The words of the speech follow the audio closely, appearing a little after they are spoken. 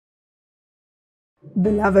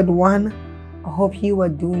Beloved one, I hope you are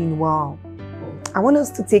doing well. I want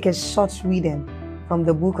us to take a short reading from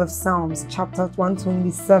the book of Psalms, chapter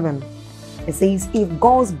 127. It says, if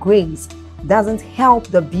God's grace doesn't help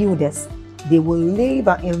the builders, they will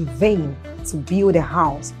labor in vain to build a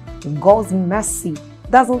house. If God's mercy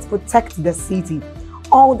doesn't protect the city,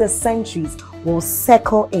 all the centuries will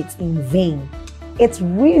circle it in vain. It's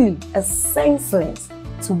really senseless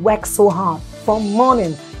to work so hard from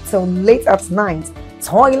morning till late at night,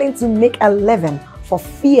 toiling to make a living for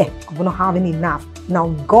fear of not having enough. Now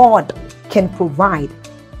God can provide.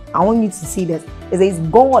 I want you to see this. It says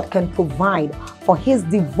God can provide for his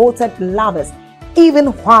devoted lovers even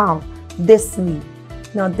while they sleep.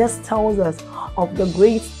 Now this tells us of the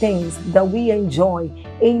great things that we enjoy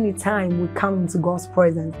anytime we come into God's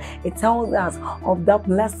presence. It tells us of the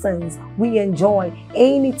blessings we enjoy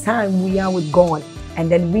anytime we are with God. And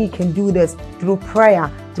then we can do this through prayer,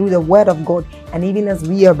 through the word of God, and even as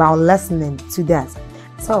we are about listening to that.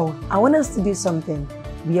 So I want us to do something.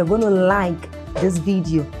 We are going to like this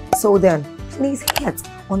video. So then please hit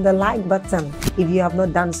on the like button if you have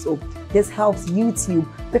not done so. This helps YouTube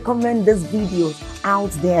recommend these videos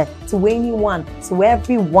out there to anyone, so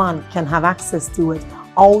everyone can have access to it.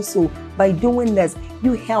 Also, by doing this,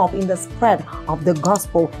 you help in the spread of the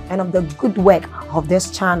gospel and of the good work of this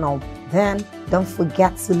channel. Then don't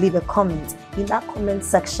forget to leave a comment in that comment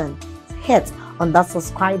section. Hit on that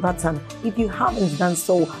subscribe button if you haven't done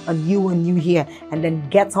so and you are new here, and then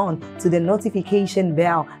get on to the notification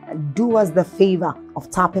bell and do us the favor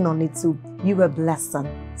of tapping on it too. You are blessed.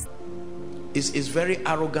 It's very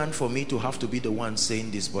arrogant for me to have to be the one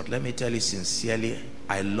saying this, but let me tell you sincerely,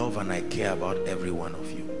 I love and I care about every one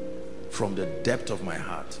of you from the depth of my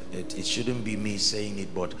heart. It shouldn't be me saying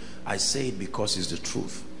it, but I say it because it's the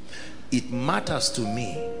truth. It matters to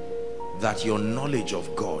me that your knowledge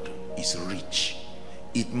of God is rich.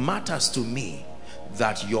 It matters to me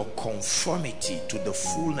that your conformity to the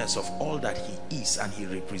fullness of all that he is and he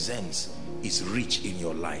represents is rich in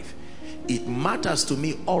your life. It matters to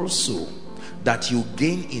me also that you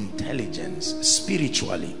gain intelligence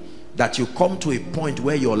spiritually, that you come to a point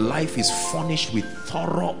where your life is furnished with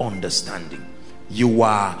thorough understanding. You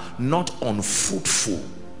are not unfruitful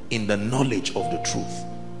in the knowledge of the truth.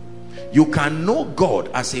 You can know God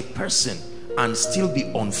as a person and still be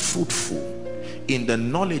unfruitful in the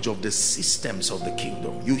knowledge of the systems of the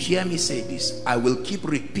kingdom. You hear me say this. I will keep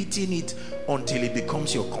repeating it until it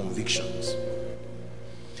becomes your convictions.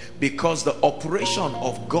 Because the operation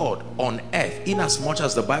of God on earth, in as much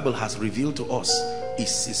as the Bible has revealed to us,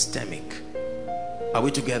 is systemic. Are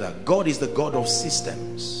we together? God is the God of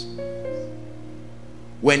systems.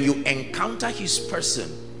 When you encounter his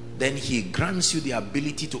person, then he grants you the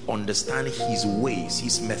ability to understand his ways,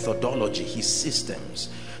 his methodology, his systems.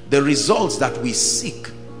 The results that we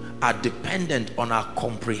seek are dependent on our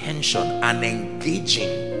comprehension and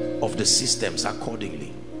engaging of the systems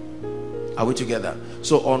accordingly. Are we together?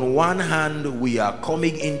 So on one hand, we are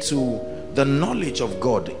coming into the knowledge of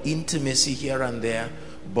God, intimacy here and there,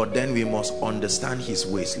 but then we must understand his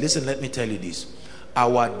ways. Listen, let me tell you this.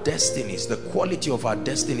 Our destinies, the quality of our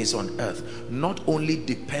destinies on earth, not only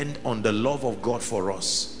depend on the love of God for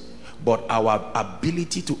us, but our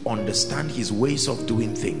ability to understand his ways of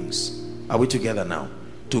doing things. Are we together now?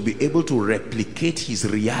 To be able to replicate his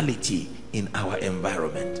reality in our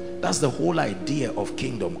environment. That's the whole idea of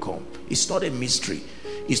kingdom come. It's not a mystery.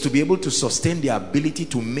 It's to be able to sustain the ability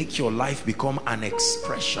to make your life become an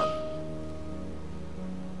expression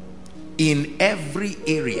in every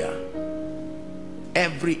area.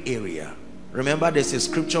 Every area. Remember, there's a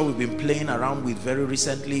scripture we've been playing around with very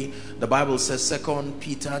recently. The Bible says, 2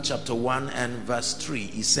 Peter chapter 1 and verse 3,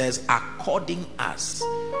 it says, according as.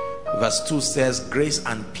 Verse 2 says, grace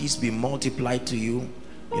and peace be multiplied to you,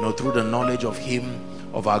 through the knowledge of him,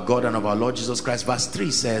 of our God and of our Lord Jesus Christ. Verse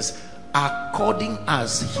 3 says, according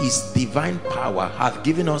as his divine power hath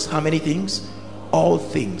given us how many things? All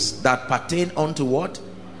things that pertain unto what?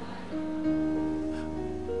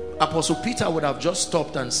 Apostle Peter would have just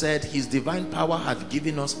stopped and said, his divine power hath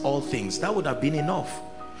given us all things. That would have been enough.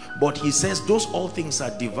 But he says those all things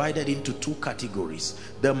are divided into two categories: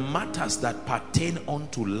 the matters that pertain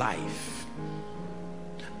unto life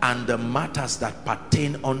and the matters that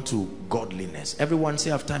pertain unto godliness. Everyone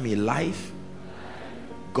say after me, life,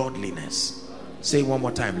 godliness. Say one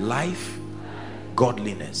more time, life,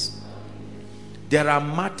 godliness. There are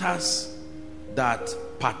matters that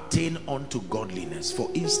pertain unto godliness. For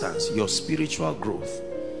instance, your spiritual growth,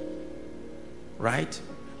 right?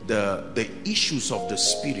 the issues of the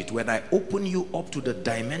spirit, when I open you up to the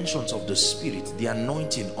dimensions of the spirit, the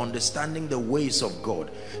anointing, understanding the ways of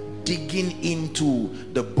God, digging into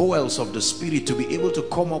the bowels of the spirit to be able to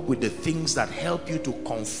come up with the things that help you to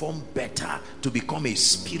conform better, to become a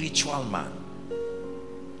spiritual man.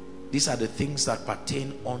 These are the things that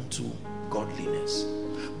pertain unto godliness.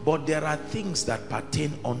 But there are things that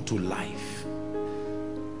pertain unto life.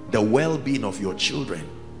 The well-being of your children,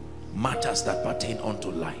 matters that pertain unto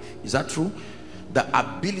life. Is that true? The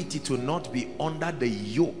ability to not be under the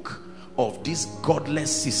yoke of this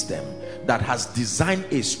godless system that has designed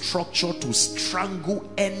a structure to strangle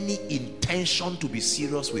any intention to be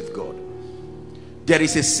serious with God. There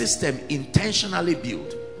is a system intentionally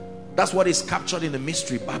built. That's what is captured in the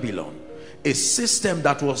mystery Babylon. A system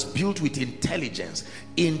that was built with intelligence,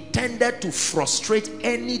 intended to frustrate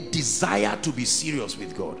any desire to be serious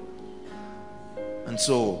with God. And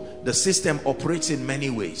so the system operates in many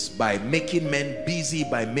ways, by making men busy,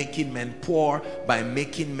 by making men poor, by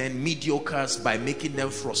making men mediocres, by making them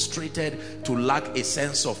frustrated, to lack a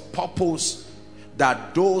sense of purpose,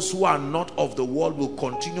 that those who are not of the world will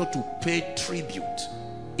continue to pay tribute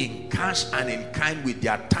in cash and in kind with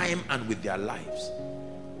their time and with their lives.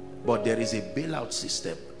 But there is a bailout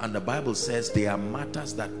system, and the Bible says they are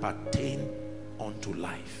matters that pertain unto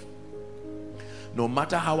life. No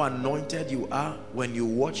matter how anointed you are, when you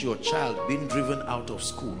watch your child being driven out of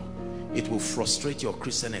school, it will frustrate your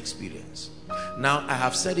Christian experience. Now, I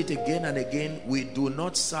have said it again and again, we do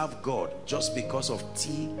not serve God just because of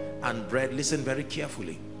tea and bread. Listen very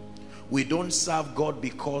carefully. We don't serve God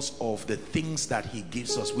because of the things that he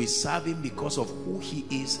gives us. We serve him because of who he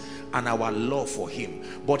is and our love for him.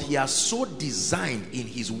 But he has so designed in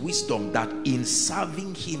his wisdom that in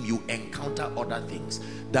serving him you encounter other things.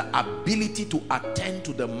 The ability to attend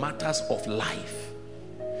to the matters of life.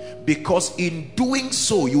 Because in doing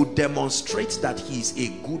so you demonstrate that he is a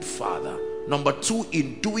good father. Number two,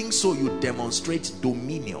 in doing so you demonstrate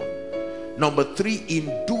dominion. Number three,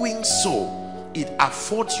 in doing so it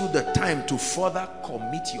affords you the time to further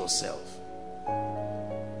commit yourself.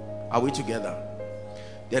 Are we together?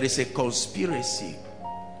 There is a conspiracy.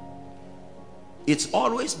 It's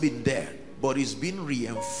always been there, but it's been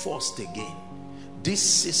reinforced again. This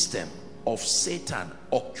system of Satan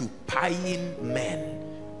occupying men,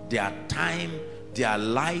 their time, their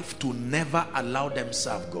life, to never allow them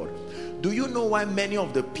serve God. Do you know why many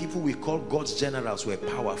of the people we call God's generals were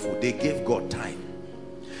powerful? They gave God time.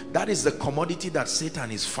 That is the commodity that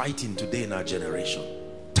Satan is fighting today in our generation.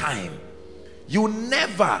 Time. You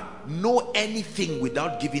never know anything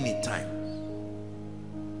without giving it time.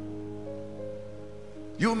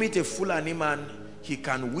 You meet a Fulani man, he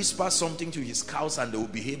can whisper something to his cows and they will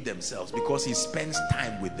behave themselves because he spends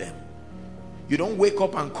time with them. You don't wake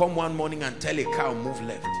up and come one morning and tell a cow move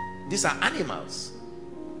left. These are animals.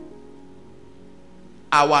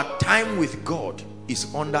 Our time with God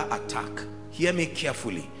is under attack. Hear me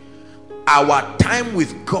carefully. Our time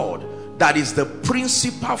with God, that is the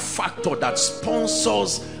principal factor that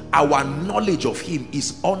sponsors our knowledge of him,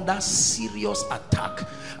 is under serious attack.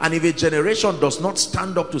 And if a generation does not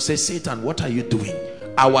stand up to say, Satan, what are you doing?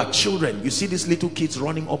 Our children, you see these little kids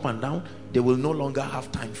running up and down, they will no longer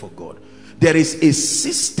have time for God. There is a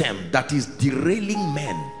system that is derailing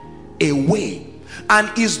men away,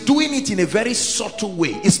 and is doing it in a very subtle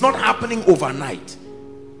way. It's not happening overnight.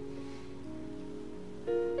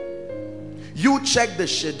 You check the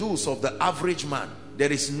schedules of the average man,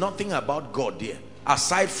 there is nothing about God there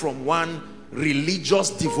aside from one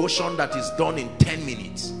religious devotion that is done in 10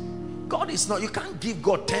 minutes. God is not, you can't give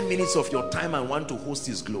God 10 minutes of your time and want to host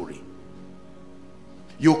his glory.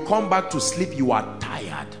 You come back to sleep, you are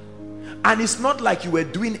tired, and it's not like you were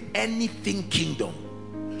doing anything kingdom.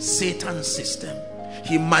 Satan's system,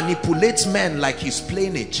 he manipulates men like he's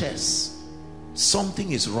playing a chess.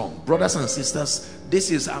 Something is wrong, brothers and sisters. This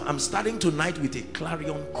is, I'm starting tonight with a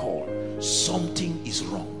clarion call. Something is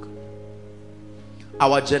wrong.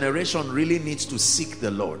 Our generation really needs to seek the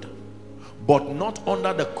Lord, but not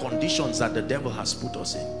under the conditions that the devil has put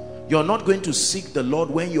us in. You're not going to seek the Lord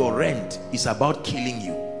when your rent is about killing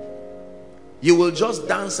you. You will just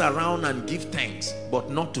dance around and give thanks, but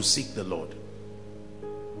not to seek the Lord.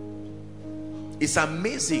 It's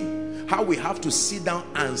amazing how we have to sit down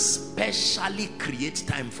and specially create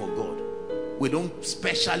time for God. We don't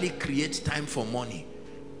specially create time for money.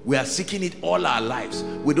 We are seeking it all our lives.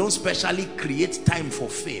 We don't specially create time for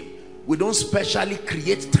fame. We don't specially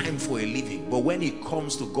create time for a living. But when it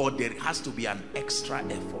comes to God, there has to be an extra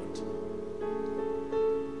effort.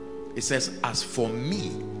 It says, as for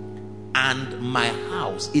me and my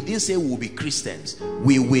house, it didn't say we'll be Christians.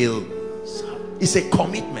 We will serve. It's a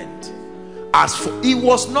commitment. As for, he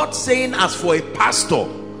was not saying as for a pastor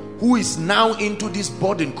who is now into this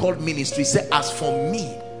burden called ministry. He said, as for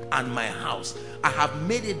me and my house, I have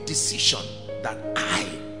made a decision that I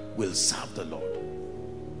will serve the Lord.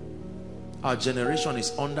 Our generation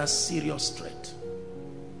is under serious threat.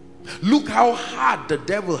 Look how hard the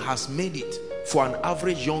devil has made it for an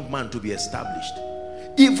average young man to be established.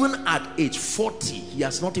 Even at age 40, he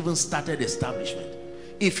has not even started establishment.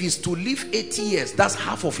 If he's to live 80 years, that's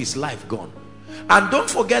half of his life gone. And don't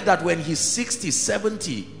forget that when he's 60,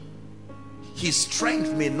 70, his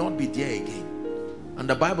strength may not be there again. And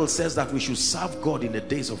the Bible says that we should serve God in the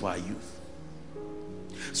days of our youth.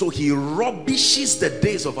 So he rubbishes the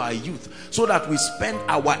days of our youth so that we spend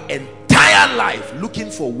our entire life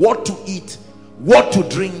looking for what to eat, what to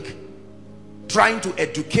drink, trying to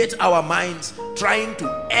educate our minds, trying to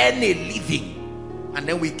earn a living. And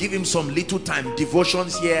then we give him some little time,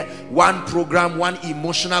 devotions here, one program, one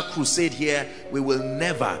emotional crusade here. We will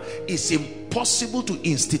never. It's impossible to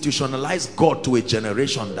institutionalize God to a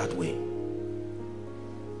generation that way.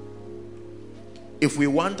 If we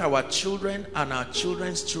want our children and our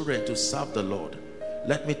children's children to serve the Lord,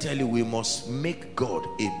 let me tell you, we must make God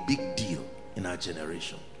a big deal in our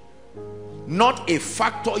generation. Not a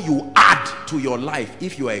factor you add to your life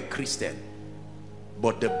if you are a Christian,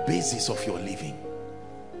 but the basis of your living.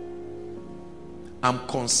 I'm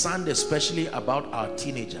concerned especially about our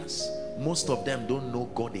teenagers. Most of them don't know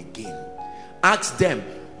God again. Ask them,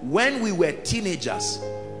 when we were teenagers,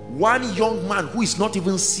 one young man who is not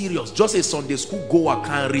even serious, just a Sunday school goer,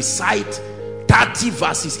 can recite 30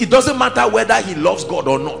 verses. It doesn't matter whether he loves God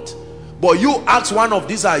or not. But you ask one of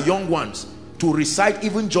these young ones to recite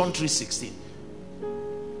even John 3:16.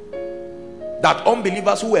 That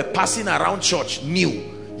unbelievers who were passing around church knew.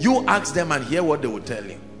 You ask them and hear what they will tell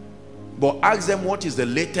you. But ask them what is the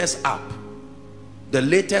latest app, the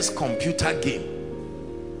latest computer game,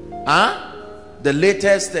 the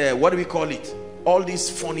latest, what do we call it? All these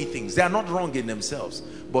funny things. They are not wrong in themselves,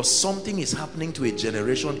 but something is happening to a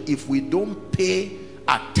generation. If we don't pay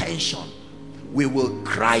attention, we will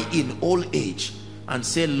cry in old age and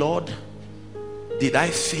say, Lord, did I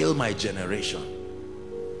fail my generation?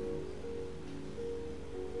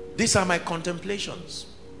 These are my contemplations.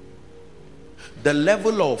 The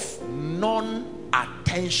level of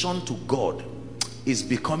non-attention to God is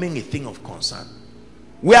becoming a thing of concern.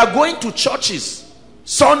 We are going to churches.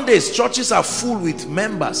 Sundays, churches are full with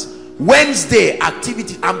members. Wednesday,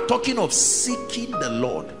 activity. I'm talking of seeking the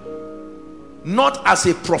Lord. Not as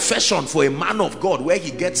a profession for a man of God where he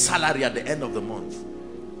gets salary at the end of the month.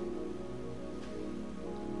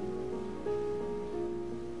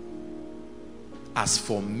 As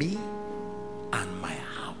for me and my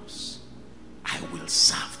house, I will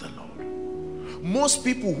serve the Lord. Most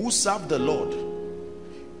people who serve the Lord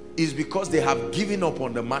is because they have given up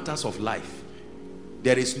on the matters of life.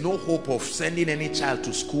 There is no hope of sending any child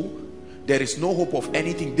to school. There is no hope of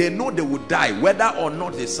anything. They know they would die whether or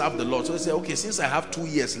not they serve the Lord. So they say, okay, since I have 2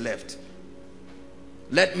 years left,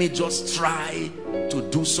 let me just try to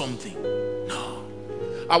do something. No.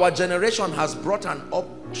 Our generation has brought an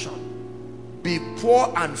option. Be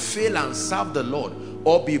poor and fail and serve the Lord,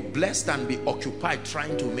 or be blessed and be occupied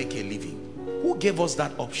trying to make a living. Who gave us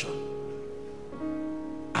that option?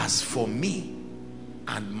 As for me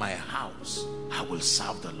and my house, I will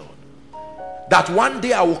serve the Lord. That one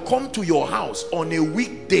day I will come to your house on a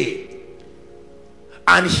weekday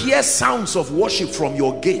and hear sounds of worship from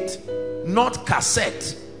your gate, not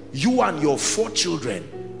cassette. You and your 4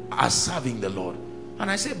 children are serving the Lord.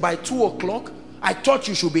 And I say, by 2 o'clock, I thought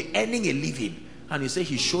you should be earning a living. And you say,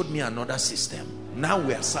 he showed me another system. Now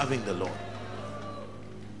we are serving the Lord.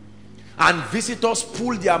 And visitors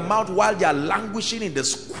pull their mouth while they are languishing in the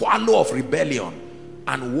squalor of rebellion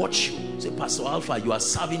and watch you. Say, Pastor Alpha, you are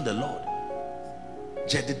serving the Lord.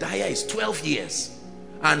 Jedediah is 12 years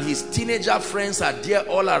and his teenager friends are there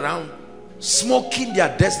all around, smoking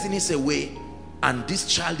their destinies away, and this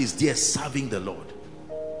child is there serving the Lord.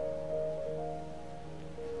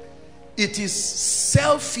 It is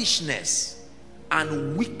selfishness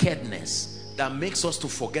and wickedness that makes us to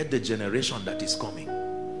forget the generation that is coming.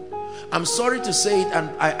 I'm sorry to say it, and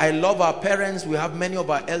I love our parents. We have many of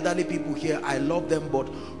our elderly people here. I love them, but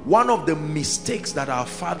one of the mistakes that our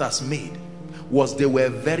fathers made was they were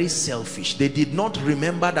very selfish. They did not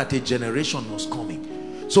remember that a generation was coming.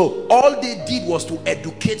 So all they did was to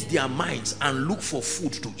educate their minds and look for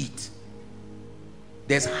food to eat.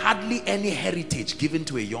 There's hardly any heritage given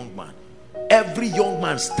to a young man. Every young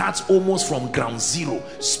man starts almost from ground zero,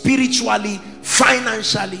 spiritually,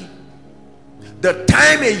 financially. The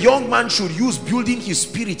time a young man should use building his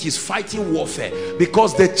spirit is fighting warfare,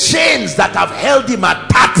 because the chains that have held him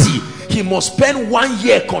at 30, he must spend 1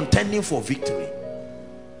 year contending for victory.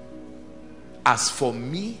 As for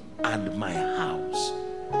me and my house,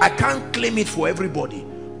 I can't claim it for everybody,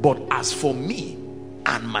 but as for me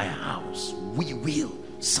and my house, we will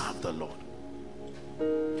serve the Lord.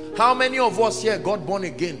 How many of us here got born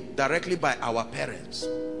again directly by our parents?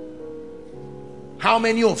 How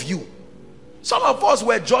many of you? Some of us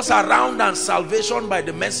were just around, and salvation by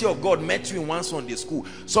the mercy of God met you in one Sunday school.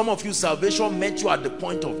 Some of you, salvation met you at the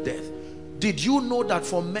point of death. Did you know that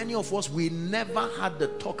for many of us, we never had the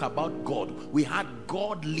talk about God? We had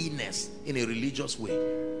godliness in a religious way.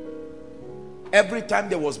 Every time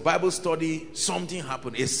there was Bible study, something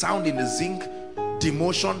happened. A sound in the zinc,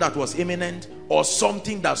 demotion that was imminent, or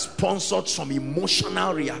something that sponsored some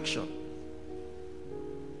emotional reaction.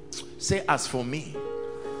 Say, as for me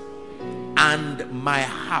and my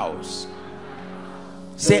house.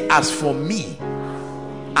 Say, as for me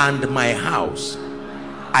and my house,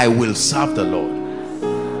 I will serve the Lord.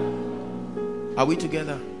 Are we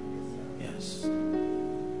together? Yes.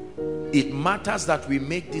 It matters that we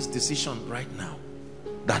make this decision right now,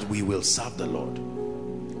 that we will serve the Lord.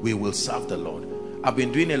 We will serve the Lord. I've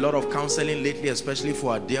been doing a lot of counseling lately, especially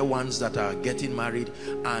for our dear ones that are getting married,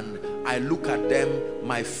 and I look at them.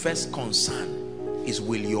 My first concern is,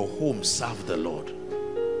 will your home serve the Lord?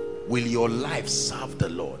 Will your life serve the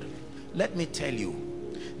Lord? Let me tell you,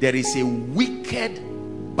 there is a wicked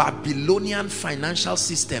Babylonian financial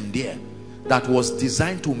system there that was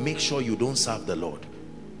designed to make sure you don't serve the Lord.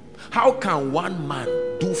 How can one man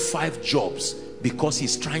do 5 jobs because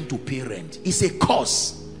he's trying to pay rent? It's a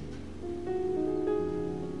curse.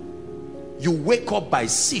 You wake up by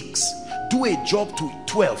 6, do a job to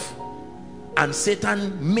 12, and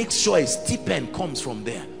Satan makes sure a stipend comes from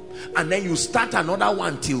there, and then you start another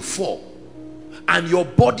one till 4, and your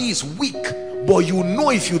body is weak, but you know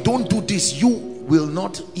if you don't do this, you will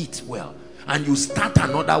not eat well, and you start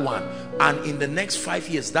another one, and in the next 5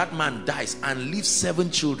 years that man dies and leaves 7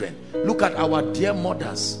 children. Look at our dear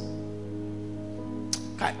mothers.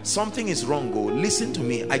 Something is wrong. Go listen to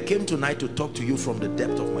me. I came tonight to talk to you from the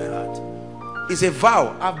depth of my heart. It's a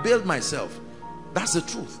vow I've bailed myself. That's the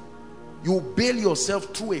truth. You bail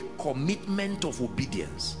yourself through a commitment of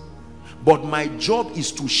obedience. But my job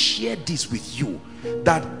is to share this with you,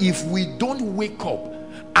 that if we don't wake up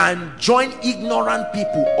and join ignorant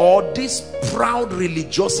people, or this proud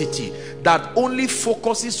religiosity that only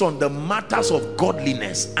focuses on the matters of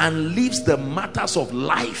godliness and leaves the matters of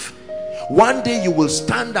life, one day you will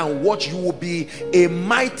stand and watch. You will be a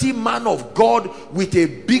mighty man of God with a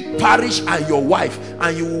big parish and your wife,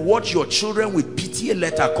 and you will watch your children with PTA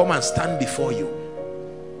letter come and stand before you.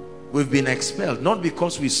 We've been expelled, not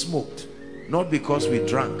because we smoked, not because we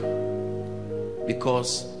drank,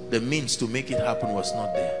 because the means to make it happen was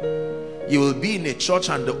not there. You will be in a church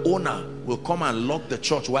and the owner will come and lock the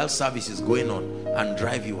church while service is going on and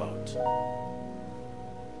drive you out.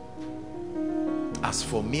 As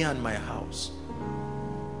for me and my house,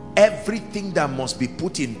 everything that must be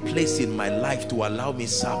put in place in my life to allow me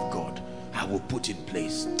serve God, I will put in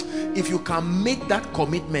place. If you can make that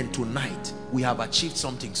commitment tonight, we have achieved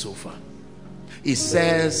something so far. It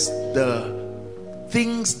says the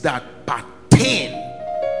things that pertain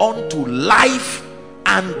unto life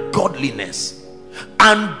and godliness,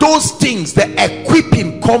 and those things, the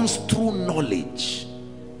equipping comes through knowledge.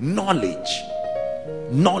 Knowledge.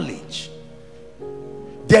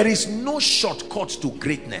 There is no shortcut to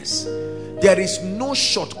greatness. There is no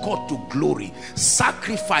shortcut to glory.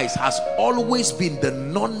 Sacrifice has always been the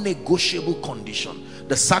non-negotiable condition.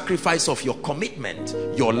 The sacrifice of your commitment,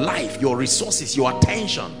 your life, your resources, your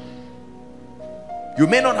attention. You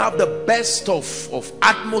may not have the best of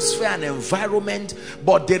atmosphere and environment,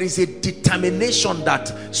 but there is a determination that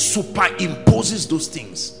superimposes those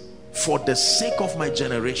things. For the sake of my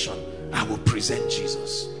generation, I will present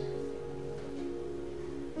Jesus.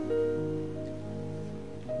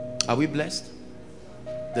 Are we blessed?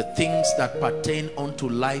 The things that pertain unto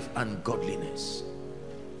life and godliness.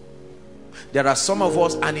 There are some of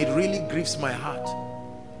us, and it really grieves my heart,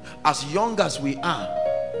 as young as we are,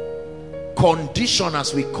 condition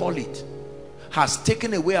as we call it has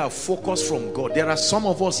taken away our focus from God. There are some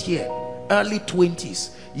of us here, early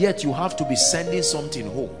 20s, yet you have to be sending something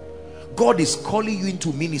home. God is calling you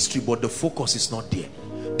into ministry, but the focus is not there.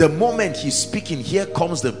 The moment he's speaking, here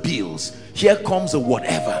comes the bills, here comes the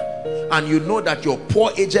whatever, and you know that your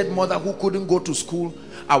poor aged mother who couldn't go to school,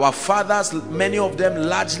 our fathers, many of them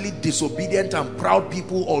largely disobedient and proud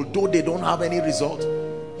people, although they don't have any result.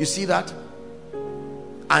 You see that?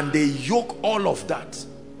 and they yoke all of that.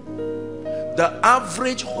 The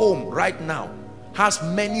average home right now has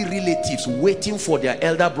many relatives waiting for their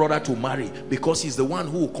elder brother to marry because he's the one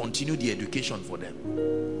who will continue the education for them.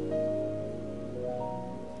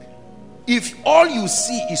 If all you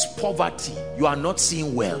see is poverty, you are not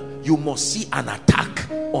seeing well. You must see an attack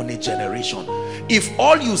on a generation. If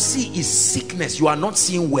all you see is sickness, you are not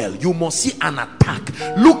seeing well. You must see an attack.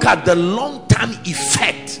 Look at the long-term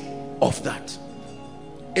effect of that.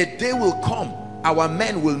 A day will come, our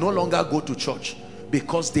men will no longer go to church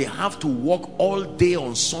because they have to work all day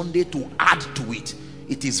on Sunday to add to it.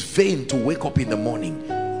 It is vain to wake up in the morning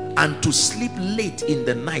and to sleep late in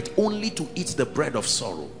the night only to eat the bread of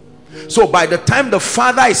sorrow. So by the time the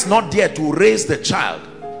father is not there to raise the child,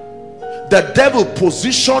 the devil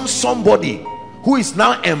positions somebody who is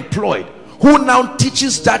now employed, who now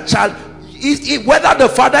teaches that child. Whether the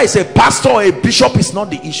father is a pastor or a bishop is not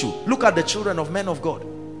the issue. Look at the children of men of God.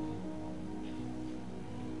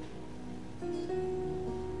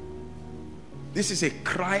 This is a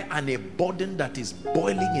cry and a burden that is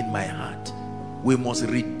boiling in my heart. We must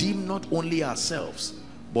redeem not only ourselves,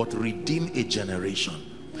 but redeem a generation.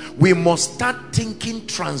 We must start thinking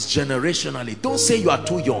transgenerationally. Don't say you are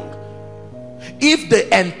too young. If the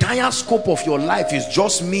entire scope of your life is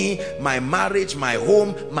just me, my marriage, my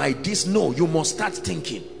home, my this, no, you must start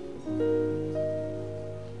thinking.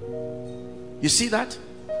 You see that?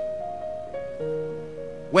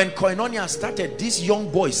 When Koinonia started, this young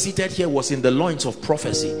boy seated here was in the loins of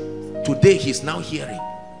prophecy. Today he's now hearing.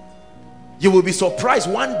 You will be surprised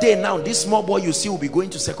one day now, this small boy you see will be going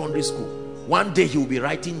to secondary school. One day he will be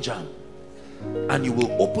writing jam. And you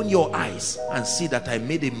will open your eyes and see that I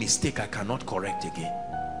made a mistake I cannot correct again.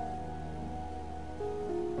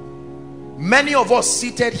 Many of us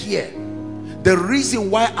seated here, the reason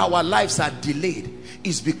why our lives are delayed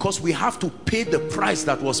is because we have to pay the price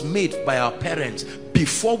that was made by our parents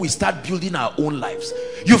before we start building our own lives.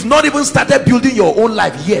 You've not even started building your own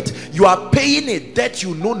life yet. You are paying a debt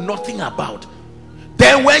you know nothing about.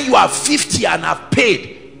 Then when you are 50 and have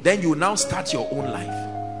paid, then you now start your own life.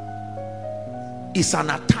 It's an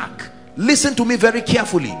attack. Listen to me very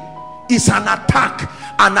carefully. It's an attack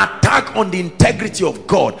on the integrity of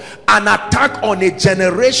God, an attack on a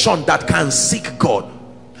generation that can seek God.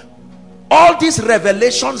 All these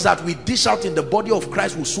revelations that we dish out in the body of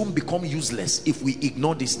Christ will soon become useless if we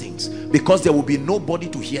ignore these things, because there will be nobody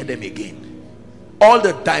to hear them again. All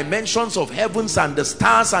the dimensions of heavens and the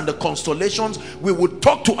stars and the constellations, we would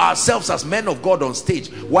talk to ourselves as men of God on stage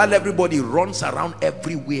while everybody runs around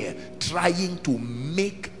everywhere trying to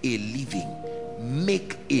make a living.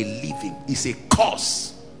 Make a living is a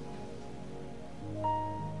curse.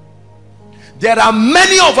 There are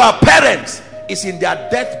many of our parents, is in their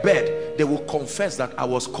deathbed, they will confess that I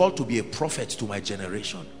was called to be a prophet to my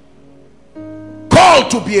generation.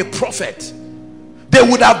 Called to be a prophet. They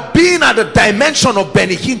would have been at the dimension of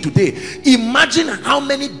Benny Hinn today. Imagine how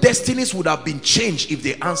many destinies would have been changed if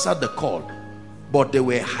they answered the call. But they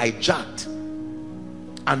were hijacked,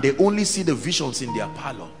 and they only see the visions in their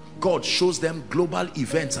parlor. God shows them global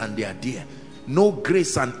events and they are there. No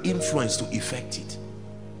grace and influence to effect it.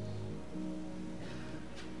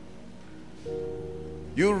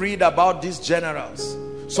 You read about these generals.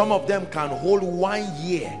 Some of them can hold 1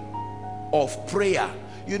 year of prayer.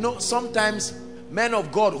 You know, sometimes men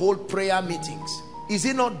of God hold prayer meetings. Is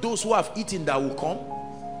it not those who have eaten that will come?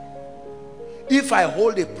 If I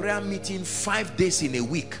hold a prayer meeting 5 days in a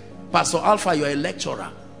week, Pastor Alpha, you're a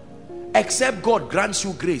lecturer. Except God grants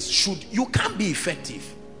you grace, you can't be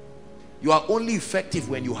effective. You are only effective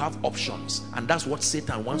when you have options, and that's what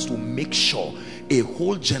Satan wants to make sure a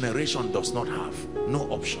whole generation does not have.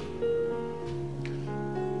 No option.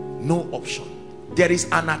 No option. There is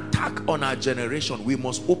an attack on our generation. We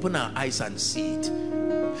must open our eyes and see it.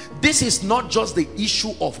 This is not just the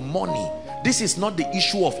issue of money. This is not the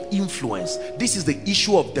issue of influence. This is the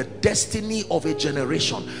issue of the destiny of a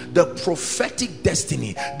generation. The prophetic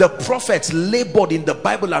destiny. The prophets labored in the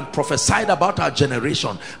Bible and prophesied about our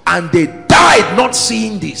generation, and they died not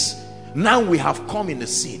seeing this. Now we have come in the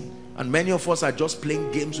scene, and many of us are just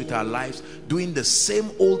playing games with our lives, doing the same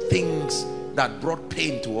old things that brought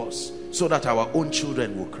pain to us, so that our own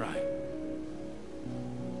children will cry.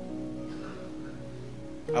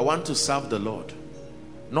 I want to serve the Lord.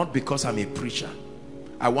 Not because I'm a preacher.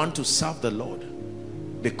 I want to serve the Lord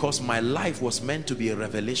because my life was meant to be a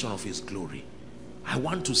revelation of His glory. I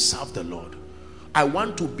want to serve the Lord. I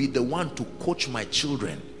want to be the one to coach my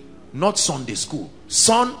children. Not Sunday school.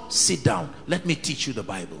 Son, sit down. Let me teach you the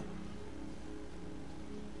Bible.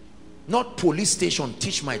 Not police station,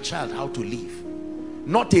 teach my child how to live.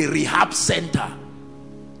 Not a rehab center.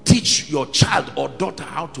 teach your child or daughter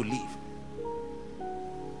how to live.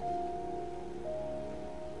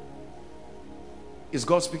 Is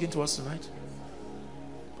God speaking to us tonight?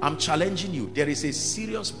 I'm challenging you. There is a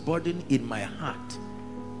serious burden in my heart.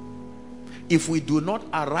 If we do not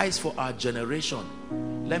arise for our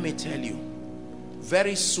generation, let me tell you,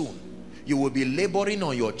 very soon you will be laboring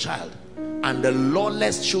on your child, and the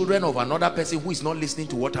lawless children of another person who is not listening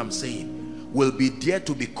to what I'm saying will be there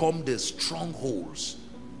to become the strongholds.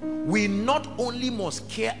 We not only must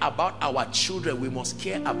care about our children, we must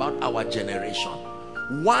care about our generation.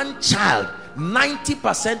 One child,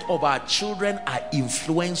 90% of our children are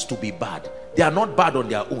influenced to be bad. They are not bad on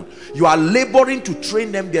their own. You are laboring to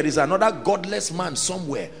train them. There is another godless man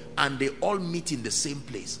somewhere, and they all meet in the same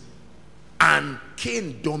place. And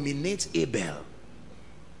Cain dominates Abel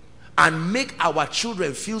and make our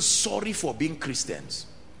children feel sorry for being Christians.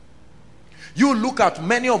 You look at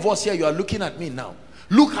many of us here, you are looking at me now.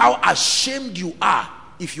 Look how ashamed you are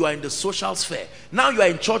if you are in the social sphere. Now you are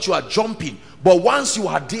in church, you are jumping. But once you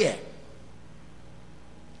are there,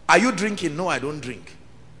 are you drinking? No, I don't drink.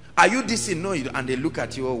 Are you dissing? No, and they look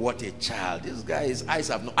at you, oh, what a child. This guy's eyes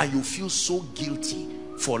have no, and you feel so guilty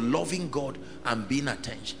for loving God and paying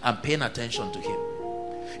attention to him.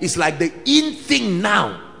 It's like the in thing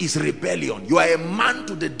now is rebellion. You are a man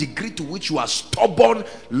to the degree to which you are stubborn,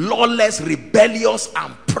 lawless, rebellious,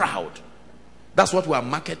 and proud. That's what we are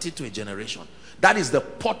marketed to a generation. That is the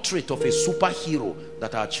portrait of a superhero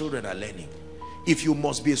that our children are learning. If you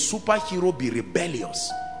must be a superhero, be rebellious,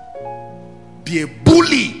 be a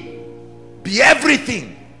bully, be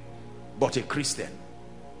everything but a Christian.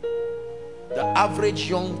 The average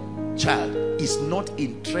young child is not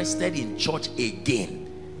interested in church again.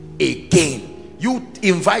 You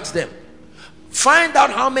invite them. Find out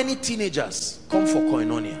how many teenagers come for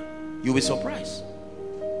koinonia. You'll be surprised.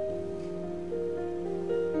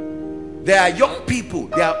 There are young people,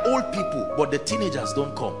 there are old people, but the teenagers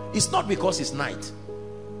don't come. It's not because it's night.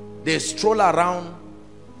 They stroll around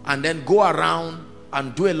and then go around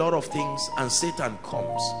and do a lot of things, and Satan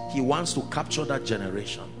comes. He wants to capture that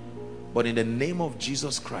generation. But in the name of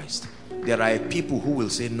Jesus Christ, there are people who will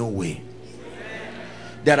say no way.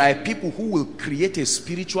 There are people who will create a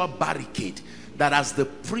spiritual barricade that as the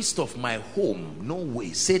priest of my home, no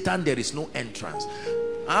way. Satan, there is no entrance.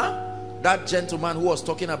 That gentleman who was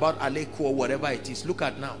talking about Aleku or whatever it is, look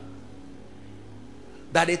at now.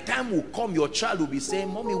 That a time will come, your child will be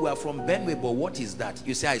saying, Mommy, we are from Benue, but what is that?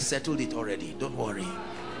 You say, I settled it already. Don't worry.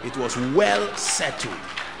 It was well settled.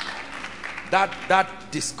 That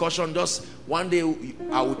discussion, just one day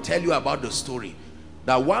I will tell you about the story.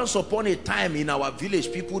 That once upon a time in our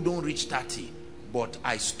village, people don't reach 30. But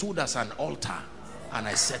I stood as an altar and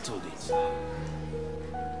I settled it.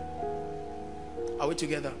 Are we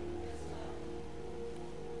together?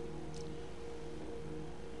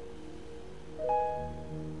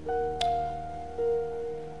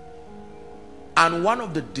 And one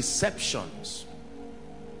of the deceptions,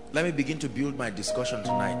 let me begin to build my discussion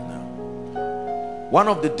tonight now. One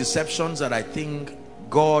of the deceptions that I think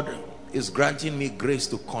God is granting me grace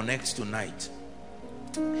to connect tonight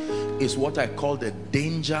is what I call the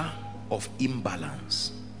danger of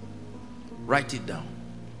imbalance. Write it down.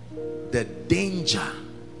 The danger,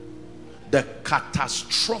 the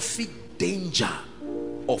catastrophic danger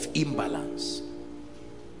of imbalance.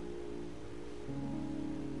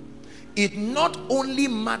 It not only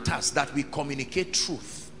matters that we communicate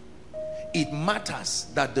truth, it matters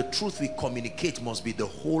that the truth we communicate must be the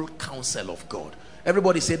whole counsel of God.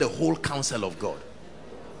 Everybody say the whole counsel of God.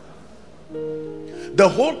 The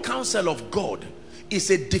whole counsel of God is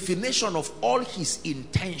a definition of all his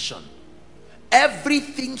intention.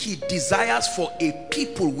 Everything he desires for a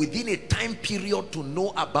people within a time period to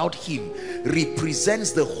know about him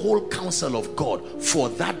represents the whole counsel of God for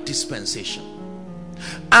that dispensation.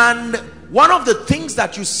 And one of the things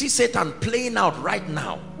that you see Satan playing out right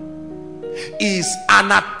now is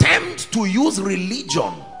an attempt to use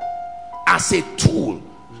religion as a tool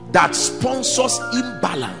that sponsors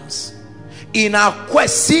imbalance. In our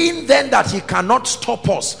quest, seeing then that he cannot stop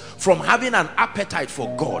us from having an appetite for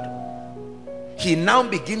God, he now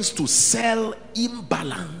begins to sell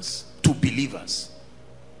imbalance to believers.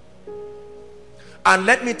 And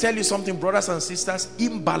let me tell you something, brothers and sisters,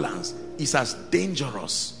 imbalance is as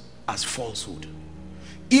dangerous as falsehood.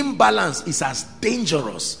 Imbalance is as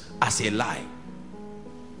dangerous as a lie.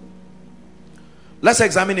 Let's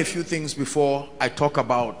examine a few things before I talk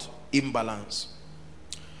about imbalance.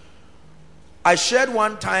 I shared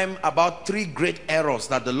one time about 3 great errors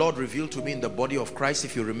that the Lord revealed to me in the body of Christ,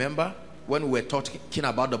 if you remember. when we were talking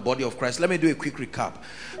about the body of Christ. Let me do a quick recap.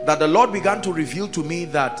 That the Lord began to reveal to me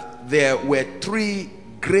that there were 3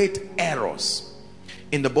 great errors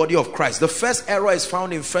in the body of Christ. The first error is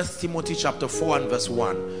found in 1 Timothy chapter 4 and verse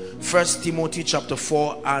 1. 1 Timothy chapter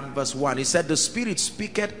 4 and verse 1. He said, the Spirit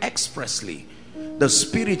speaketh expressly. The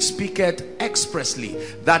Spirit speaketh expressly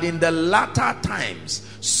that in the latter times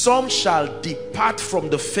some shall depart from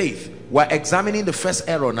the faith. We're examining the first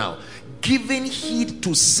error now. Giving heed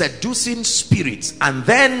to seducing spirits, and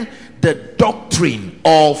then the doctrine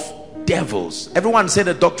of devils. Everyone say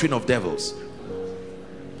the doctrine of devils.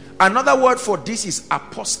 Another word for this is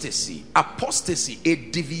apostasy. Apostasy, a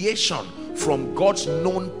deviation from God's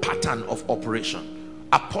known pattern of operation.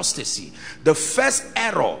 Apostasy. The first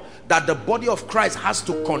error that the body of Christ has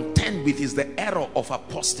to contend with is the error of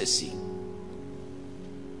apostasy.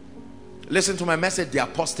 Listen to my message, the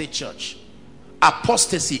apostate church.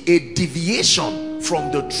 Apostasy, a deviation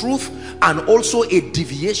from the truth, and also a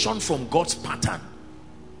deviation from God's pattern.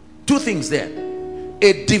 2 things there.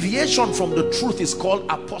 A deviation from the truth is called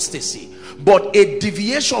apostasy, but a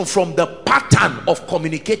deviation from the pattern of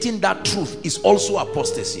communicating that truth is also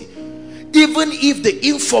apostasy. Even if the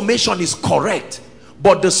information is correct,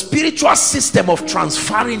 but the spiritual system of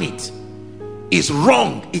transferring it is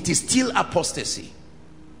wrong, it is still apostasy.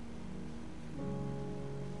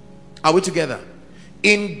 Are we together?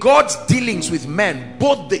 In God's dealings with men,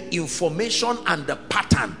 both the information and the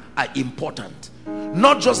pattern are important.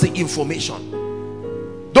 Not just the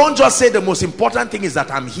information. Don't just say the most important thing is that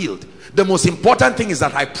I'm healed. The most important thing is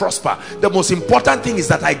that I prosper. The most important thing is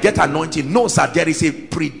that I get anointing. No, sir, there is a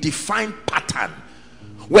predefined pattern.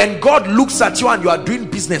 When God looks at you and you are doing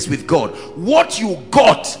business with God, what you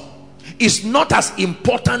got is not as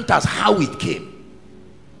important as how it came.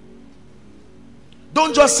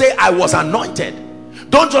 Don't just say I was anointed.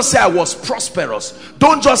 Don't just say I was prosperous.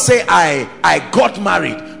 Don't just say I got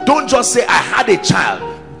married. Don't just say I had a child.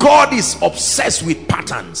 God is obsessed with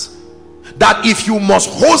patterns. That if you must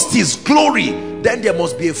host his glory, then there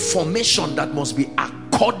must be a formation that must be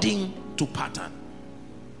according to pattern.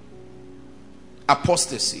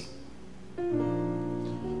 Apostasy.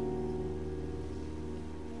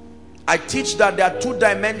 I teach that there are 2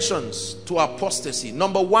 dimensions to apostasy.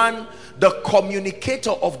 Number 1, the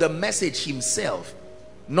communicator of the message himself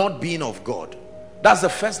not being of God. That's the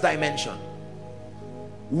first dimension,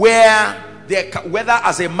 where whether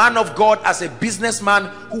as a man of God, as a businessman,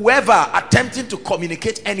 whoever attempting to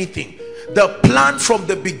communicate anything, the plan from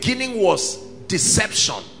the beginning was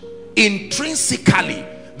deception. Intrinsically,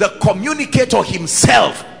 the communicator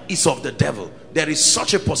himself is of the devil. There is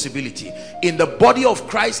such a possibility in the body of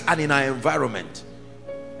Christ and in our environment.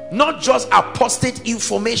 Not just apostate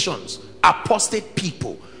informations, apostate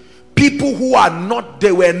people. People who are not,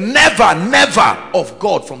 they were never of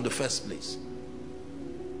God from the first place.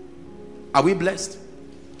 Are we blessed?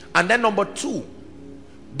 And then number 2,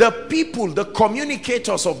 the people, the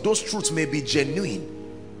communicators of those truths may be genuine,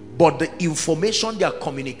 but the information they are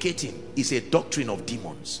communicating is a doctrine of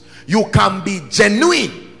demons. You can be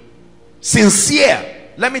genuine,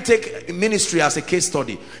 sincere. Let me take ministry as a case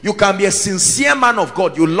study. You can be a sincere man of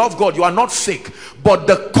God, you love God, you are not fake, but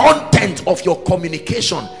the content of your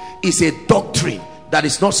communication is a doctrine that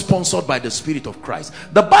is not sponsored by the Spirit of Christ.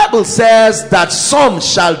 The Bible says that some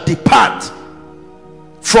shall depart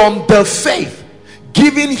from the faith,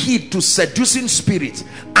 giving heed to seducing spirits,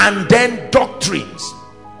 and then doctrines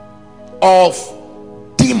of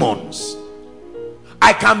demons.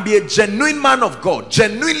 I can be a genuine man of God,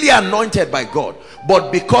 genuinely anointed by God,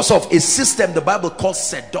 but because of a system the Bible calls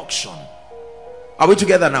seduction. Are we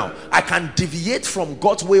together now? I can deviate from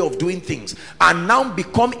God's way of doing things and now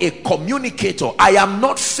become a communicator. I am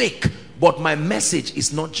not fake, but my message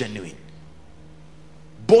is not genuine.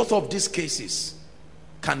 Both of these cases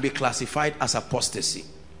can be classified as apostasy.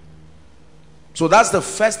 So that's the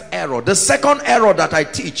first error. The second error that I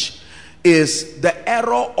teach is the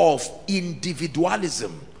error of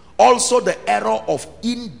individualism. Also the error of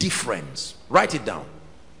indifference. Write it down.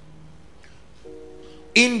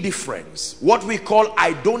 Indifference, what we call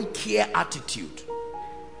I don't care attitude,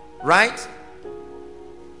 right?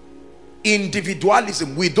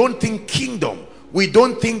 Individualism, we don't think kingdom, we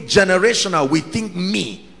don't think generational, we think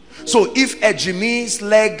me. So if Ejimi's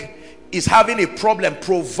leg is having a problem,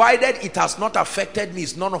 provided it has not affected me,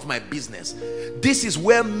 it's none of my business. This is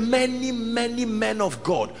where many men of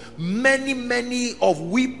God, many of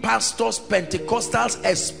we pastors, Pentecostals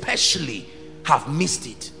especially, have missed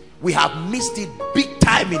it. We have missed it big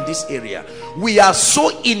time in this area. We are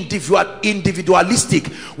so individualistic.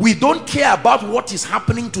 We don't care about what is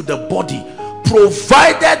happening to the body.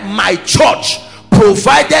 Provided my church,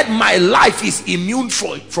 provided my life is immune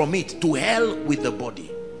from it. To hell with the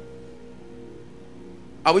body.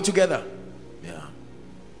 Are we together? Yeah.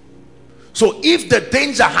 So if the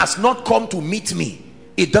danger has not come to meet me,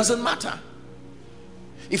 it doesn't matter.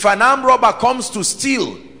 If an armed robber comes to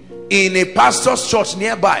steal in a pastor's church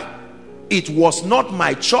nearby, it was not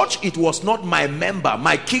my church, it was not my member,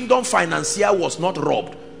 my kingdom financier was not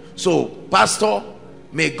robbed. So pastor,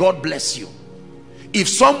 may God bless you. If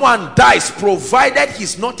someone dies, provided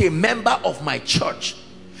he's not a member of my church,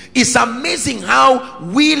 it's amazing how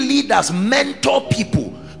we leaders mentor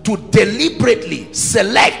people to deliberately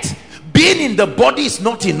select. Being in the body is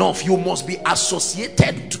not enough. You must be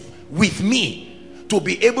associated with me to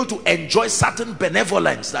be able to enjoy certain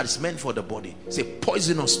benevolence that is meant for the body. It's a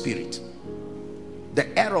poisonous spirit.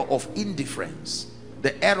 The error of indifference,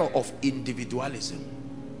 the error of individualism.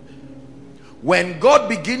 When God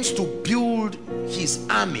begins to build his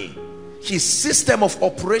army, his system of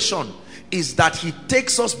operation is that he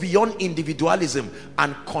takes us beyond individualism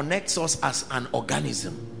and connects us as an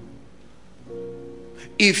organism.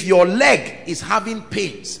 If your leg is having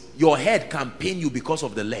pains, your head can pain you because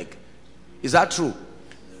of the leg. Is that true?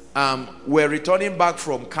 We're returning back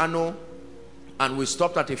from Kano and we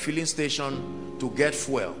stopped at a filling station to get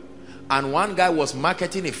fuel. And one guy was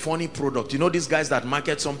marketing a funny product. You know these guys that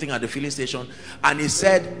market something at the filling station? And he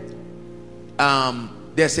said,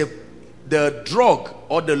 the drug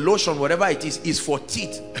or the lotion, whatever it is for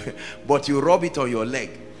teeth. But you rub it on your leg.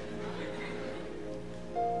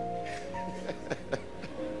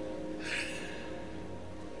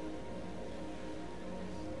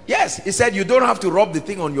 Yes, he said you don't have to rub the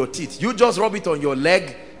thing on your teeth. You just rub it on your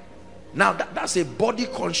leg. Now that's a body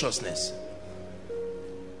consciousness.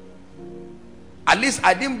 At least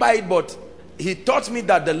I didn't buy it, but he taught me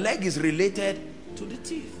that the leg is related to the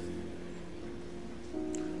teeth.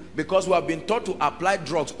 Because we have been taught to apply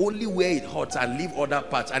drugs only where it hurts and leave other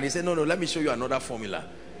parts. And he said, no, let me show you another formula.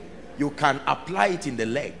 You can apply it in the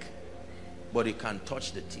leg, but it can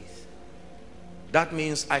touch the teeth. That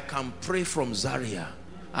means I can pray from Zaria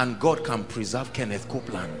and God can preserve Kenneth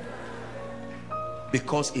Copeland.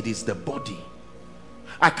 Because it is the body.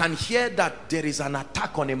 I can hear that there is an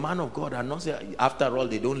attack on a man of God and not say, after all,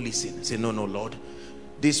 they don't listen. Say, no, Lord,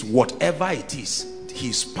 this whatever it is,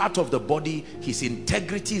 he's part of the body. His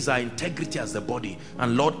integrity is our integrity as the body.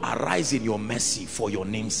 And Lord, arise in your mercy for your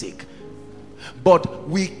name's sake. But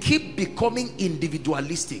we keep becoming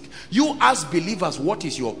individualistic. You as believers, what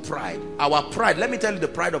is your pride? Our pride, let me tell you the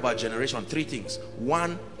pride of our generation. 3 things.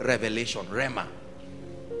 1, revelation, Rhema.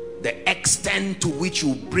 The extent to which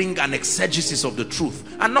you bring an exegesis of the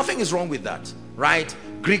truth. And nothing is wrong with that, right?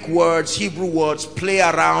 Greek words, Hebrew words, play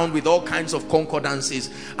around with all kinds of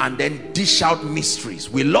concordances and then dish out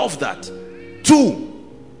mysteries. We love that. 2,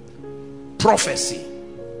 prophecy.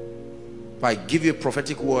 If I give you a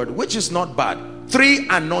prophetic word, which is not bad. 3,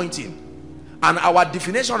 anointing. And our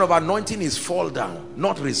definition of anointing is fall down,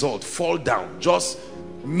 not result. Fall down. Just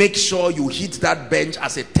make sure you hit that bench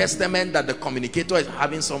as a testament that the communicator is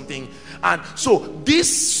having something. And so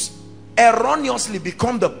this erroneously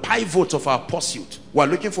become the pivot of our pursuit. We're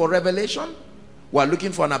looking for revelation. We're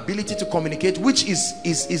looking for an ability to communicate, which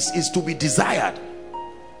is to be desired.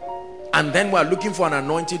 And then we're looking for an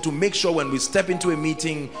anointing to make sure when we step into a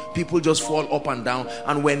meeting, people just fall up and down.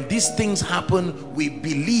 And when these things happen, we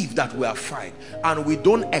believe that we are fine. And we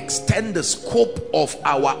don't extend the scope of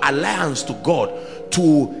our alliance to God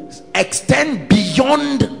to extend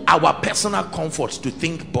beyond our personal comforts to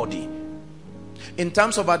think body. In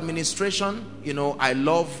terms of administration, you know, I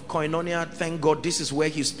love Koinonia. Thank God this is where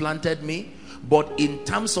he's planted me. But in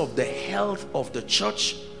terms of the health of the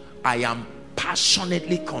church, I am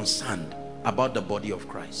passionately concerned about the body of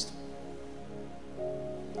Christ.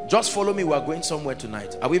 Just follow me. We are going somewhere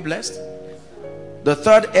tonight. Are we blessed? The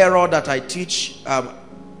third error that I teach, I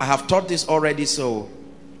have taught this already, so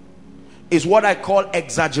is what I call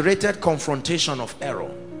exaggerated confrontation of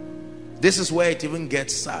error. This is where it even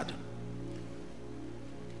gets sad.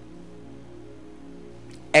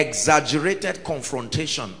 Exaggerated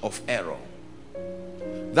confrontation of error.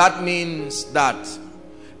 That means that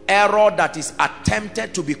error that is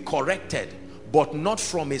attempted to be corrected, but not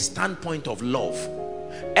from a standpoint of love.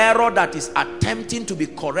 Error that is attempting to be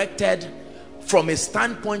corrected from a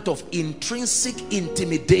standpoint of intrinsic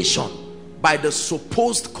intimidation by the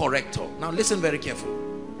supposed corrector. Now listen very carefully.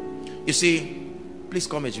 You see, please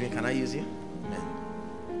come, Ejimi, can I use you? Amen.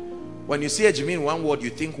 When you see Ejimi in one word, you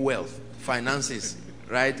think wealth, finances,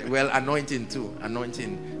 right? Well, anointing too.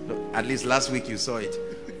 Anointing. At least last week you saw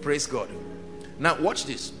it. Praise God. Now watch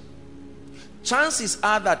this. Chances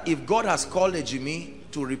are that if God has called Ejimi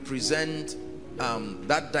to represent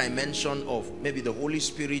that dimension of maybe the Holy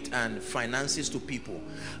Spirit and finances to people,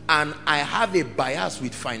 and I have a bias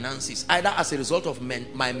with finances, either as a result of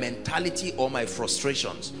my mentality or my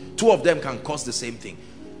frustrations. Two of them can cause the same thing.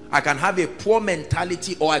 I can have a poor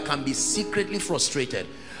mentality, or I can be secretly frustrated.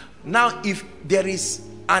 Now, if there is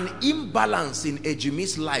an imbalance in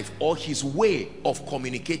Ejimi's life or his way of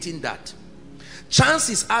communicating that,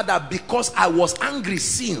 chances are that because I was angry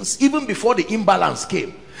since, even before the imbalance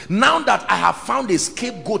came, now that I have found a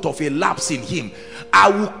scapegoat of a lapse in him, I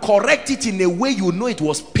will correct it in a way you know it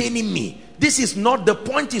was paining me. This is not, the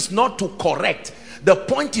point is not to correct. The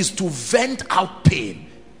point is to vent out pain.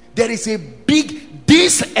 There is a big,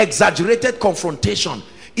 this exaggerated confrontation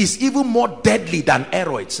is even more deadly than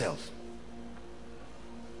error itself.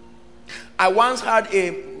 I once heard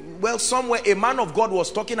somewhere a man of God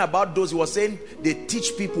was talking about those, he was saying they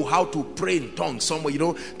teach people how to pray in tongues somewhere, you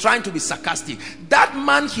know, trying to be sarcastic. That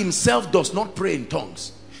man himself does not pray in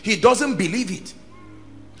tongues. He doesn't believe it.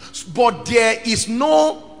 But there's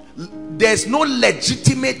no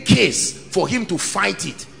legitimate case for him to fight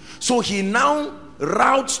it. So he now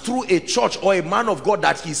routes through a church or a man of God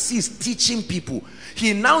that he sees teaching people.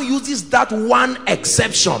 He now uses that one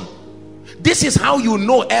exception. This is how you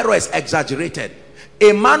know error is exaggerated.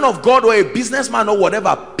 A man of God or a businessman or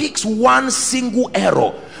whatever picks one single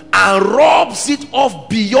error and rubs it off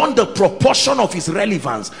beyond the proportion of its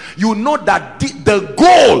relevance. You know that the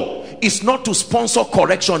goal is not to sponsor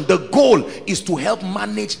correction. The goal is to help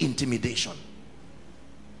manage intimidation.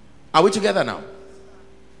 Are we together now?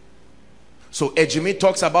 So Ejimi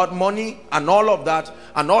talks about money and all of that,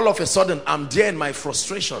 and all of a sudden I'm there in my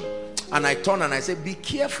frustration, and I turn and I say, be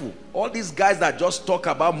careful. All these guys that just talk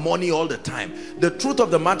about money all the time, the truth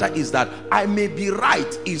of the matter is that I may be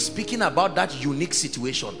right in speaking about that unique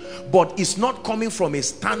situation, but it's not coming from a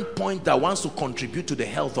standpoint that wants to contribute to the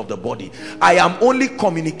health of the body. I am only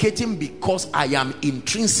communicating because I am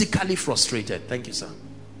intrinsically frustrated. Thank you, sir.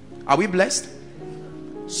 Are we blessed?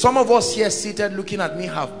 Some of us here seated looking at me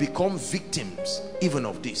have become victims even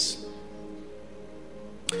of this.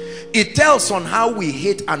 It tells on how we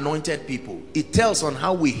hate anointed people. It tells on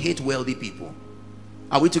how we hate wealthy people.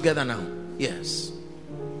 Are we together now? Yes.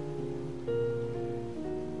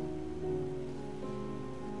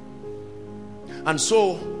 And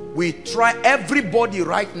so we try, everybody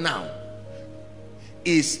right now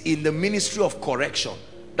is in the ministry of correction.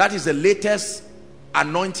 That is the latest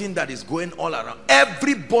anointing that is going all around.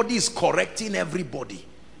 Everybody is correcting everybody.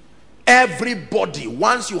 Everybody.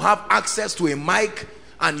 Once you have access to a mic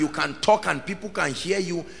and you can talk and people can hear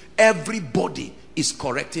you, everybody is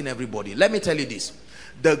correcting everybody. Let me tell you this.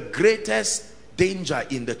 The greatest danger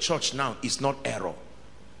in the church now is not error.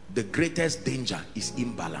 The greatest danger is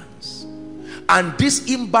imbalance. And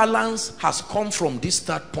this imbalance has come from this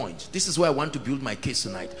third point. This is where I want to build my case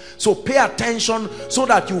tonight. So pay attention so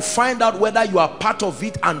that you find out whether you are part of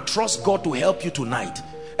it and trust God to help you tonight.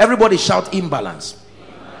 Everybody shout imbalance.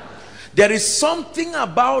 There is something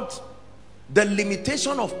about the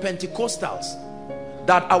limitation of Pentecostals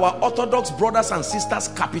that our Orthodox brothers and sisters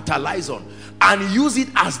capitalize on and use it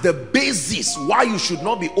as the basis why you should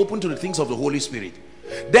not be open to the things of the Holy Spirit.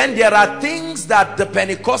 Then there are things that the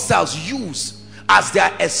Pentecostals use as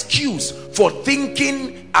their excuse for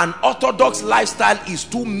thinking an Orthodox lifestyle is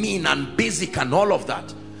too mean and basic and all of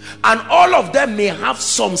that. And all of them may have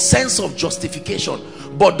some sense of justification,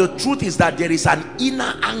 but the truth is that there is an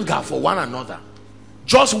inner anger for one another,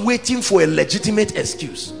 just waiting for a legitimate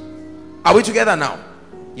excuse. Are we together now?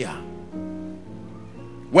 Yeah.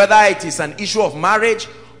 Whether it is an issue of marriage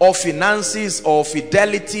or finances or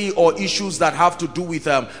fidelity or issues that have to do with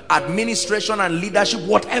administration and leadership,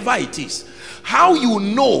 whatever it is, how you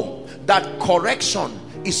know that correction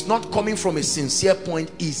is not coming from a sincere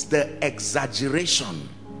point is the exaggeration.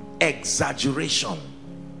 Exaggeration.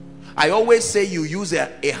 I always say you use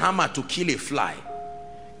a hammer to kill a fly.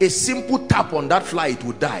 A simple tap on that fly, it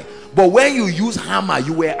would die. But when you use hammer,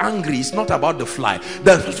 you were angry. It's not about the fly.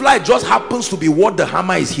 The fly just happens to be what the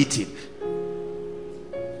hammer is hitting.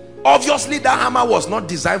 Obviously that hammer was not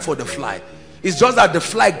designed for the fly. It's just that the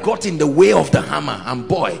fly got in the way of the hammer, and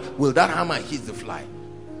boy, will that hammer hit the fly.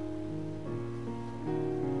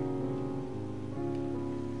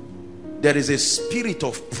 There is a spirit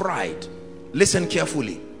of pride. Listen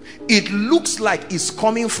carefully. It looks like it's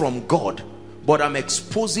coming from God, but I'm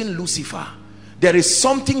exposing Lucifer. There is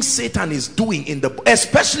something Satan is doing in the,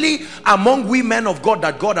 especially among we men of God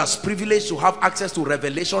that God has privileged to have access to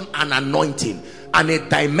revelation and anointing and a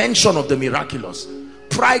dimension of the miraculous.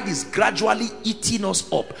 pride is gradually eating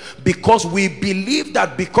us up, because we believe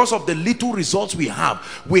that because of the little results we have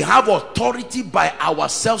authority by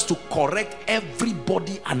ourselves to correct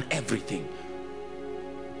everybody and everything.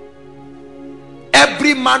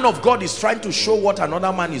 Every man of God is trying to show what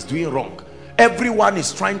another man is doing wrong. Everyone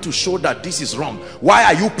is trying to show that this is wrong. Why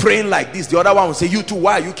are you praying like this? The other one will say, you too,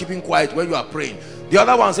 why are you keeping quiet when you are praying? The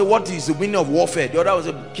other one will say, what is the meaning of warfare? The other one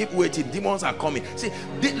will say, keep waiting, demons are coming. See,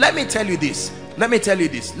 let me tell you this.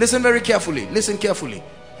 Listen very carefully. Listen carefully.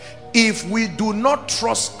 If we do not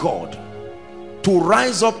trust God to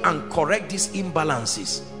rise up and correct these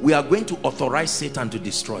imbalances, we are going to authorize Satan to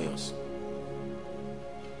destroy us.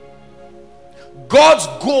 God's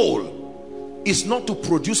goal is not to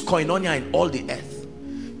produce koinonia in all the earth.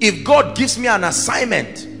 If God gives me an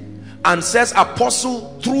assignment and says,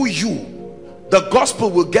 apostle, through you the gospel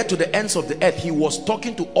will get to the ends of the earth, he was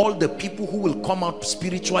talking to all the people who will come out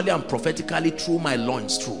spiritually and prophetically through my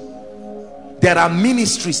loins through. There are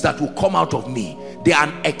ministries that will come out of me. They are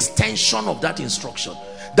an extension of that instruction.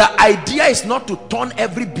 The idea is not to turn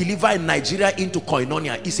every believer in Nigeria into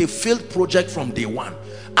koinonia. It's a failed project from day one.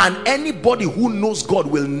 And anybody who knows God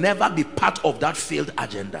will never be part of that failed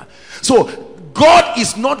agenda. So God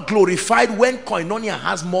is not glorified when koinonia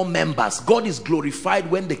has more members. God is glorified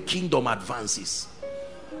when the kingdom advances.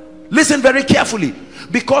 Listen very carefully,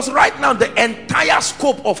 because right now the entire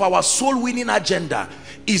scope of our soul winning agenda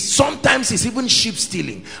is sometimes is even sheep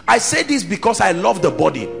stealing. I say this because I love the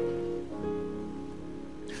body.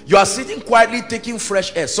 You are sitting quietly taking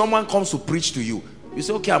fresh air, someone comes to preach to you. You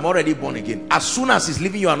say, okay, I'm already born again. As soon as he's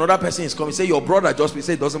leaving you, another person is coming. Say, your brother just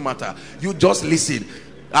say, it doesn't matter. You just listen.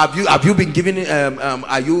 Have you been given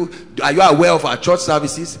are you aware of our church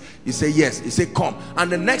services? You say yes. You say come. And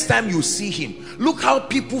the next time you see him, look how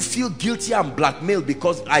people feel guilty and blackmailed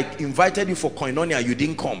because I invited you for koinonia, you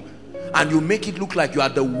didn't come. And you make it look like you are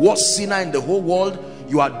the worst sinner in the whole world.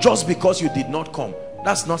 You are just because you did not come.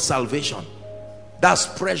 That's not salvation. That's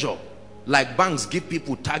pressure. Like banks give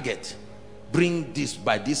people target. Bring this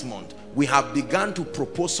by this month. We have begun to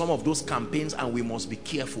propose some of those campaigns, and we must be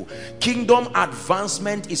careful. Kingdom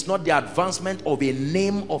advancement is not the advancement of a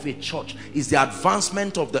name of a church. It's the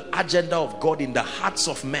advancement of the agenda of God in the hearts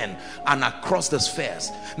of men and across the spheres.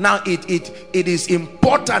 Now it is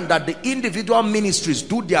important that the individual ministries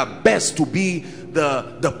do their best to be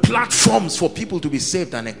the platforms for people to be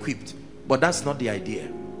saved and equipped, but that's not the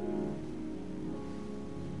idea.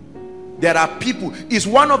 There are people, it's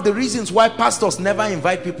one of the reasons why pastors never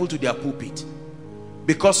invite people to their pulpit,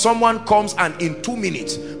 because someone comes and in 2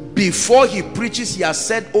 minutes before he preaches, he has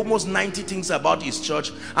said almost 90 things about his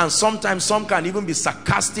church, and sometimes some can even be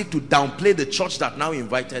sarcastic to downplay the church that now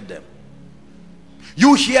invited them.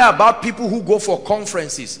 You hear about people who go for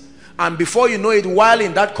conferences, and before you know it, while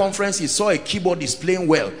in that conference he saw a keyboardist playing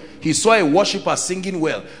well, he saw a worshiper singing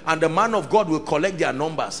well, and the man of God will collect their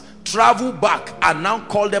numbers, travel back and now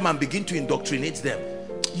call them and begin to indoctrinate them.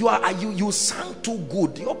 You sang too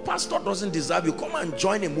good, your pastor doesn't deserve you, come and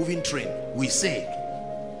join a moving train, we say.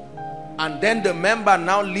 And then the member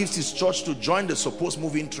now leaves his church to join the supposed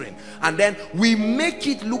moving train, and then we make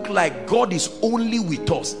it look like God is only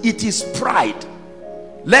with us. It is pride.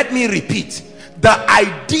 Let me repeat, the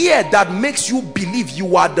idea that makes you believe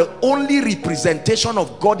you are the only representation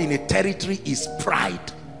of God in a territory is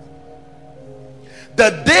pride.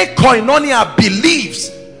 The day koinonia believes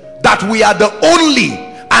that we are the only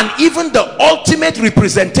and even the ultimate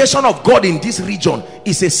representation of God in this region,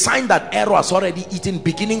 is a sign that error has already eaten,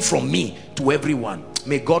 beginning from me to everyone.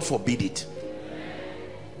 May God forbid it.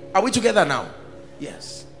 Are we together now?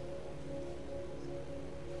 Yes.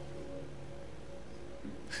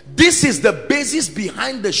 This is the basis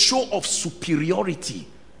behind the show of superiority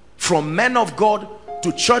from men of God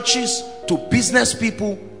to churches to business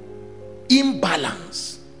people.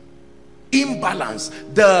 Imbalance.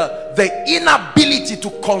 The inability to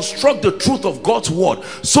construct the truth of God's word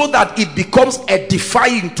so that it becomes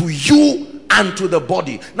edifying to you and to the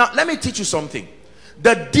body. Now let me teach you something.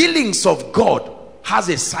 The dealings of God has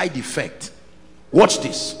a side effect. Watch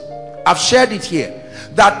this. I've shared it here,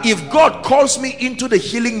 that if God calls me into the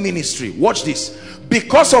healing ministry, watch this,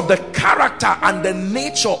 because of the character and the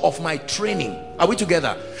nature of my training, are we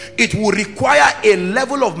together, it will require a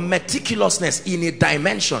level of meticulousness in a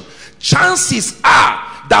dimension. Chances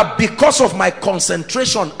are that because of my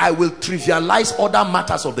concentration, I will trivialize other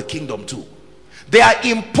matters of the kingdom too. They are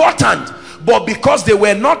important, but because they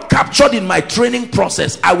were not captured in my training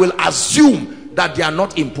process, I will assume that they are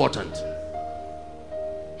not important.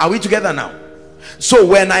 Are we together now? So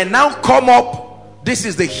when I now come up, this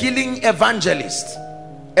is the healing evangelist.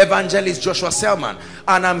 Evangelist Joshua Selman,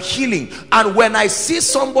 and I'm healing. And when I see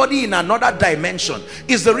somebody in another dimension,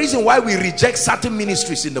 is the reason why we reject certain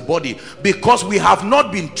ministries in the body, because we have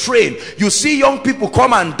not been trained. You see young people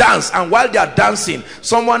come and dance, and while they are dancing,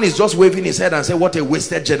 someone is just waving his head and say, what a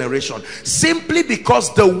wasted generation. Simply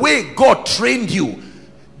because the way God trained you,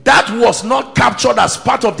 that was not captured as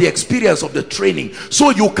part of the experience of the training. So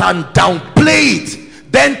you can downplay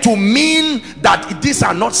it, then to mean that these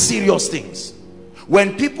are not serious things.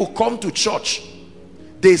 When people come to church,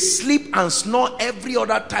 they sleep and snore every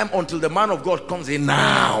other time until the man of God comes in.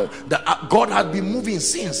 Now God had been moving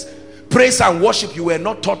since. Praise and worship, you were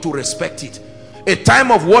not taught to respect it. A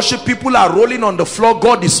time of worship, people are rolling on the floor,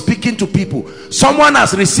 God is speaking to people. Someone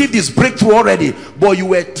has received his breakthrough already, but you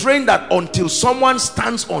were trained that until someone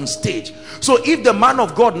stands on stage. So if the man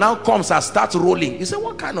of God now comes and starts rolling, you say,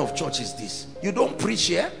 what kind of church is this? You don't preach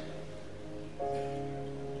here?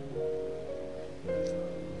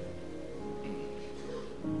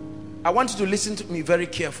 I want you to listen to me very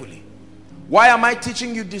carefully. Why am I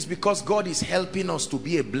teaching you this? Because God is helping us to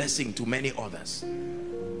be a blessing to many others.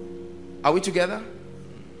 Are we together?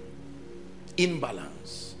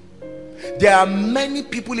 Imbalance. There are many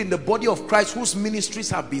people in the body of Christ whose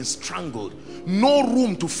ministries have been strangled. No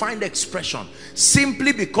room to find expression,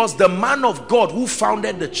 simply because the man of God who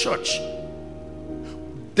founded the church,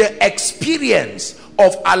 the experience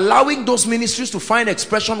of allowing those ministries to find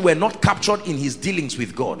expression were not captured in his dealings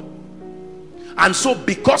with God. And so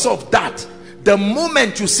because of that, the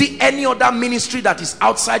moment you see any other ministry that is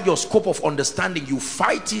outside your scope of understanding, you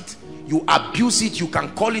fight it, you abuse it, you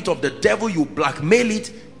can call it of the devil, you blackmail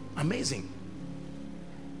it. Amazing.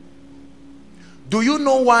 Do you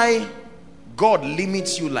know why God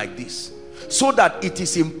limits you like this? So that it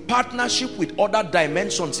is in partnership with other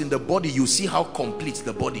dimensions in the body, you see how complete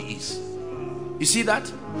the body is. You see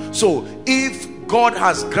that? So if God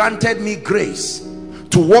has granted me grace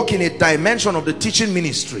to walk in a dimension of the teaching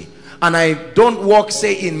ministry, and I don't walk,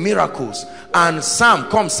 say, in miracles, and Sam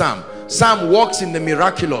walks in the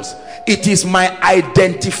miraculous, it is my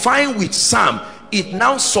identifying with Sam. It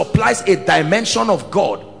now supplies a dimension of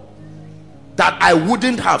God that I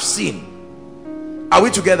wouldn't have seen. Are we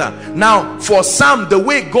together? Now for Sam, the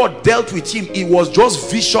way God dealt with him, it was just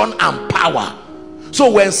vision and power.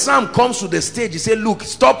 So when Sam comes to the stage, he said, look,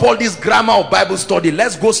 stop all this grammar of Bible study,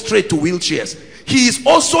 let's go straight to wheelchairs. He is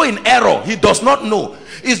also in error. He does not know.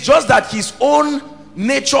 It's just that his own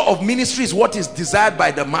nature of ministry is what is desired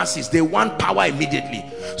by the masses. They want power immediately.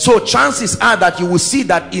 So chances are that you will see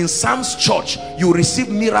that in Sam's church you receive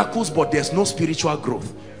miracles, but there's no spiritual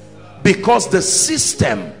growth, because the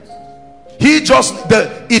system, it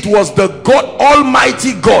was the God,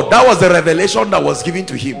 Almighty God, that was the revelation that was given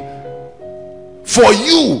to him. For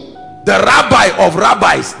you, the rabbi of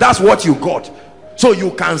rabbis, that's what you got. So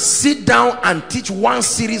you can sit down and teach one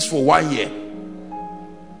series for 1 year,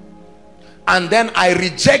 and then I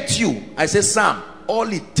reject you. I say, Sam,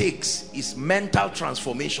 all it takes is mental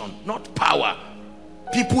transformation, not power.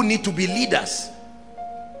 People need to be leaders.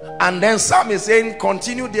 And then Sam is saying,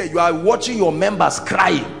 continue there. You are watching your members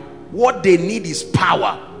crying. What they need is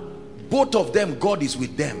power. Both of them, God is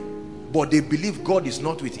with them, but they believe God is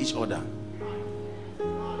not with each other.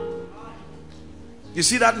 You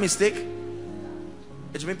see that mistake?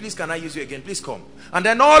 Please, can I use you again? Please come. And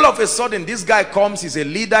then all of a sudden this guy comes, he's a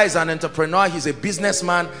leader, he's an entrepreneur, he's a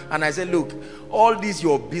businessman, and I said, look, all these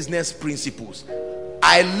your business principles,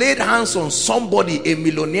 I laid hands on somebody, a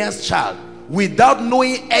millionaire's child, without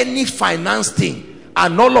knowing any finance thing,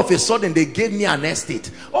 and all of a sudden they gave me an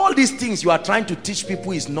estate. All these things you are trying to teach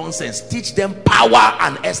people is nonsense. Teach them power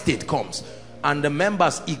and estate comes. And the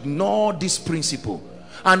members ignore this principle,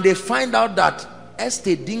 and they find out that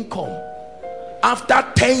estate didn't come. After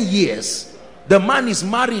 10 years, the man is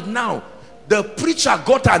married now. The preacher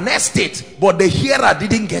got an estate, but the hearer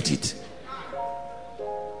didn't get it.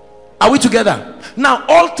 Are we together? Now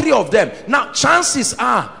all three of them, now chances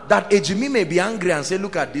are that Ejimi may be angry and say,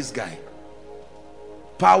 look at this guy,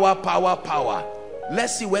 power, power, power.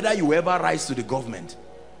 Let's see whether you ever rise to the government.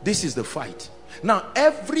 This is the fight. Now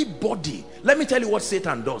everybody, let me tell you what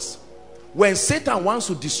Satan does. When Satan wants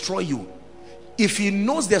to destroy you, if he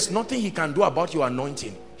knows there's nothing he can do about your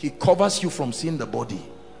anointing, he covers you from seeing the body.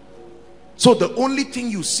 So the only thing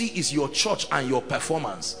you see is your church and your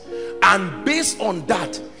performance, and based on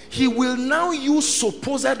that he will now use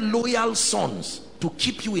supposed loyal sons to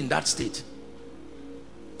keep you in that state.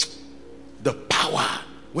 The power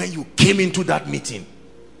when you came into that meeting,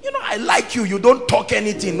 you know, I like you, you don't talk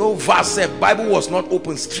anything, no verse, Bible was not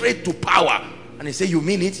open, straight to power. And he say, you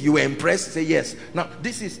mean it? You were impressed? Say yes. Now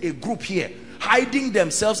this is a group here. hiding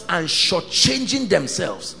themselves and shortchanging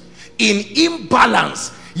themselves in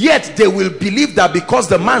imbalance, yet they will believe that because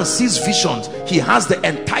the man sees visions, he has the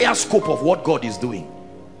entire scope of what God is doing.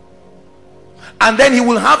 And then he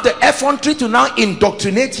will have the effrontery to now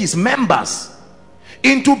indoctrinate his members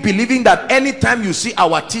into believing that anytime you see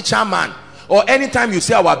our teacher man or anytime you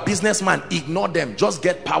see our businessman, ignore them, just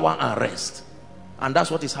get power and rest. And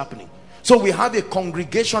that's what is happening. So we have a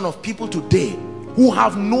congregation of people today who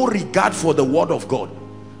have no regard for the word of God.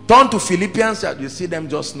 Turn to Philippians, you see them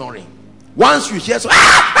just snoring. Once you hear so,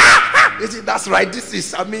 you see, that's right, this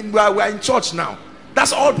is, I mean, we're in church now.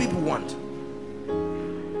 That's all people want.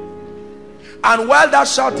 And while that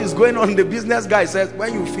shout is going on, the business guy says,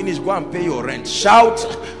 when you finish, go and pay your rent. Shout,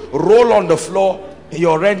 roll on the floor,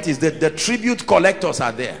 your rent is there. The tribute collectors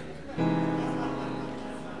are there.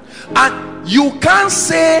 And you can't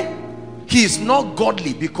say he's not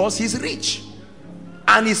godly because he's rich.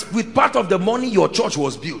 And it's with part of the money your church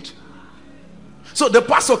was built. So the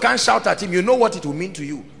pastor can't shout at him. You know what it will mean to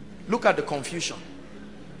you. Look at the confusion.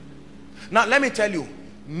 Now let me tell you,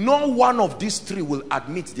 no one of these three will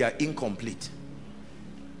admit they are incomplete.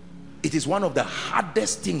 It is one of the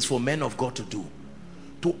hardest things for men of God to do.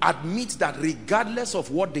 To admit that regardless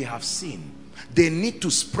of what they have seen, they need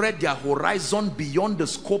to spread their horizon beyond the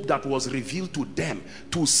scope that was revealed to them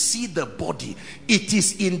to see the body. It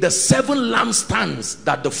is in the 7 lampstands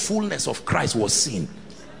that the fullness of Christ was seen.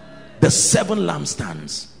 The 7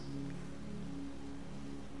 lampstands.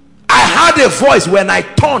 I heard a voice. When I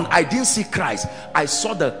turned, I didn't see Christ. I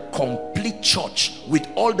saw the complete church with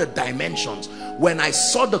all the dimensions. When I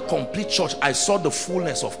saw the complete church, I saw the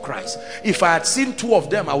fullness of Christ. If I had seen 2 of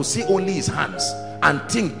them, I would see only his hands and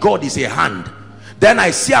think God is a hand. Then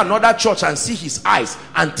I see another church and see his eyes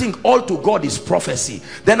and think all to God is prophecy.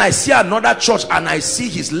 Then I see another church and I see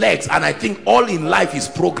his legs and I think all in life is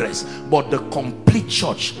progress. But the complete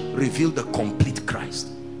church revealed the complete Christ.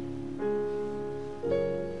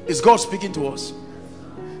 Is God speaking to us?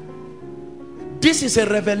 This is a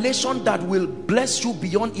revelation that will bless you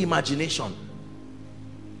beyond imagination.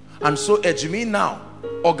 And so Ejimi now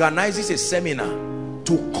organizes a seminar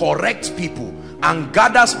to correct people and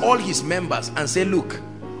gathers all his members and say, look,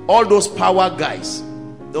 all those power guys,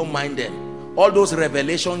 don't mind them. All those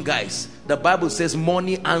revelation guys, the Bible says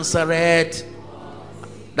money answereth.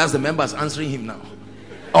 That's the members answering him now.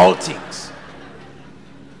 All things.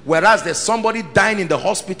 Whereas there's somebody dying in the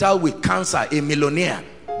hospital with cancer, a millionaire,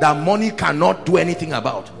 that money cannot do anything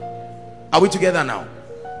about. Are we together now?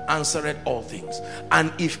 Answereth all things.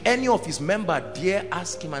 And if any of his members dare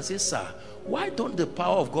ask him and say, sir, why don't the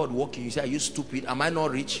power of God work in you? Say, are you stupid? Am I not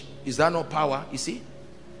rich? Is that not power? You see,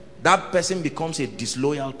 that person becomes a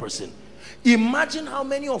disloyal person. Imagine how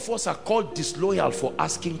many of us are called disloyal for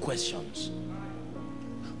asking questions.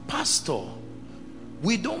 Pastor,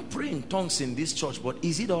 we don't pray in tongues in this church, but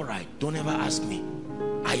is it all right? Don't ever ask me.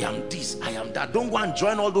 I am this, I am that. Don't go and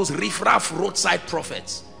join all those riffraff roadside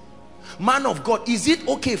prophets. Man of God, is it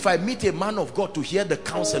okay if I meet a man of God to hear the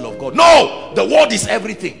counsel of God? No, the word is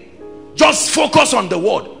everything. Just focus on the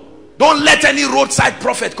word. Don't let any roadside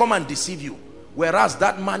prophet come and deceive you. Whereas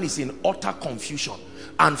that man is in utter confusion.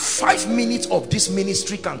 And 5 minutes of this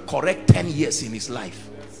ministry can correct 10 years in his life.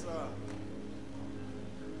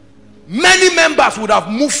 Many members would have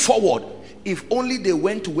moved forward if only they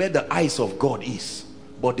went to where the eyes of God is.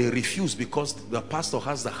 But they refuse because the pastor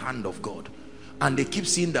has the hand of God. And they keep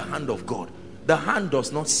seeing the hand of God. The hand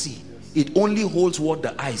does not see. It only holds what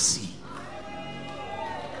the eyes see.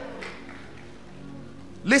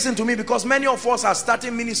 Listen to me, because many of us are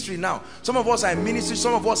starting ministry now. Some of us are in ministry,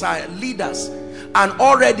 some of us are leaders. And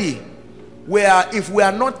already, if we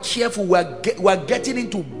are not careful, we're getting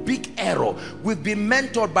into big error. We've been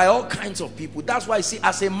mentored by all kinds of people. That's why I see,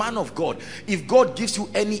 as a man of God, if God gives you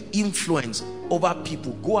any influence over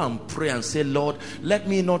people, go and pray and say, Lord, let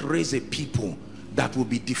me not raise a people that will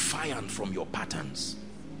be defiant from your patterns.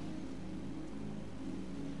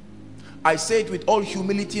 I say it with all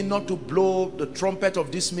humility, not to blow the trumpet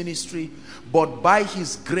of this ministry, but by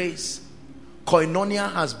his grace,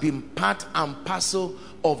 Koinonia has been part and parcel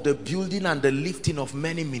of the building and the lifting of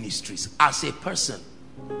many ministries. As a person,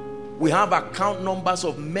 we have account numbers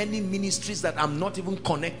of many ministries that I'm not even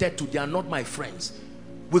connected to. They are not my friends.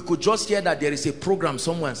 We could just hear that there is a program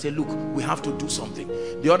somewhere and say, look, we have to do something.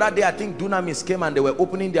 The other day, I think Dunamis came and they were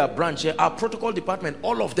opening their branch here. Our protocol department,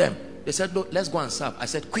 all of them, they said, no, let's go and serve. I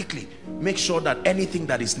said, quickly, make sure that anything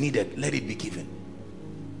that is needed, let it be given.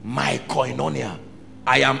 My Koinonia.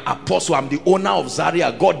 I am apostle. I'm the owner of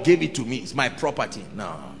Zaria. God gave it to me. It's my property.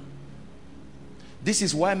 No. This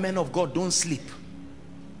is why men of God don't sleep.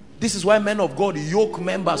 This is why men of God yoke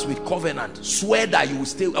members with covenant. Swear that you will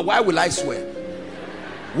stay. Why will I swear?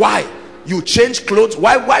 Why? You change clothes.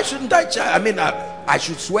 Why shouldn't I? I mean, I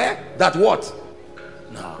should swear that what?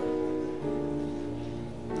 No.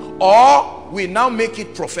 Or we now make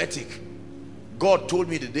it prophetic. God told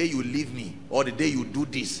me the day you leave me, or the day you do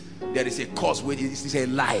this, there is a curse. This is a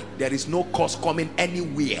lie. There is no curse coming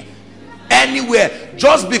anywhere. Anywhere.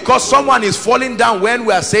 Just because someone is falling down when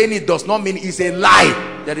we are saying it does not mean it's a lie.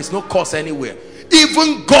 There is no curse anywhere.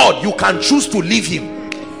 Even God, you can choose to leave him.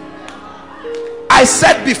 I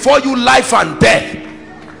said before you life and death.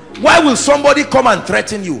 Why will somebody come and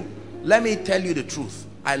threaten you? Let me tell you the truth.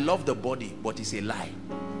 I love the body, but it's a lie.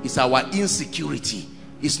 It's our insecurity.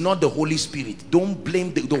 It's not the Holy Spirit. Don't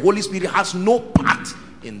blame the Holy Spirit. Has no part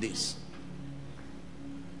in this.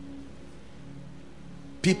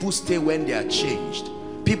 People stay when they are changed.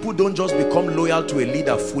 People don't just become loyal to a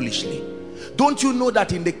leader foolishly. Don't you know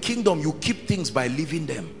that in the kingdom you keep things by leaving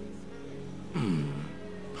them?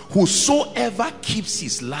 Whosoever keeps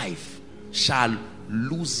his life shall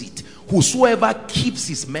lose it. Whosoever keeps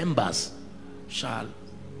his members shall.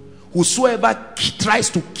 Whosoever tries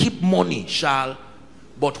to keep money shall.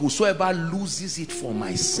 But whosoever loses it for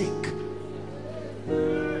my sake.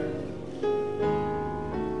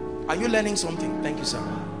 Are you learning something? Thank you, sir.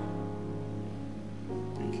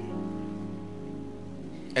 Thank you.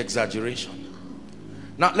 Exaggeration.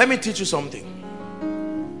 Now, let me teach you something.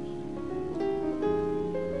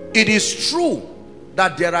 It is true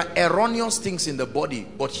that there are erroneous things in the body,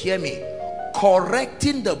 but hear me.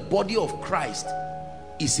 Correcting the body of Christ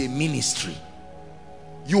is a ministry.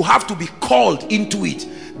 You have to be called into it.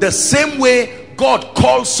 The same way God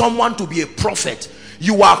calls someone to be a prophet,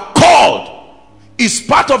 you are called. It's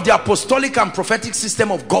part of the apostolic and prophetic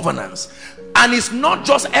system of governance. And it's not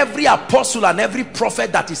just every apostle and every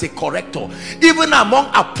prophet that is a corrector. Even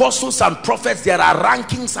among apostles and prophets, there are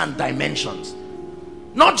rankings and dimensions.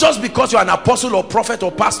 Not just because you're an apostle or prophet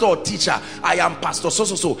or pastor or teacher. I am pastor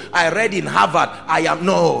so. I read in Harvard. I am.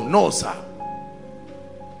 No, sir.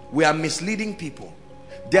 We are misleading people.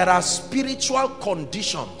 There are spiritual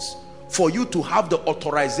conditions for you to have the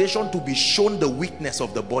authorization to be shown the weakness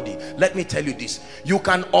of the body. Let me tell you this. You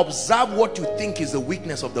can observe what you think is the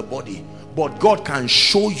weakness of the body, but God can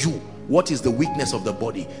show you what is the weakness of the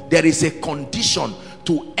body. There is a condition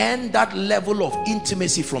to end that level of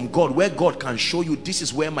intimacy from God, where God can show you, this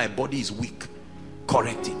is where my body is weak.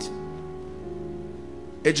 Correct it.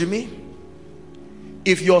 Hey Jimmy,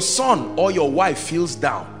 if your son or your wife feels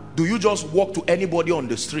down, do you just walk to anybody on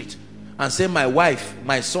the street and say,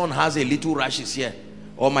 my son has a little rashes here,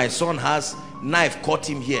 or my son has knife caught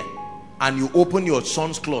him here, and you open your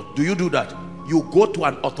son's cloth? Do you do that? You go to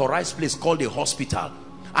an authorized place called a hospital,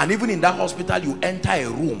 and even in that hospital you enter a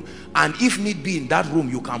room, and if need be in that room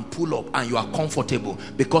you can pull up and you are comfortable,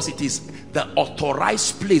 because it is the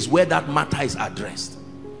authorized place where that matter is addressed.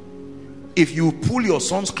 If you pull your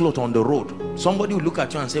son's cloth on the road, somebody will look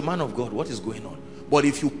at you and say, man of God, what is going on? But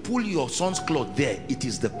if you pull your son's cloth there, it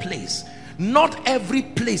is the place. Not every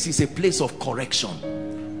place is a place of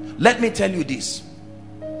correction. Let me tell you this.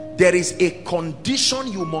 There is a condition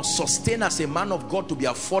you must sustain as a man of God to be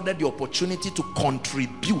afforded the opportunity to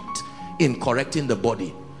contribute in correcting the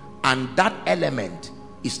body. And that element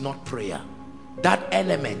is not prayer. That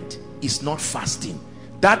element is not fasting.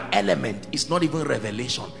 That element is not even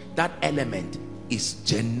revelation. That element is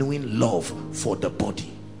genuine love for the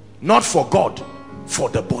body. Not for God, for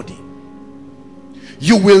the body.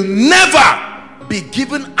 You will never be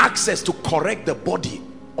given access to correct the body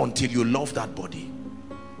until you love that body.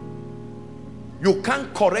 You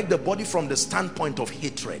can't correct the body from the standpoint of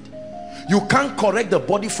hatred. You can't correct the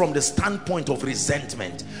body from the standpoint of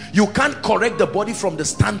resentment. You can't correct the body from the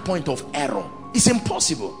standpoint of error. It's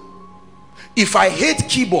impossible. If I hate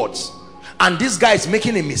keyboards and this guy is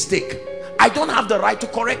making a mistake, I don't have the right to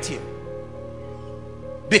correct him,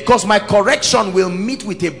 because my correction will meet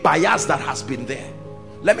with a bias that has been there.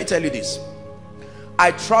 Let me tell you this.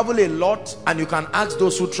 I travel a lot, and you can ask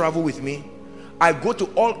those who travel with me. I go to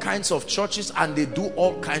all kinds of churches and they do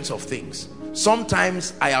all kinds of things.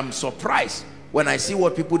 Sometimes I am surprised when I see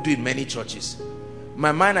what people do in many churches. In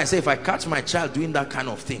my mind, I say, if I catch my child doing that kind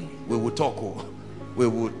of thing, we will talk. We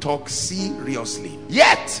will talk seriously.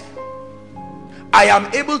 Yet I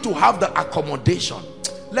am able to have the accommodation.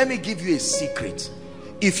 Let me give you a secret.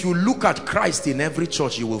 If you look at Christ in every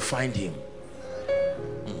church, you will find him.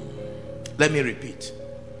 Let me repeat.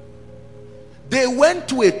 They went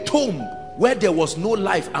to a tomb where there was no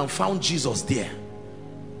life and found Jesus there.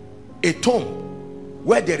 A tomb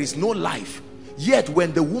where there is no life, yet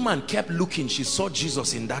when the woman kept looking, she saw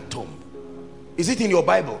Jesus in that tomb. Is it in your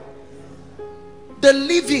Bible? The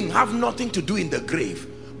living have nothing to do in the grave.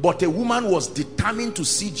 But a woman was determined to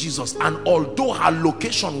see Jesus, and although her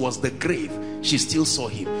location was the grave, she still saw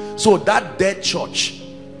him. So that dead church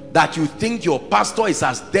that you think your pastor is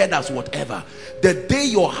as dead as whatever, the day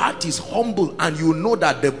your heart is humble and you know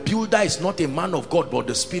that the builder is not a man of God but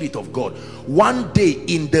the Spirit of God, one day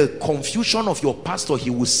in the confusion of your pastor, he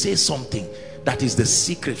will say something that is the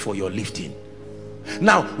secret for your lifting.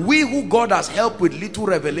 Now, we who God has helped with little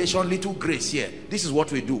revelation, little grace here, this is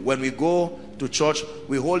what we do. When we go to church,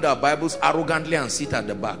 we hold our Bibles arrogantly and sit at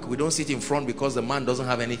the back. We don't sit in front because the man doesn't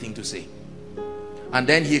have anything to say. And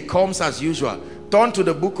then he comes as usual, turn to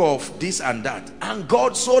the book of this and that, and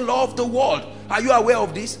God so loved the world. Are you aware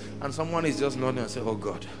of this? And someone is just nodding and say, oh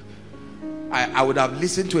God, I would have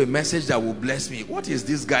listened to a message that will bless me. What is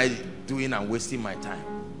this guy doing and wasting my time?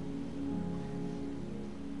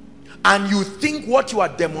 And you think what you are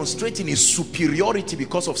demonstrating is superiority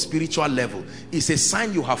because of spiritual level. It's a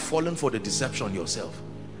sign you have fallen for the deception yourself.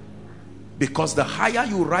 Because the higher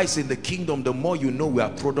you rise in the kingdom, the more you know we are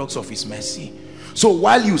products of his mercy. So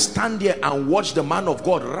while you stand there and watch the man of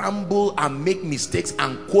God ramble and make mistakes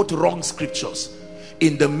and quote wrong scriptures,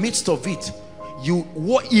 in the midst of it,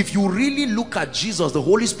 if you really look at Jesus, the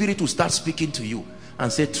Holy Spirit will start speaking to you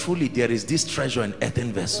and say, truly there is this treasure in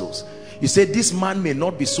earthen vessels. You say this man may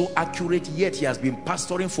not be so accurate, yet he has been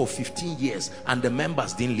pastoring for 15 years and the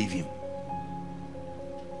members didn't leave him.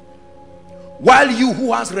 While you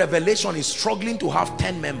who has revelation is struggling to have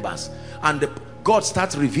 10 members, and God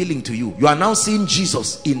starts revealing to you, you are now seeing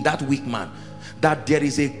Jesus in that weak man, that there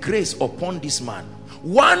is a grace upon this man.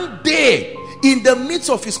 One day, in the midst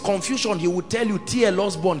of his confusion, he would tell you T.L.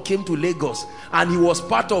 Osborne came to Lagos and he was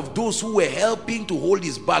part of those who were helping to hold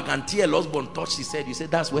his bag, and T.L. Osborne touched his head. You said,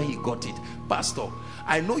 that's where he got it. Pastor,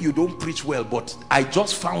 I know you don't preach well, but I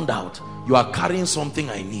just found out you are carrying something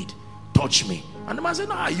I need. Touch me. And the man said,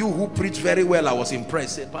 no, you who preach very well, I was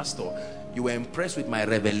impressed. I said, Pastor, you were impressed with my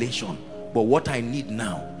revelation, but what I need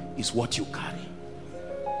now is what you carry.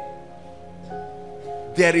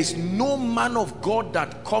 There is no man of God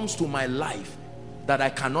that comes to my life that I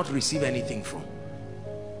cannot receive anything from.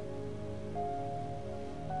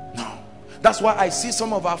 No. That's why I see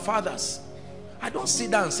some of our fathers. I don't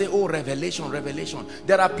sit down and say, oh, revelation, revelation.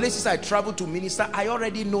 There are places I travel to minister. I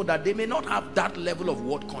already know that they may not have that level of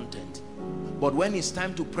word content. But when it's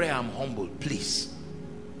time to pray, I'm humble. Please,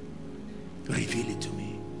 reveal it to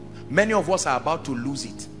me. Many of us are about to lose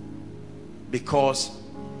it, because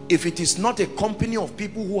if it is not a company of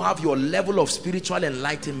people who have your level of spiritual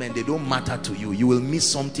enlightenment, they don't matter to you. You will miss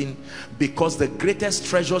something, because the greatest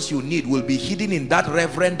treasures you need will be hidden in that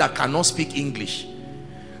reverend that cannot speak English.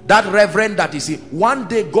 That reverend that is, one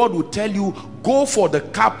day God will tell you, go for the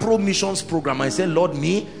Capro missions program. I say, Lord,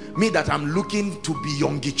 me that I'm looking to be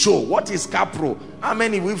Yongicho. What is Capro? How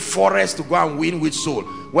many will forest to go and win with soul?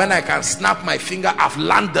 When I can snap my finger, I've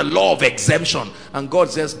learned the law of exemption. And God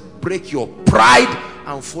says, break your pride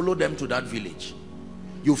and follow them to that village.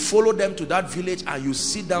 You follow them to that village and you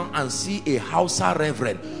sit down and see a Hausa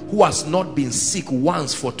reverend who has not been sick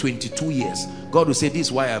once for 22 years. God will say, this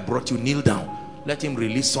is why I brought you. Kneel down. Let him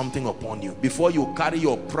release something upon you. Before you carry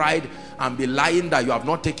your pride and be lying that you have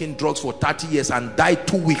not taken drugs for 30 years and die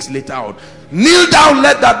 2 weeks later on, kneel down,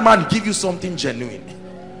 let that man give you something genuine.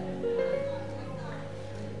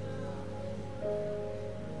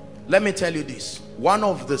 Let me tell you this. One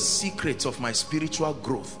of the secrets of my spiritual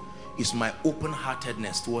growth is my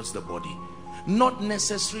open-heartedness towards the body. Not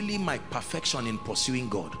necessarily my perfection in pursuing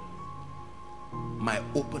God. My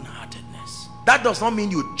open-heartedness. That does not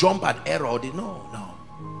mean you jump at error. No.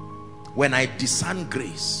 When I discern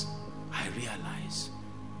grace, I realize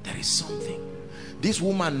there is something. This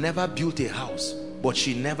woman never built a house, but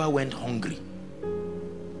she never went hungry.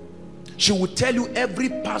 She would tell you every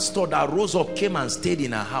pastor that rose up came and stayed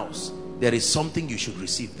in her house. There is something you should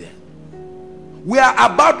receive there. We are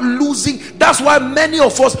about losing. That's why many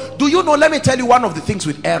of us, do you know, let me tell you one of the things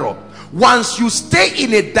with error. Once you stay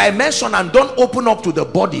in a dimension and don't open up to the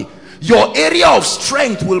body, your area of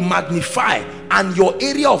strength will magnify and your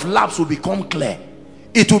area of lapse will become clear.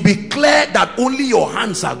 It will be clear that only your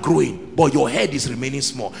hands are growing, but your head is remaining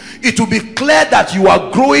small. It will be clear that you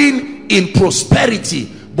are growing in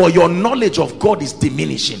prosperity, but your knowledge of God is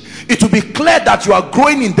diminishing. It will be clear that you are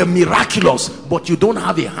growing in the miraculous, but you don't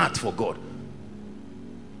have a heart for God.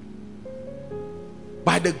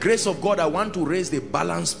 By the grace of God, I want to raise the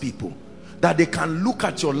balanced people, that they can look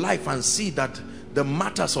at your life and see that the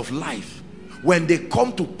matters of life, when they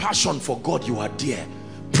come to passion for God, you are there.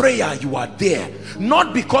 Prayer, you are there.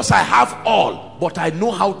 Not because I have all, but I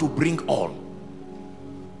know how to bring all.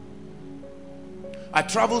 I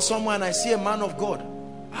travel somewhere and I see a man of God.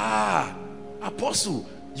 Ah, Apostle,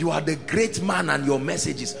 you are the great man and your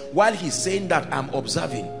messages. While he's saying that, I'm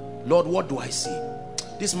observing. Lord, what do I see?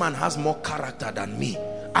 This man has more character than me.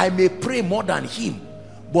 I may pray more than him,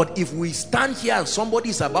 but if we stand here and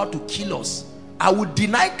somebody is about to kill us, I would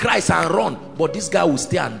deny Christ and run, but this guy will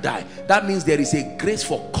stay and die. That means there is a grace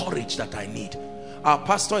for courage that I need. Our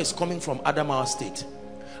pastor is coming from Adamawa State.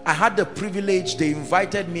 I had the privilege, they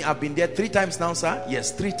invited me. I've been there 3 times now, sir.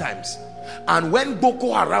 Yes, 3 times. And when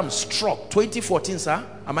Boko Haram struck 2014, sir,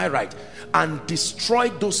 am I right, and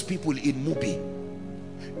destroyed those people in Mubi,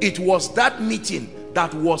 it was that meeting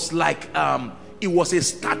that was like it was a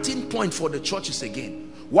starting point for the churches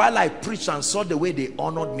again. While I preached and saw the way they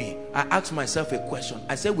honored me, I asked myself a question.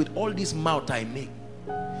 I said, with all this mouth I make,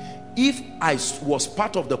 if I was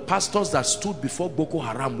part of the pastors that stood before Boko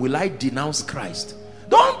Haram, will I denounce Christ?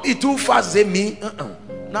 Don't be too fast, say me.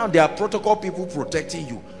 Now there are protocol people protecting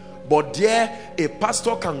you. But there, a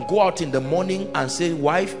pastor can go out in the morning and say,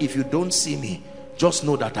 wife, if you don't see me, just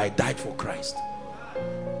know that I died for Christ.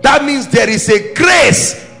 That means there is a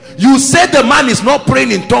grace. You say the man is not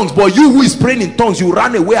praying in tongues, but you who is praying in tongues, you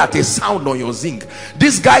ran away at a sound on your zinc.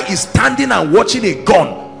 This guy is standing and watching a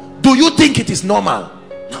gun. Do you think it is normal?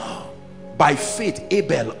 No. By faith,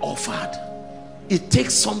 Abel offered. It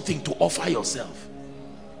takes something to offer yourself.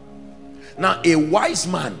 Now, a wise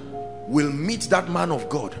man will meet that man of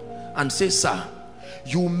God and say, sir,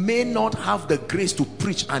 you may not have the grace to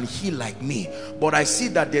preach and heal like me, but I see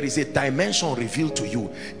that there is a dimension revealed to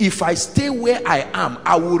you. If I stay where I am,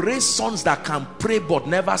 I will raise sons that can pray but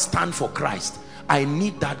never stand for Christ. I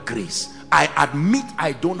need that grace. I admit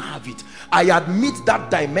I don't have it. I admit that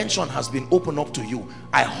dimension has been opened up to you.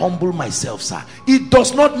 I humble myself, sir. It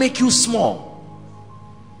does not make you small.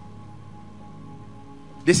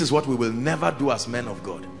 This is what we will never do as men of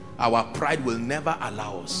God. Our pride will never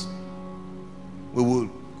allow us. We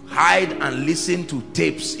will hide and listen to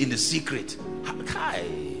tapes in the secret.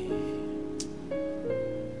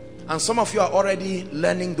 And some of you are already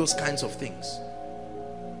learning those kinds of things.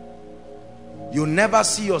 You never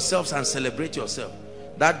see yourselves and celebrate yourself.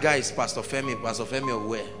 That guy is Pastor Femi. Pastor Femi of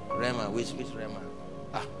where? Rema. Which Rema?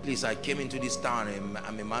 Please, I came into this town and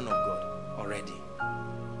I'm a man of God already.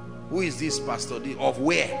 Who is this pastor? Of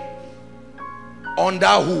where? Under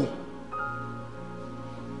who?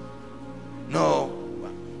 No.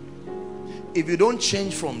 If you don't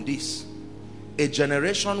change from this, a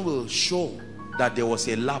generation will show that there was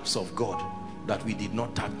a lapse of God that we did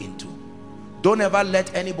not tap into. Don't ever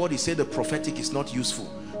let anybody say the prophetic is not useful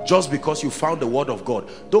just because you found the word of God.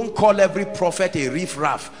 Don't call every prophet a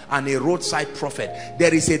riff-raff and a roadside prophet.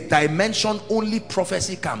 There is a dimension only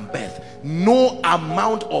prophecy can birth. No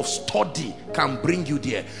amount of study can bring you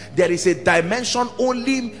there. There is a dimension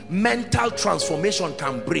only mental transformation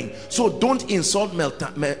can bring. So don't insult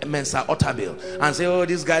Mensa Otabil and say, oh,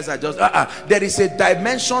 these guys are just there is a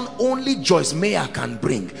dimension only Joyce Meyer can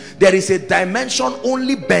bring. There is a dimension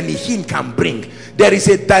only Benny Hinn can bring. There is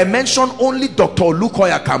a dimension only Dr.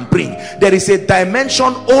 Olukoya can bring. There is a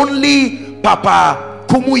dimension only Papa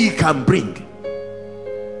Kumuyi can bring.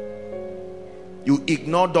 You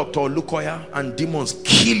ignore Dr. Olukoya and demons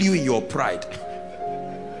kill you in your pride.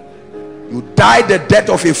 You die the death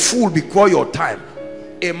of a fool before your time.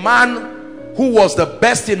 A man who was the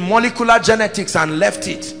best in molecular genetics and left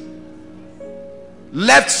it.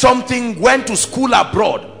 Left something, went to school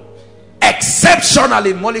abroad, exceptional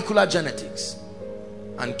in molecular genetics,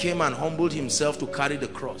 and came and humbled himself to carry the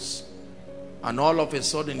cross. And all of a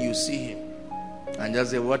sudden you see him and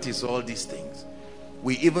just say, what is all these things?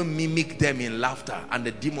 We even mimic them in laughter, and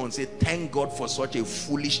the demons say, thank God for such a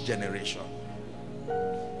foolish generation.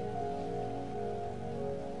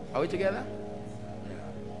 Are we together?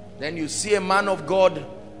 Then you see a man of God,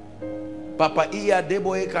 Papa Iya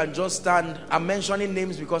Deboe, can just stand. I'm mentioning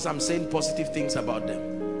names because I'm saying positive things about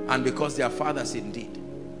them, and because they are fathers indeed.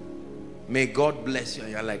 May God bless you.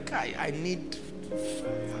 You're like, I need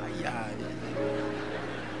fire.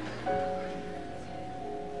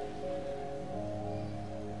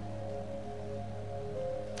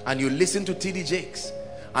 And you listen to T.D. Jakes,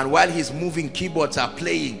 and while he's moving, keyboards are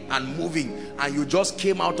playing and moving, and you just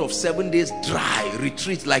came out of 7 days dry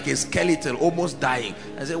retreat like a skeleton, almost dying.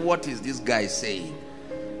 I say, what is this guy saying?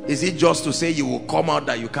 Is it just to say you will come out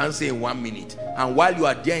that you can't say in 1 minute? And while you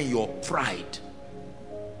are there in your pride,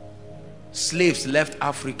 slaves left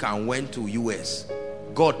Africa and went to US.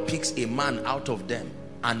 God picks a man out of them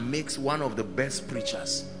and makes one of the best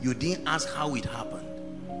preachers. You didn't ask how it happened.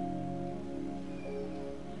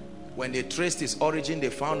 When they traced his origin, they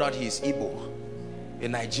found out he's Igbo, a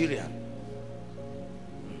Nigerian.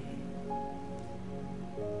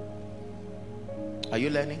 Are you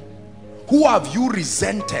learning? Who have you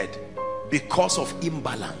resented because of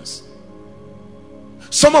imbalance?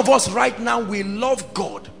 Some of us right now, we love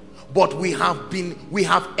God, but we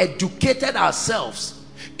have educated ourselves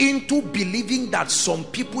into believing that some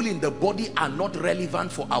people in the body are not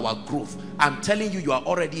relevant for our growth. I'm telling you, you are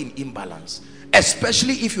already in imbalance,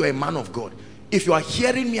 especially if you're a man of God. If you are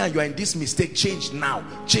hearing me and you are in this mistake, change now,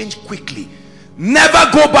 change quickly. Never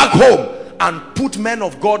go back home and put men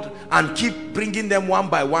of God and keep bringing them one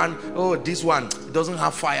by one. Oh, this one, he doesn't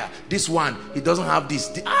have fire. This one, he doesn't have this.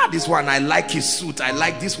 This one, I like his suit. I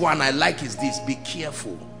like this one, I like his this. Be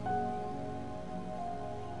careful.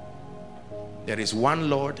 There is one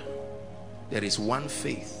Lord, there is one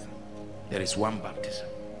faith, there is one baptism.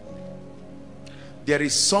 There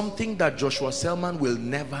is something that Joshua Selman will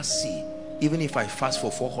never see, even if I fast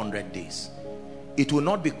for 400 days. It will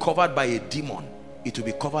not be covered by a demon. It will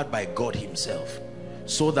be covered by God himself,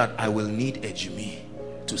 so that I will need Ejimi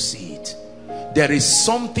to see it. There is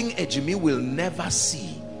something Ejimi will never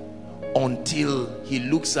see until he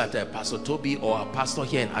looks at Pastor Toby or a pastor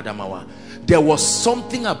here in Adamawa. There was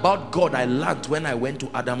something about God I learned when I went to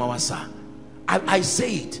Adamawa, sir. I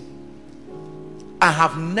say it. I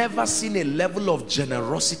have never seen a level of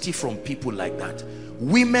generosity from people like that.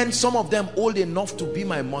 Women, some of them old enough to be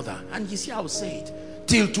my mother. And you see, I'll say it.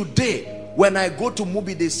 Till today, when I go to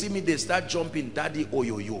Mubi, they see me, they start jumping, Daddy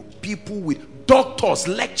Oyoyo. People with doctors,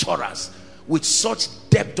 lecturers, with such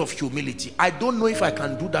depth of humility. I don't know if I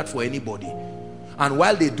can do that for anybody. And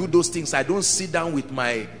while they do those things, I don't sit down with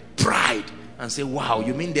my pride and say, wow,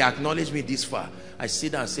 you mean they acknowledge me this far? I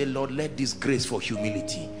sit down and say, Lord, let this grace for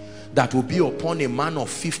humility that will be upon a man of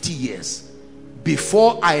 50 years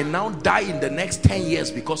before I now die in the next 10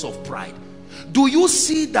 years because of pride. Do you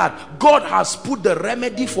see that God has put the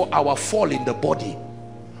remedy for our fall in the body,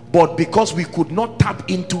 but because we could not tap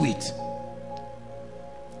into it?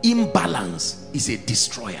 Imbalance is a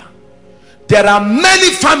destroyer. There are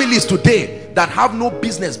many families today that have no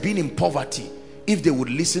business being in poverty if they would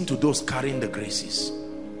listen to those carrying the graces.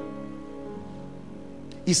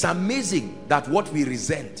 It's amazing that what we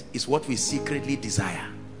resent is what we secretly desire.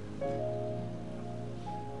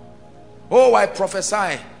 Oh, I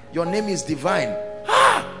prophesy, your name is divine.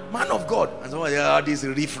 Man of God. And somebody, these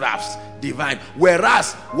riffraffs, divine.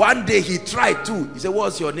 Whereas one day he tried to. He said,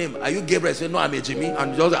 what's your name? Are you Gabriel? He said, no, I'm a Jimmy.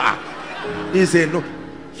 And just, he said, no.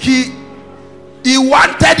 He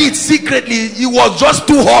wanted it secretly. It was just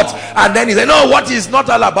too hot. And then he said, no, what is not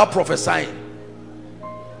all about prophesying.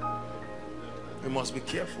 We must be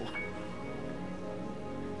careful.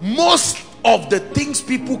 Most of the things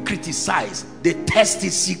people criticize, they test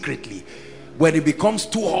it secretly. When it becomes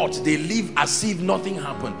too hot, they live as if nothing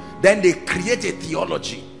happened. Then they create a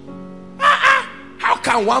theology. How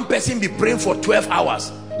can one person be praying for 12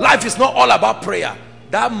 hours? Life is not all about prayer.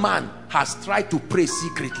 That man has tried to pray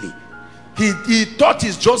secretly. He thought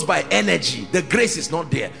it's just by energy. The grace is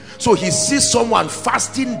not there. So he sees someone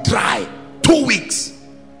fasting dry 2 weeks.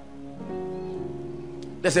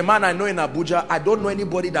 There's a man I know in Abuja. I don't know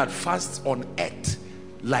anybody that fasts on earth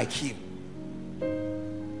like him.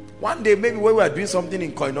 One day, maybe when we are doing something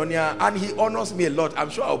in Koinonia, and he honors me a lot,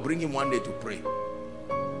 I'm sure I'll bring him one day to pray.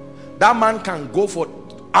 That man can go for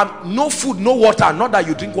no food, no water. Not that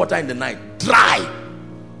you drink water in the night. Dry.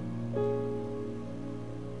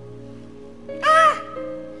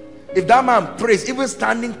 If that man prays, even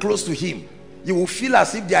standing close to him, you will feel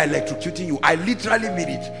as if they are electrocuting you. I literally mean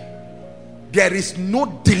it. There is no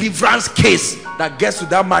deliverance case that gets to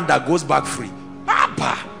that man that goes back free.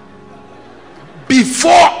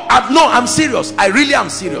 I'm serious. I really am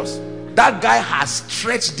serious. That guy has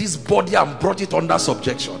stretched this body and brought it under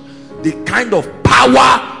subjection. The kind of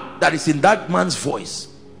power that is in that man's voice.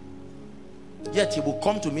 Yet he will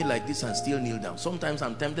come to me like this and still kneel down. Sometimes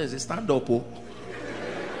I'm tempted to say, stand up, oh.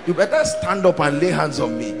 You better stand up and lay hands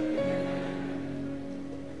on me.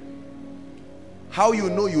 How you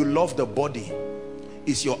know you love the body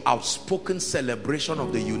is your outspoken celebration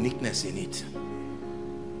of the uniqueness in it.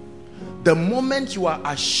 The moment you are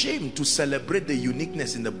ashamed to celebrate the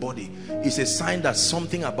uniqueness in the body is a sign that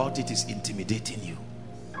something about it is intimidating you.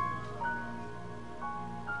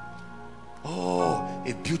 Oh,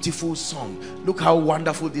 a beautiful song. Look how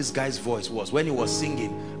wonderful this guy's voice was when he was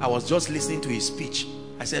singing. I was just listening to his speech.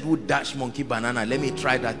 I said, who dash monkey banana? Let me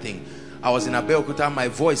try that thing. I was in Abeokuta, my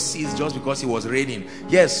voice ceased just because it was raining.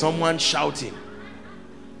 Yes, someone shouting.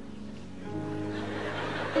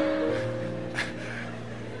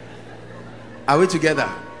 Are we together?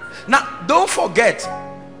 Now, don't forget,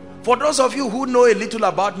 for those of you who know a little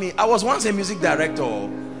about me, I was once a music director.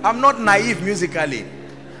 I'm not naive musically.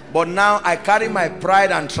 But now I carry my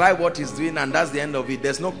pride and try what he's doing, and that's the end of it.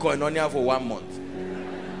 There's no koinonia for 1 month.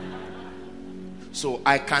 So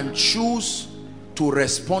I can choose to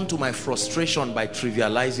respond to my frustration by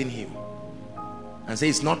trivializing him and say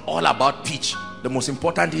it's not all about pitch. The most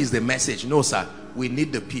important is the message. No, sir, we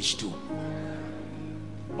need the pitch too.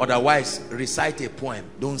 Otherwise, recite a poem,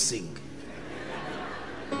 don't sing.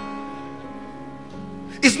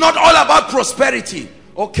 It's not all about prosperity,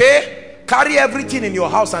 okay? Carry everything in your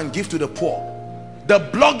house and give to the poor. The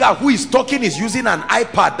blogger who is talking is using an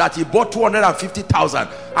iPad that he bought 250,000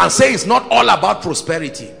 and say it's not all about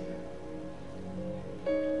prosperity.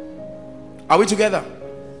 Are we together?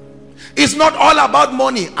 It's not all about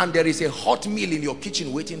money, and there is a hot meal in your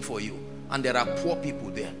kitchen waiting for you, and there are poor people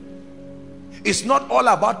there. It's not all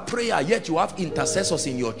about prayer, yet you have intercessors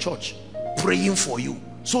in your church praying for you,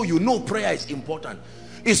 so you know prayer is important.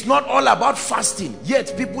 It's not all about fasting,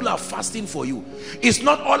 yet people are fasting for you. It's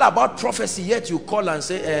not all about prophecy, yet you call and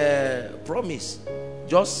say, promise.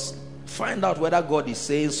 Just find out whether God is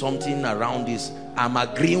saying something around this. I'm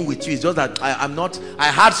agreeing with you. It's just that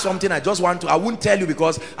I heard something. I won't tell you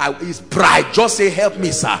because it's pride. Just say, help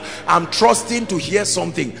me, sir. I'm trusting to hear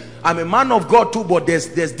something. I'm a man of God too, but there's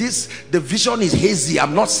this, the vision is hazy.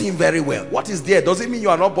 I'm not seeing very well. What is there? Does it mean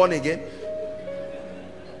you are not born again?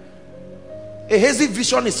 A hazy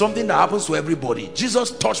vision is something that happens to everybody.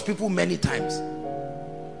 Jesus touched people many times.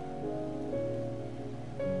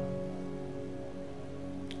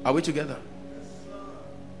 Are we together?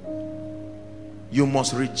 You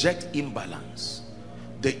must reject imbalance.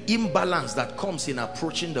 The imbalance that comes in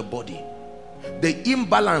approaching the body. The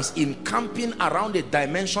imbalance in camping around a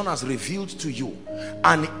dimension as revealed to you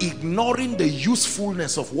and ignoring the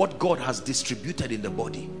usefulness of what God has distributed in the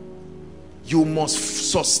body. You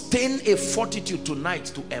must sustain a fortitude tonight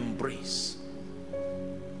to embrace.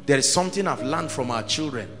 There is something I've learned from our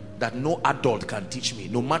children that no adult can teach me,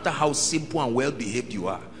 no matter how simple and well behaved you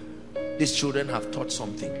are. These children have taught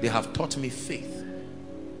something. They have taught me faith.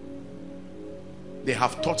 They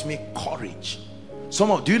have taught me courage.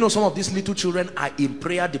 Do you know some of these little children are in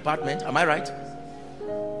prayer department? Am I right?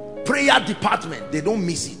 Prayer department, they don't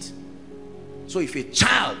miss it. So if a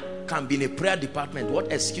child can be in a prayer department,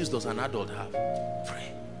 what excuse does an adult have?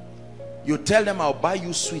 Pray. You tell them, I'll buy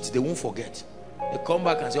you sweets, they won't forget. They come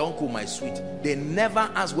back and say, uncle, my sweet. They never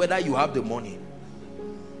ask whether you have the money,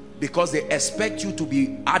 because they expect you to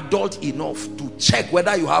be adult enough to check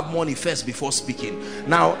whether you have money first before speaking.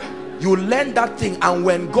 Now you learn that thing, and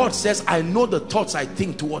when God says, I know the thoughts I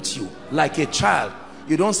think towards you, like a child,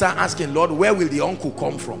 you don't start asking, Lord, where will the uncle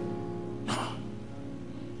come from? No.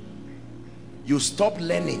 You stop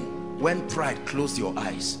learning when pride closed your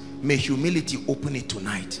eyes. May humility open it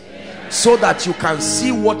tonight, so that you can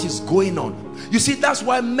see what is going on. You see, that's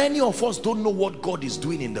why many of us don't know what God is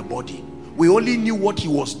doing in the body. We only knew what he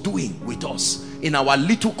was doing with us in our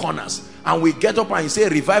little corners, and we get up and say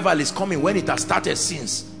revival is coming when it has started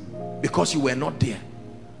since, because you were not there.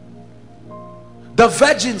 The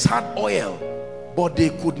virgins had oil, but they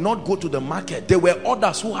could not go to the market. There were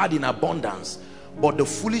others who had in abundance, but the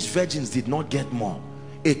foolish virgins did not get more.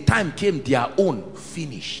 A time came, their own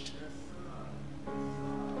finished.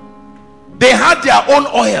 They had their own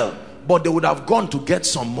oil, but they would have gone to get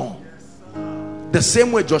some more. The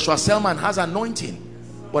same way Joshua Selman has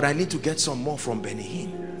anointing, but I need to get some more from Benny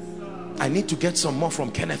Hinn. I need to get some more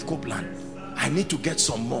from Kenneth Copeland. I need to get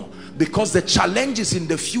some more, because the challenges in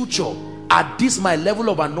the future at this my level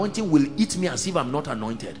of anointing will eat me as if I'm not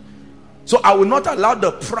anointed. So I will not allow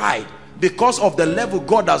the pride, because of the level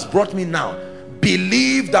God has brought me now,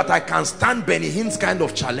 believe that I can stand Benny Hinn's kind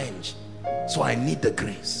of challenge. So I need the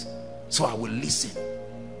grace. So I will listen.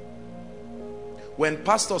 When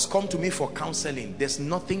pastors come to me for counseling, there's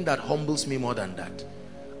nothing that humbles me more than that.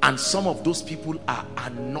 And some of those people are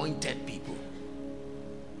anointed people.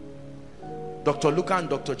 Dr. Luca and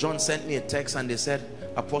Dr. John sent me a text and they said,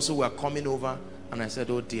 Apostle, we are coming over. And I said,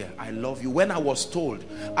 oh dear, I love you. When I was told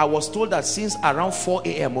that since around 4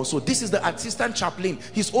 a.m. also, this is the assistant chaplain.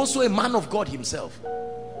 He's also a man of God himself.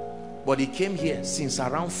 But he came here since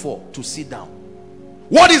around 4 to sit down.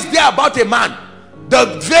 What is there about a man?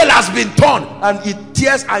 The veil has been torn and it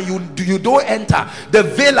tears and you don't enter. The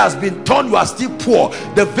veil has been torn, you are still poor.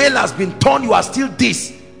 The veil has been torn, you are still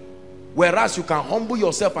this. Whereas you can humble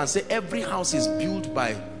yourself and say every house is built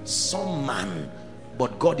by some man,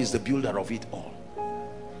 but God is the builder of it all.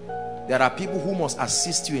 There are people who must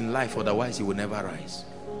assist you in life, otherwise you will never rise.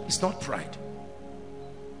 It's not pride.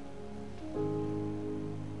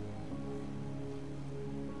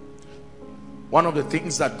 One of the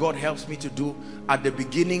things that God helps me to do at the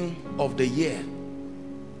beginning of the year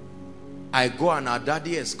I go and our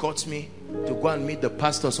daddy escorts me to go and meet the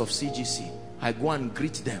pastors of CGC. I go and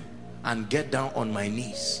greet them and get down on my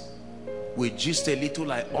knees. With just a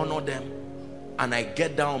little, I honor them, and I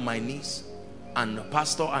get down on my knees, and the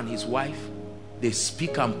pastor and his wife, they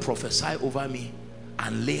speak and prophesy over me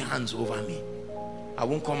and lay hands over me. I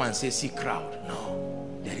won't come and say, see crowd.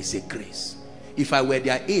 No, there is a grace. If I were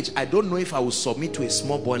their age, I don't know if I would submit to a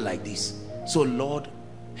small boy like this. So Lord,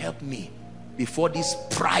 help me before this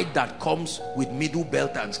pride that comes with middle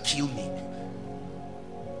belt and kill me.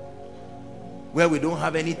 Where we don't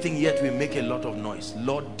have anything yet, we make a lot of noise.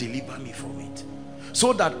 Lord, deliver me from it,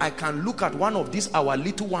 so that I can look at one of these our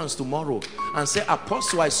little ones tomorrow and say,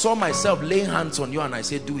 Apostle, I saw myself laying hands on you, and I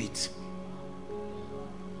said, do it.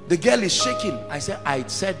 The girl is shaking. I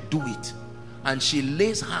said do it, and she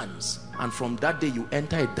lays hands, and from that day you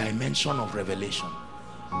enter a dimension of revelation.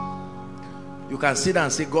 You can sit and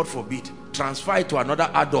say, God forbid, transfer it to another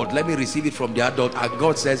adult, let me receive it from the adult, and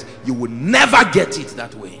God says you will never get it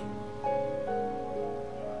that way.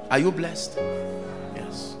 Are you blessed?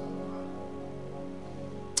 Yes.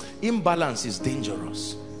 Imbalance is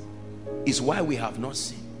dangerous. Is why we have not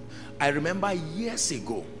seen. I remember years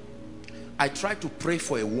ago, I tried to pray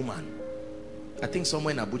for a woman. I think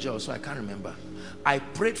somewhere in Abuja also, I can't remember. I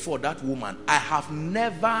prayed for that woman. I have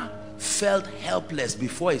never felt helpless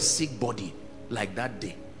before a sick body like that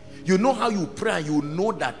day. You know how you pray and you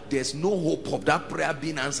know that there's no hope of that prayer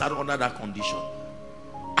being answered under that condition.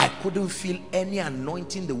 I couldn't feel any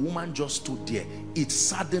anointing. The woman just stood there. It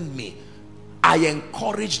saddened me. I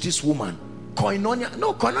encouraged this woman.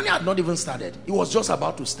 Koinonia had not even started. It was just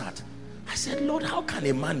about to start. I said, Lord, how can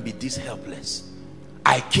a man be this helpless?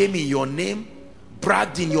 I came in your name,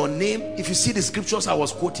 bragged in your name. If you see the scriptures I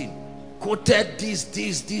was quoted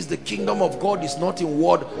this, the kingdom of God is not in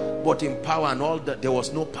word but in power, and all that. There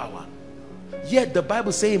was no power. Yet the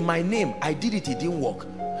Bible says in my name, I did it, it didn't work.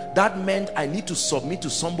 That meant I need to submit to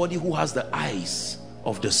somebody who has the eyes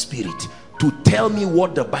of the Spirit to tell me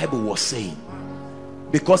what the Bible was saying,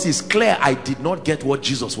 because it's clear I did not get what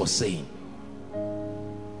Jesus was saying.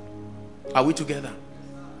 Are we together?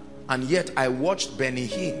 And yet I watched Benny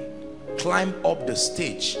Hinn climb up the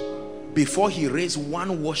stage. Before he raised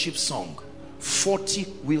one worship song, 40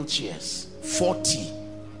 wheelchairs. 40.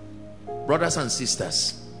 Brothers and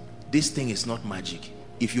sisters, this thing is not magic.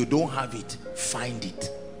 If you don't have it, find it,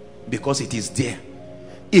 because it is there.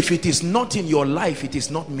 If it is not in your life, it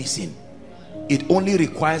is not missing. It only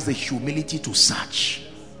requires the humility to search.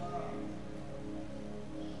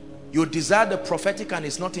 You desire the prophetic and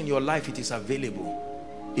it's not in your life, it is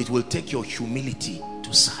available. It will take your humility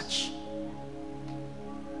to search.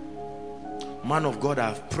 Man of God, I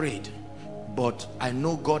have prayed, but I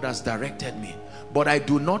know God has directed me, but I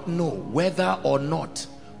do not know whether or not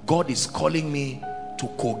God is calling me to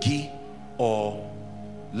Kogi or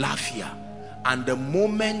Lafia. And the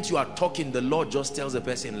moment you are talking, the Lord just tells the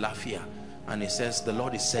person Lafia, and he says the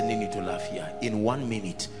Lord is sending you to Lafia. In 1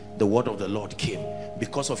 minute the word of the Lord came,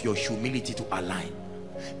 because of your humility to align.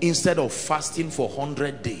 Instead of fasting for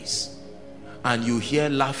 100 days and you hear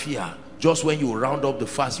Lafia, just when you round up the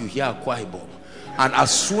fast you hear Akwa Ibom, and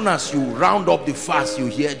as soon as you round up the fast you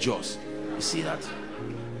hear Jos. You see that?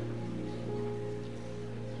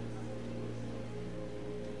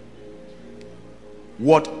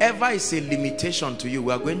 Whatever is a limitation to you,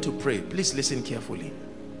 we are going to pray. Please listen carefully.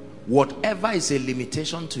 Whatever is a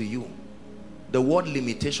limitation to you, the word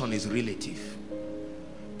limitation is relative.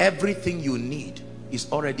 Everything you need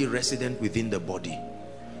is already resident within the body.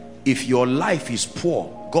 If your life is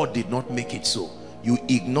poor, God did not make it so. You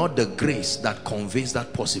ignore the grace that conveys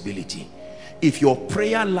that possibility. If your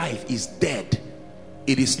prayer life is dead,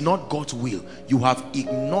 it is not God's will. You have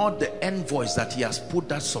ignored the envoys that he has put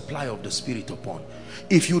that supply of the Spirit upon.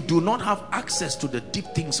 If you do not have access to the deep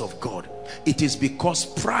things of God, it is because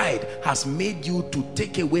pride has made you to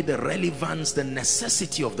take away the relevance, the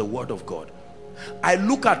necessity of the word of God. I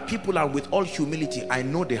look at people, and with all humility, I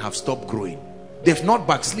know they have stopped growing. They've not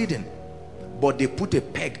backslidden, but they put a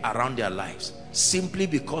peg around their lives simply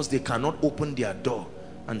because they cannot open their door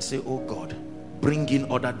and say, oh God, bring in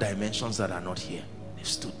other dimensions that are not here. They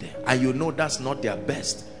stood there, and you know that's not their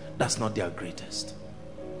best, that's not their greatest.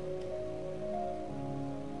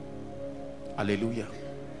 Hallelujah.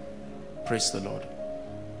 Praise the Lord.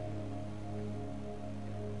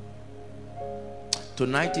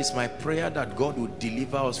 Tonight is my prayer that God will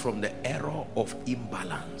deliver us from the error of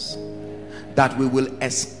imbalance, that we will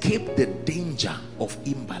escape the danger of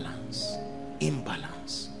imbalance.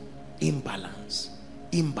 Imbalance, imbalance,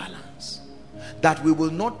 imbalance. that we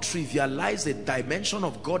will not trivialize the dimension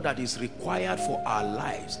of God that is required for our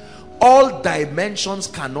lives. All dimensions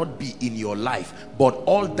cannot be in your life, but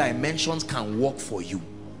all dimensions can work for you.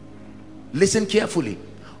 Listen carefully.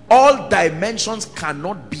 All dimensions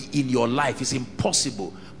cannot be in your life. It's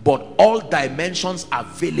impossible. But all dimensions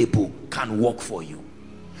available can work for you.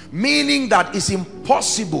 Meaning that it's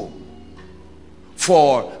impossible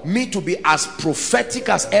for me to be as prophetic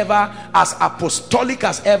as ever, as apostolic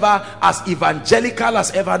as ever, as evangelical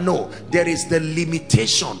as ever. No, there is the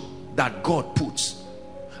limitation that God puts.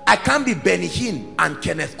 I can't be Benny Hinn and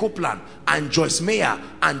Kenneth Copeland and Joyce Meyer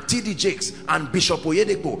and T.D. Jakes and Bishop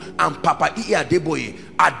Oyedepo and Papa Iya Adeboye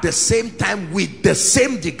at the same time with the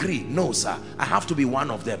same degree. No, sir. I have to be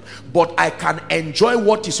one of them. But I can enjoy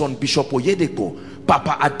what is on Bishop Oyedepo,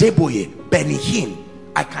 Papa Adeboye, Benny Hinn.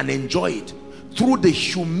 I can enjoy it through the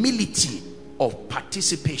humility of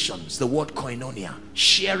participations, the word koinonia,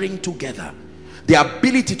 sharing together, the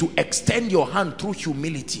ability to extend your hand through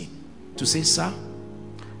humility to say, sir,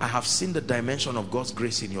 I have seen the dimension of God's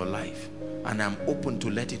grace in your life, and I'm open to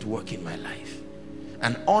let it work in my life.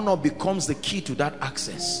 And honor becomes the key to that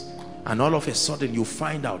access. And all of a sudden you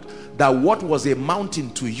find out that what was a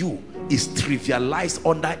mountain to you is trivialized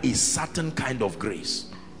under a certain kind of grace.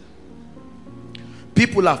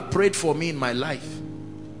 People have prayed for me in my life.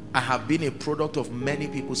 I have been a product of many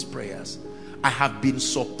people's prayers. I have been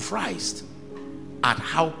surprised at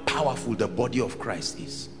how powerful the body of Christ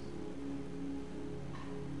is.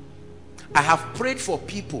 I have prayed for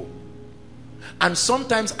people, and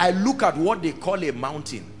sometimes I look at what they call a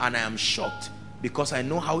mountain and I am shocked, because I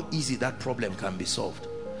know how easy that problem can be solved.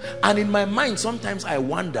 And in my mind sometimes I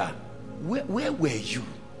wonder, where were you?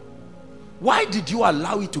 Why did you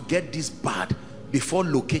allow it to get this bad before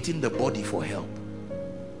locating the body for help?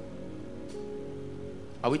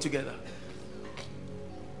 Are we together?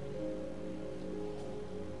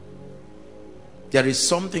 There is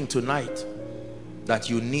something tonight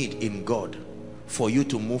that you need in God for you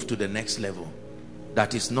to move to the next level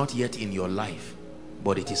that is not yet in your life,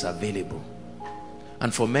 but it is available.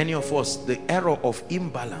 And for many of us, the error of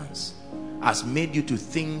imbalance has made you to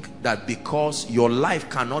think that because your life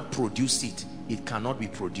cannot produce it, it cannot be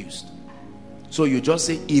produced. So you just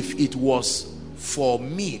say, if it was for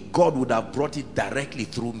me, God would have brought it directly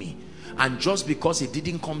through me. And just because it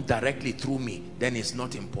didn't come directly through me, then it's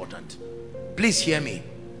not important. Please hear me.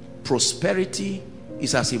 Prosperity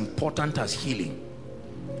is as important as healing.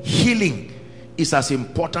 Healing is as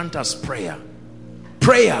important as prayer.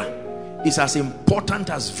 Prayer is as important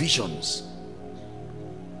as visions.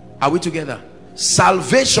 Are we together?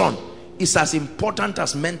 Salvation is as important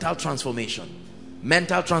as mental transformation.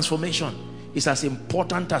 Mental transformation is as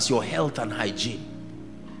important as your health and hygiene.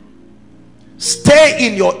 Stay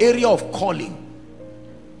in your area of calling,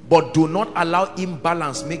 but do not allow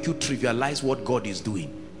imbalance make you trivialize what God is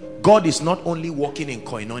doing. God is not only working in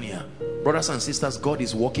Koinonia. Brothers and sisters, God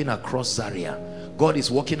is working across Zaria. God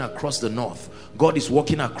is working across the north. God is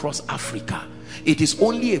working across Africa. It is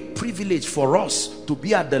only a privilege for us to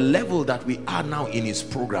be at the level that we are now in his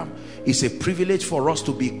program. It's a privilege for us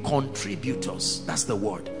to be contributors. That's the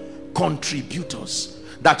word. Contributors.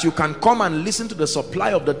 That you can come and listen to the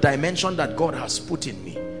supply of the dimension that God has put in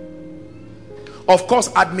me. Of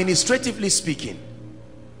course, administratively speaking,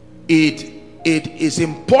 it is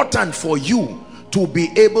important for you to be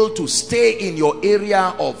able to stay in your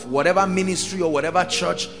area of whatever ministry or whatever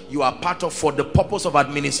church you are part of for the purpose of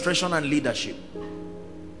administration and leadership.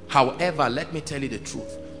 However, let me tell you the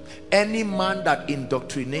truth. Any man that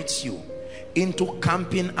indoctrinates you into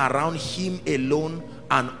camping around him alone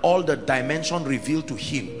and all the dimension revealed to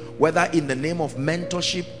him, whether in the name of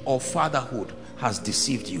mentorship or fatherhood, has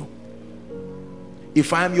deceived you.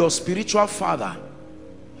 If I am your spiritual father,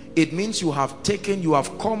 it means you have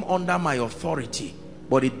come under my authority,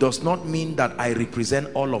 but it does not mean that I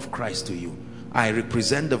represent all of Christ to you. I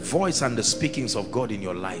represent the voice and the speakings of God in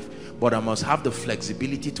your life, but I must have the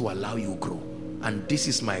flexibility to allow you grow. And this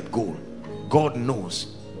is my goal. God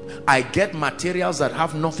knows. I get materials that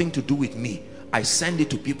have nothing to do with me. I send it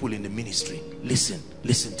to people in the ministry. Listen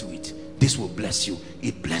to it. This will bless you.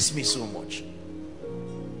 It blessed me so much.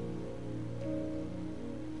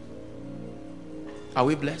 Are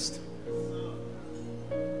we blessed?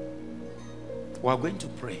 We are going to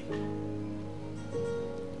pray.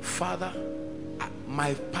 Father,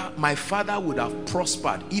 my father would have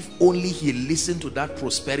prospered if only he listened to that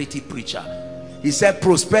prosperity preacher. He said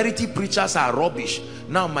prosperity preachers are rubbish.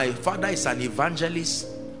 Now my father is an evangelist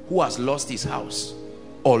who has lost his house,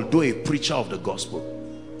 although a preacher of the gospel.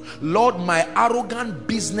 Lord, my arrogant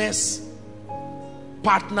business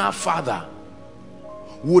partner father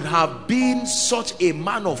would have been such a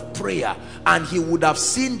man of prayer, and he would have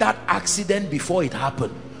seen that accident before it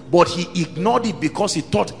happened, but he ignored it because he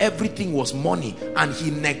thought everything was money, and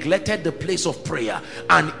he neglected the place of prayer,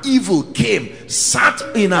 and evil came, sat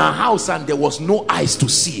in our house, and there was no eyes to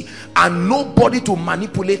see and nobody to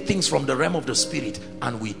manipulate things from the realm of the spirit,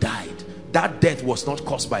 and we died. That death was not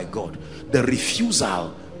caused by God. The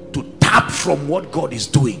refusal to tap from what God is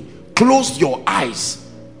doing closed your eyes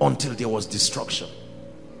until there was destruction.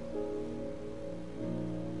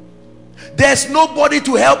 There's nobody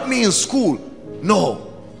to help me in school.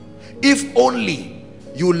 No. If only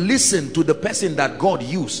you listen to the person that God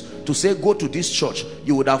used to say go to this church,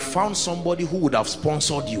 you would have found somebody who would have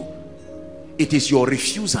sponsored you. It is your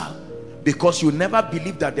refusal, because you never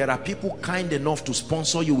believe that there are people kind enough to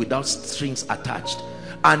sponsor you without strings attached,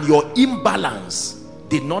 and your imbalance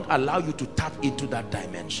did not allow you to tap into that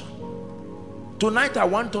dimension. Tonight I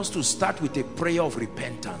want us to start with a prayer of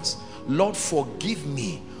repentance. Lord, forgive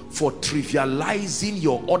me for trivializing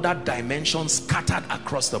your other dimensions scattered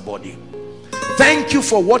across the body. Thank you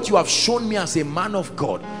for what you have shown me as a man of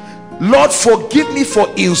God. Lord, forgive me for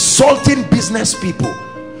insulting business people.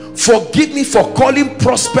 Forgive me for calling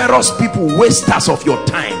prosperous people wasters of your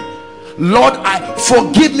time. Lord,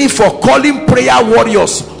 forgive me for calling prayer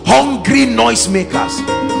warriors hungry noisemakers.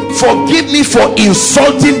 Forgive me for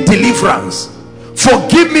insulting deliverance.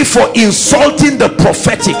 Forgive me for insulting the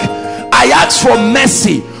prophetic. I ask for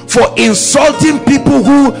mercy for insulting people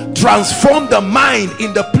who transform the mind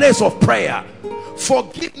in the place of prayer.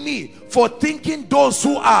 Forgive me for thinking those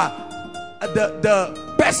who are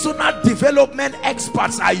the personal development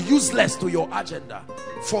experts are useless to your agenda.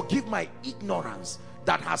 Forgive my ignorance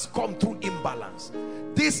that has come through imbalance.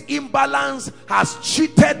 This imbalance has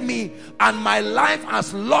cheated me, and my life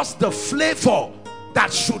has lost the flavor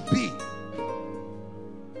that should be.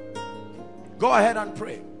 Go ahead and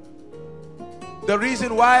pray. The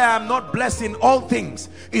reason why I am not blessed in all things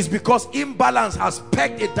is because imbalance has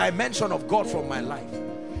pegged a dimension of God from my life.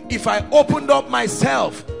 If I opened up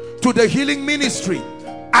myself to the healing ministry,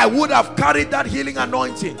 I would have carried that healing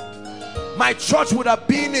anointing. My church would have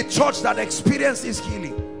been a church that experiences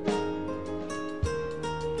healing.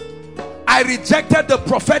 I rejected the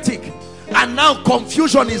prophetic, and now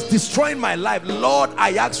confusion is destroying my life. Lord,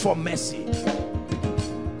 I ask for mercy.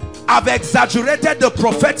 I've exaggerated the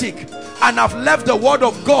prophetic and I've left the word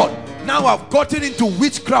of God. Now I've gotten into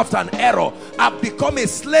witchcraft and error. I've become a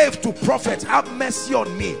slave to prophets. Have mercy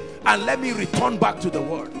on me and let me return back to the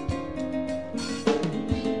word.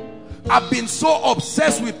 I've been so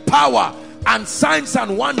obsessed with power and signs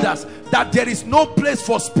and wonders that there is no place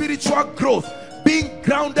for spiritual growth being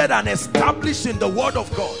grounded and established in the word of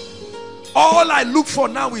God. All I look for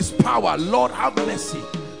now is power. Lord, have mercy.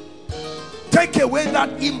 Take away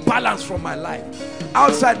that imbalance from my life.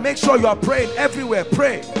 Outside, make sure you are praying. Everywhere,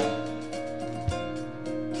 pray.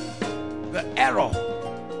 The error,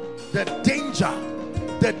 the danger,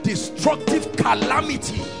 the destructive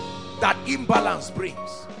calamity that imbalance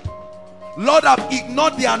brings. Lord, I've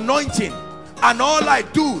ignored the anointing, and all I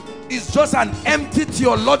do is just an empty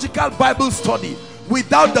theological Bible study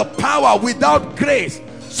without the power, without grace.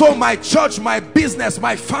 So my church, my business,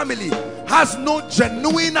 my family has no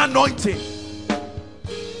genuine anointing.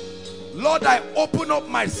 Lord, I open up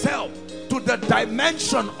myself to the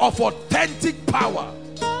dimension of authentic power.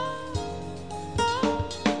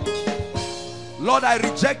 Lord, I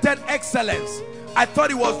rejected excellence. I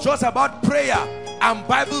thought it was just about prayer and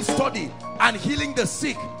Bible study and healing the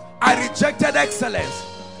sick. I rejected excellence.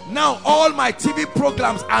 Now all my TV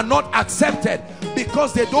programs are not accepted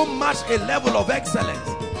because they don't match a level of excellence.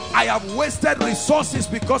 I have wasted resources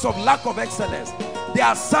because of lack of excellence. There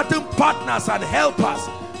are certain partners and helpers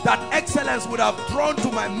that excellence would have drawn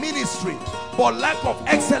to my ministry, but lack of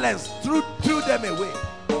excellence threw them away.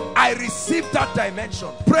 I received that dimension.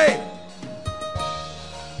 Pray.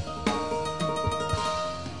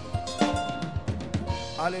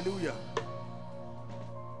 Hallelujah.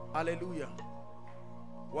 Hallelujah.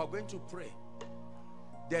 We are going to pray.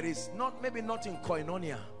 There is not, maybe not in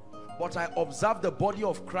koinonia, but I observe the body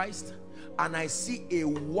of Christ and I see a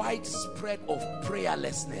widespread of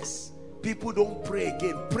prayerlessness. People don't pray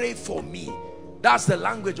again. Pray for me. That's the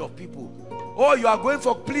language of people. Oh, you are going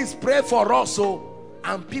for, please pray for us.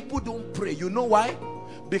 And people don't pray. You know why?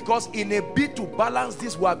 Because in a bid to balance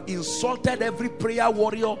this, we have insulted every prayer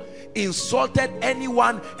warrior, insulted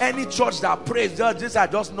anyone, any church that prays. These are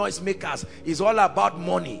just noisemakers. It's all about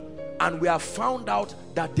money. And we have found out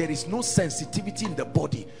that there is no sensitivity in the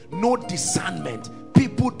body, no discernment.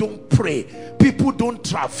 people don't pray, people don't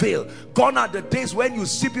travail. Gone are the days when you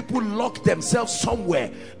see people lock themselves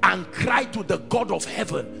somewhere and cry to the God of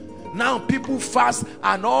heaven. Now people fast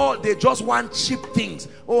and all, they just want cheap things.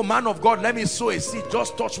 Oh, man of God, let me sow a seed,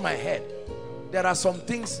 just touch my head. There are some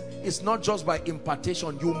things, it's not just by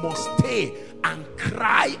impartation. You must stay and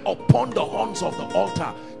cry upon the horns of the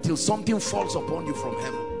altar till something falls upon you from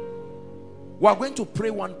heaven. We are going to pray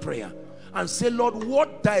one prayer and say, Lord,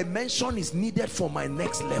 what dimension is needed for my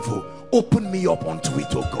next level? Open me up unto it,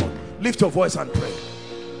 oh God. Lift your voice and pray.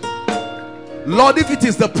 Lord, if it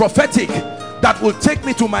is the prophetic that will take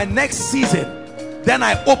me to my next season, then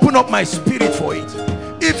I open up my spirit for it.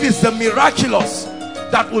 If it's the miraculous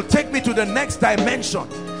that will take me to the next dimension,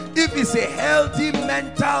 if it's a healthy,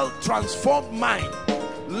 mental, transformed mind,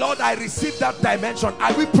 Lord, I receive that dimension.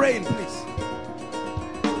 Are we praying, please?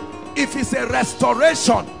 If it's a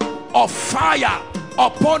restoration of fire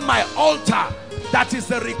upon my altar, that is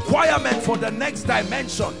the requirement for the next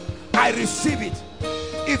dimension, I receive it.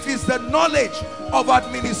 If it's the knowledge of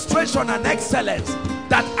administration and excellence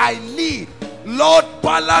that I need, Lord,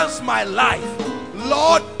 balance my life.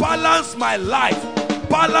 Lord, balance my life.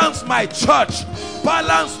 Balance my church.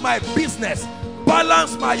 Balance my business.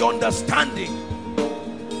 Balance my understanding.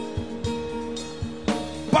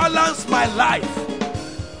 Balance my life.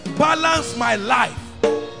 Balance my life.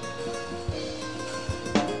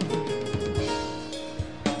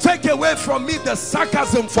 Take away from me the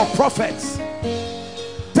sarcasm for prophets.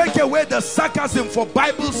 Take away the sarcasm for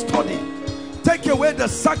Bible study. Take away the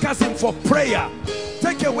sarcasm for prayer.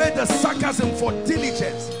 Take away the sarcasm for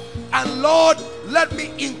diligence. And Lord, let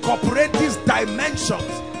me incorporate these dimensions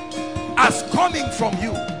as coming from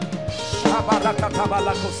you.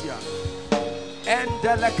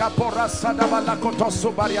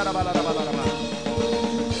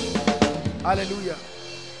 Hallelujah.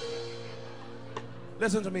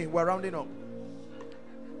 Listen to me, we're rounding up.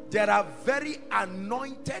 There are very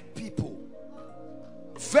anointed people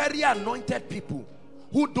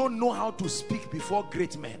who don't know how to speak before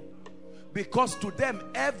great men, because to them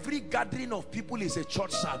every gathering of people is a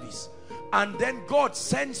church service. And then God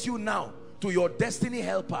sends you now to your destiny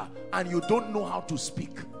helper and you don't know how to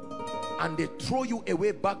speak, and they throw you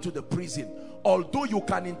away back to the prison. Although you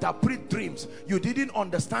can interpret dreams, you didn't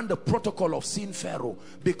understand the protocol of seeing Pharaoh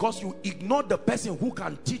because you ignored the person who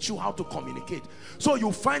can teach you how to communicate. So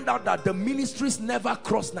you find out that the ministries never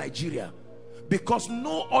cross Nigeria because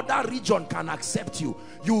no other region can accept you.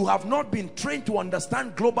 You have not been trained to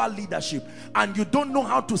understand global leadership, and you don't know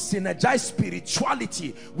how to synergize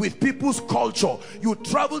spirituality with people's culture. You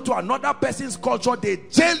travel to another person's culture, they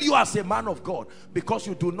jail you as a man of God because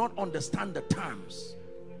you do not understand the terms.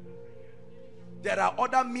 There are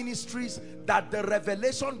other ministries that the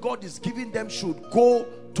revelation God is giving them should go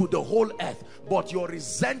to the whole earth, but your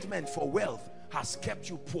resentment for wealth has kept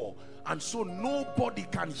you poor, and so nobody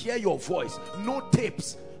can hear your voice. No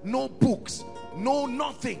tapes, no books, no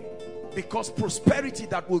nothing, because prosperity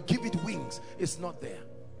that will give it wings is not there.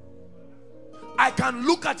 I can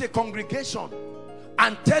look at a congregation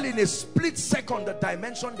and tell in a split second the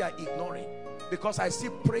dimension they are ignoring, because I see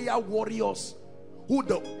prayer warriors who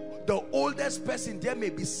the oldest person there may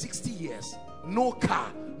be 60 years, no car,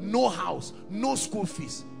 no house, no school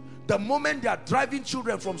fees. The moment they are driving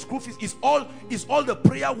children from school fees, is all the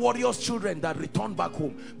prayer warriors' children that return back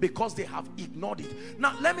home because they have ignored it.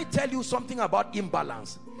 Now let me tell you something about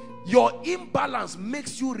imbalance. Your imbalance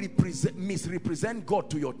makes you misrepresent God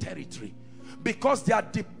to your territory, because they are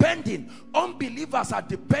depending, unbelievers are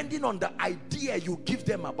depending on the idea you give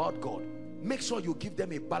them about God. Make sure you give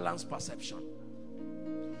them a balanced perception.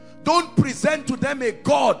 Don't present to them a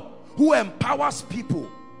God who empowers people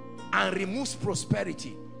and removes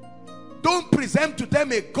prosperity. Don't present to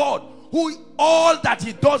them a God who all that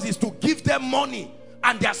he does is to give them money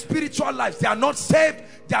and their spiritual lives. They are not saved,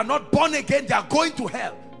 they are not born again, they are going to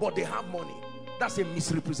hell, but they have money. That's a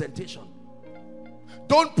misrepresentation.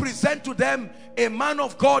 Don't present to them a man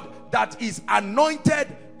of God that is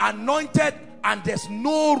anointed, and there's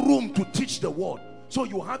no room to teach the word. So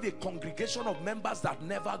you have a congregation of members that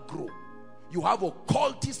never grow. You have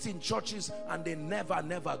occultists in churches and they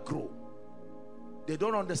never grow. They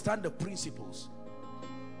don't understand the principles.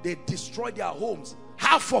 They destroy their homes.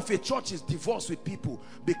 Half of a church is divorced with people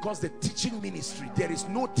because the teaching ministry, there is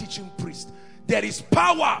no teaching priest. There is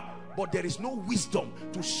power, but there is no wisdom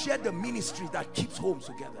to share the ministry that keeps homes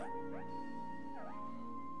together.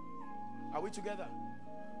 Are we together?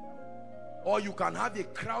 Or you can have a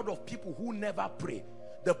crowd of people who never pray.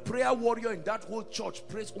 The prayer warrior in that whole church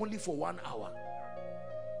prays only for 1 hour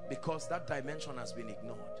because that dimension has been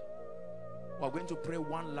ignored. We're going to pray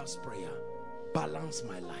one last prayer. balance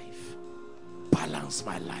my life. Balance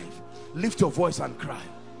my life. Lift your voice and cry.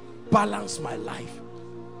 Balance my life.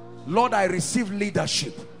 Lord, I receive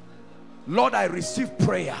leadership. Lord, I receive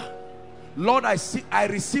prayer. Lord, I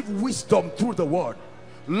receive wisdom through the word.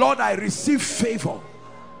 Lord, I receive favor.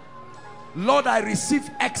 Lord, I receive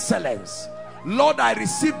excellence. Lord, I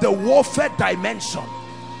receive the warfare dimension.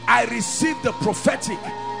 I receive the prophetic.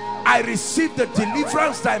 I receive the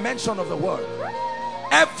deliverance dimension of the word.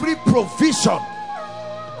 Every provision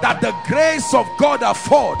that the grace of God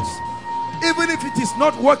affords, even if it is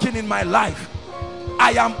not working in my life,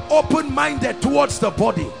 I am open-minded towards the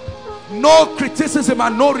body. No criticism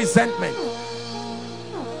and no resentment.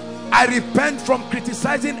 I repent from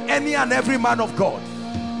criticizing any and every man of God,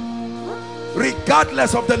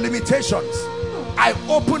 regardless of the limitations. I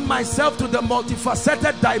open myself to the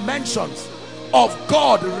multifaceted dimensions of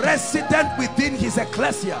God resident within his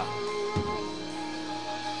ecclesia.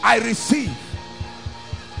 I receive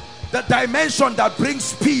the dimension that brings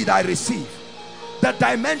speed. I receive the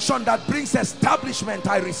dimension that brings establishment.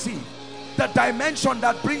 I receive the dimension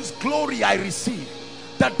that brings glory. I receive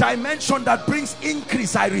the dimension that brings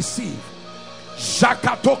increase. I receive.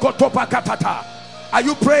 Are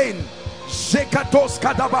you praying?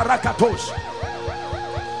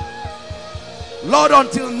 Lord,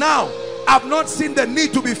 until now I've not seen the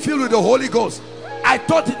need to be filled with the Holy Ghost. I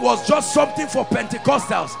thought it was just something for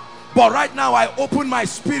Pentecostals, but right now I open my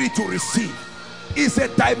spirit to receive. It's a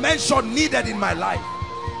dimension needed in my life.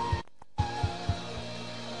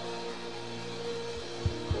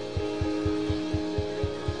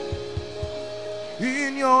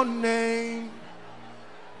 In your name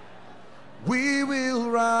we will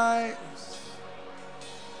rise,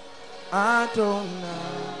 Adonai,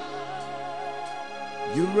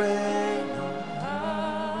 you reign on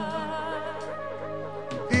high.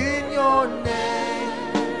 In your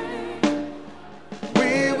name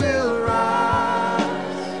we will rise,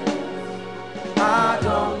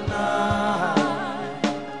 Adonai,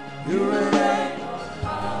 you reign on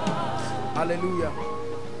high. Hallelujah.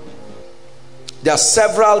 There are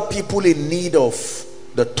several people in need of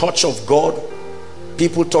the touch of God.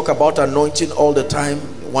 People talk about anointing all the time,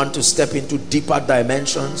 want to step into deeper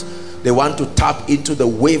dimensions. They want to tap into the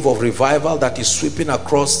wave of revival that is sweeping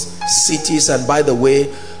across cities. And by the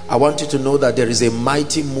way, I want you to know that there is a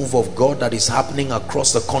mighty move of God that is happening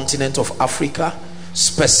across the continent of Africa,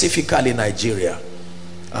 specifically Nigeria.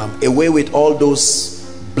 Away with all those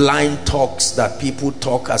blind talks that people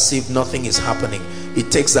talk as if nothing is happening. It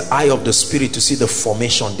takes the eye of the spirit to see the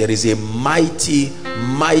formation. There is a mighty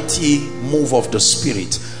move of the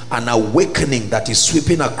spirit, an awakening that is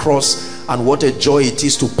sweeping across, and what a joy it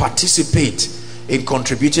is to participate in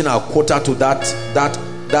contributing our quota to that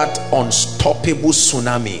unstoppable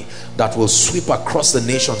tsunami that will sweep across the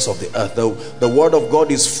nations of the earth. The word of God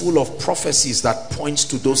is full of prophecies that points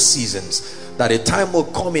to those seasons, that a time will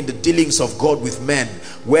come in the dealings of God with men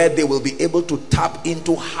where they will be able to tap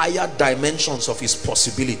into higher dimensions of his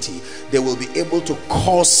possibility. They will be able to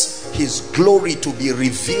cause his glory to be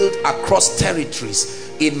revealed across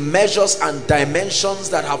territories in measures and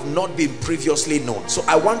dimensions that have not been previously known. So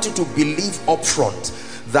I want you to believe upfront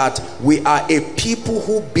that we are a people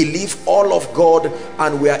who believe all of God,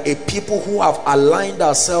 and we are a people who have aligned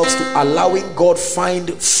ourselves to allowing God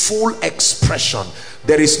find full expression.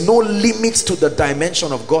 There is no limit to the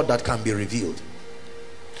dimension of God that can be revealed.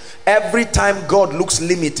 Every time God looks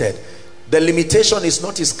limited, the limitation is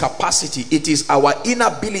not his capacity, it is our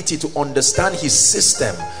inability to understand his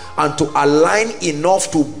system and to align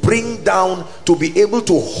enough to bring down, to be able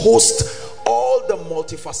to host all the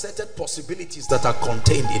multifaceted possibilities that are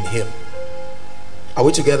contained in him. Are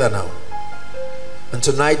we together now? And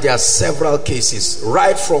tonight there are several cases.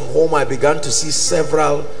 Right from home I began to see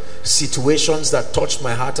several situations that touched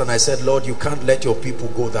my heart, and I said, Lord, you can't let your people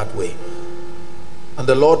go that way. And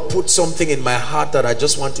the Lord put something in my heart that I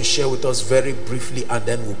just want to share with us very briefly, and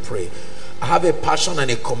then we'll pray. I have a passion and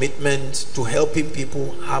a commitment to helping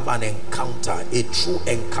people have an encounter, a true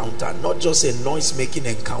encounter, not just a noise-making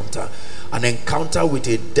encounter, an encounter with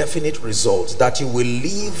a definite result, that you will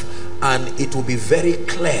leave and it will be very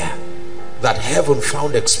clear that heaven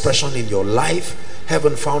found expression in your life,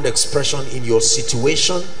 heaven found expression in your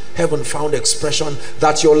situation, heaven found expression,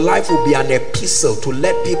 that your life will be an epistle to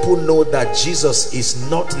let people know that Jesus is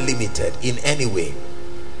not limited in any way.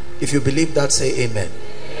 If you believe that, say amen.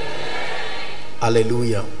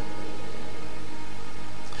 Hallelujah.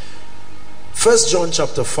 1 John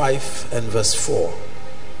chapter 5 and verse 4.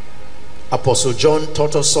 Apostle John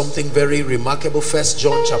taught us something very remarkable. 1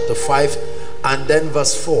 John chapter 5 and then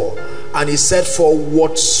verse 4. And he said, for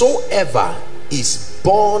whatsoever is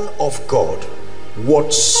born of God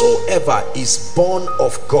whatsoever is born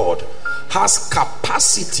of God has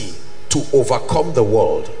capacity to overcome the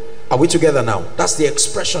world. Are we together now? That's the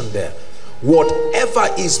expression there. Whatever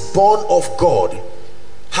is born of God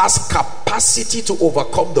has capacity to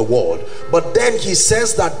overcome the world. But then he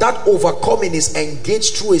says that that overcoming is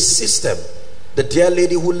engaged through a system. The dear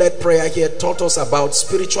lady who led prayer here taught us about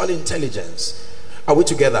spiritual intelligence. Are we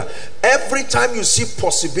together? Every time you see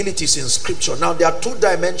possibilities in scripture, now there are two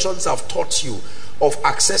dimensions I've taught you of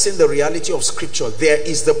accessing the reality of scripture. There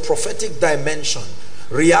is the prophetic dimension,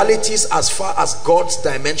 realities as far as God's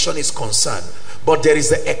dimension is concerned, but there is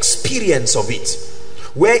the experience of it,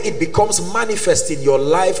 where it becomes manifest in your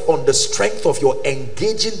life on the strength of your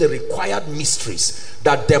engaging the required mysteries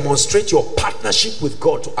that demonstrate your partnership with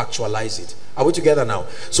God to actualize it. Are we together now?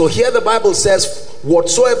 So here the Bible says,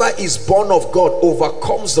 whatsoever is born of God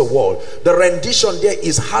overcomes the world. The rendition there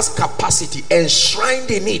is has capacity.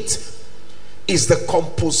 Enshrined in it is the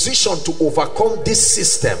composition to overcome this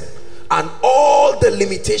system and all the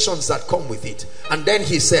limitations that come with it. And then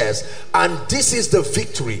he says, and this is the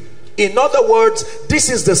victory. In other words, this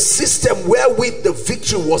is the system wherewith the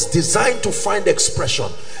victory was designed to find expression.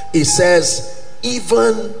 It says,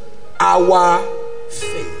 even our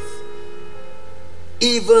faith.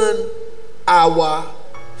 Even our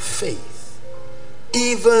faith.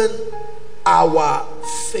 Even our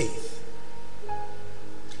faith.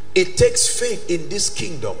 It takes faith in this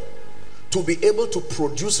kingdom to be able to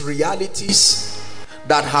produce realities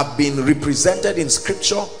that have been represented in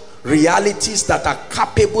scripture, realities that are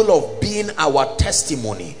capable of being our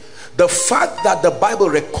testimony. The fact that the Bible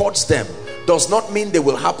records them does not mean they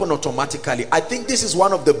will happen automatically. I think this is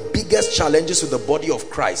one of the biggest challenges with the body of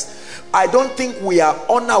Christ. I don't think we are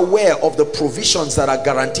unaware of the provisions that are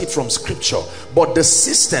guaranteed from scripture, but the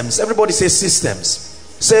systems, everybody say systems.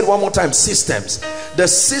 Say it one more time, systems. The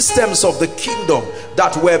systems of the kingdom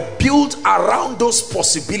that were built around those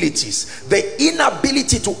possibilities, the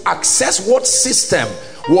inability to access what system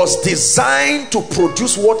was designed to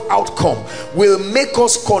produce what outcome, will make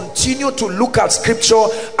us continue to look at scripture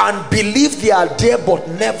and believe they are there but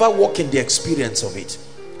never walk in the experience of it.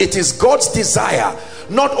 It is God's desire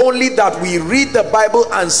not only that we read the Bible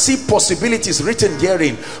and see possibilities written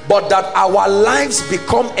therein, but that our lives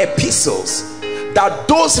become epistles, that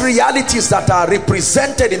those realities that are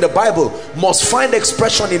represented in the Bible must find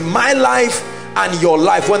expression in my life and your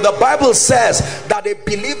life. When the Bible says that a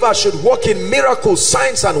believer should walk in miracles,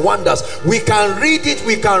 signs and wonders, we can read it,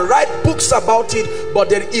 we can write books about it, but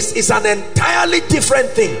there is an entirely different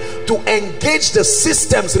thing to engage the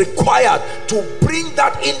systems required to bring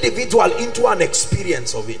that individual into an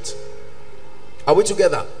experience of it. Are we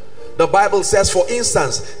together? The Bible says, for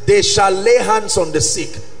instance, they shall lay hands on the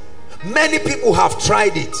sick. Many people have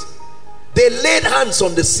tried it. They laid hands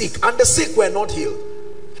on the sick and the sick were not healed.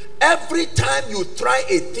 Every time you try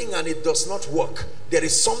a thing and it does not work, there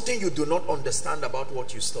is something you do not understand about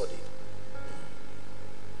what you studied.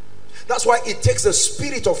 That's why it takes the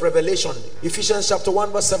spirit of revelation. Ephesians chapter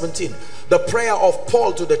 1 verse 17, the prayer of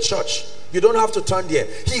Paul to the church. You don't have to turn there.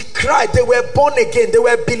 He cried. They were born again, they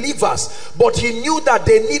were believers, but he knew that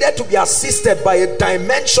they needed to be assisted by a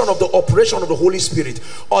dimension of the operation of the Holy Spirit,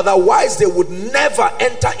 otherwise they would never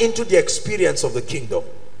enter into the experience of the kingdom.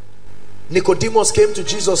 Nicodemus came to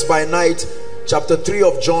Jesus by night, chapter 3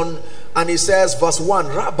 of John, and he says, verse 1,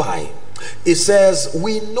 Rabbi, he says,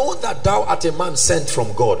 we know that thou art a man sent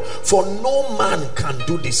from God, for no man can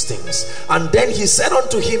do these things. And then he said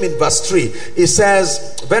unto him in verse 3, he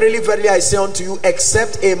says, verily, verily, I say unto you,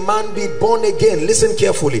 except a man be born again. Listen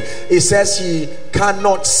carefully. He says he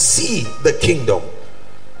cannot see the kingdom.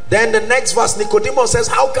 Then the next verse, Nicodemus says,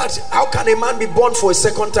 how can a man be born for a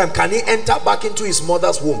second time? Can he enter back into his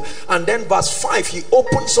mother's womb? And then verse 5, he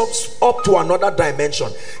opens up to another dimension.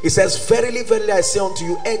 He says, verily, verily, I say unto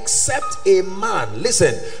you, except a man,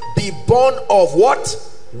 listen, be born of what?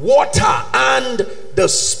 Water and the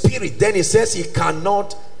Spirit. Then he says he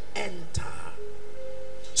cannot enter.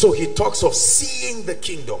 So he talks of seeing the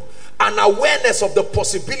kingdom, an awareness of the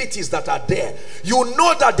possibilities that are there. You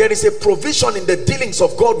know that there is a provision in the dealings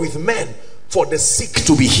of God with men for the sick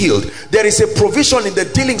to be healed. There is a provision in the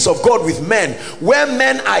dealings of God with men where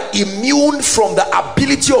men are immune from the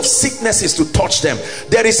ability of sicknesses to touch them.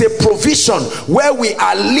 There is a provision where we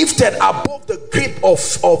are lifted above the grip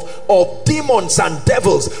of demons and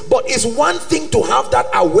devils. But it's one thing to have that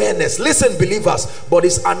awareness, listen believers, but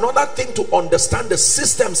it's another thing to understand the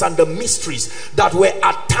systems and the mysteries that were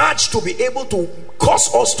attached to be able to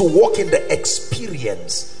cause us to walk in the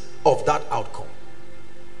experience of that outcome.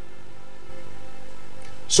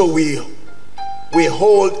 So we we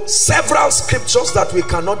hold several scriptures that we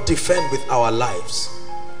cannot defend with our lives.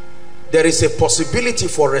 There is a possibility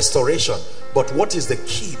for restoration, but what is the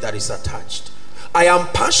key that is attached? I am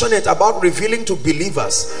passionate about revealing to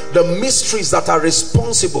believers the mysteries that are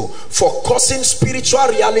responsible for causing spiritual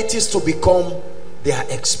realities to become their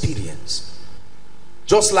experience.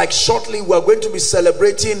 Just like shortly we're going to be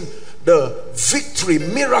celebrating the victory,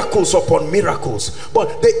 miracles upon miracles.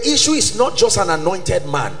 But the issue is not just an anointed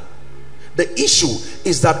man. The issue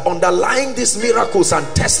is that underlying these miracles and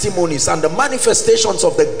testimonies and the manifestations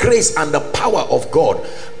of the grace and the power of God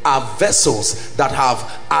are vessels that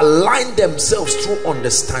have aligned themselves through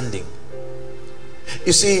understanding.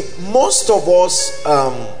 You see, most of us,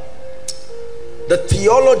 the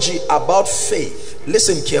theology about faith,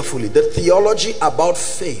 listen carefully, the theology about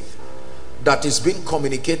faith that is being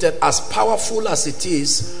communicated, as powerful as it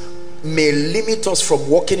is, may limit us from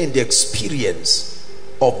walking in the experience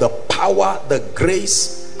of the power, the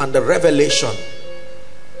grace, and the revelation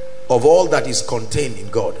of all that is contained in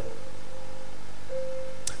God.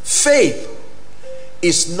 Faith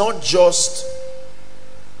is not just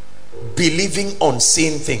believing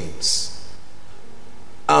unseen things.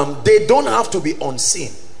 They don't have to be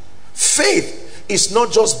unseen. Faith is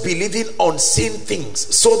not just believing unseen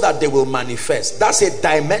things so that they will manifest. That's a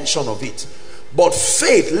dimension of it. But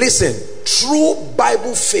faith, listen, true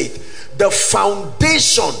Bible faith, the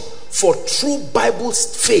foundation for true Bible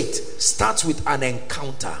faith starts with an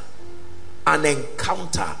encounter. An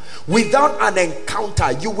encounter. Without an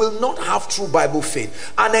encounter, you will not have true Bible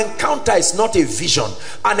faith. An encounter is not a vision.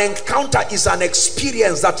 An encounter is an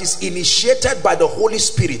experience that is initiated by the Holy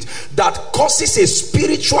Spirit that causes a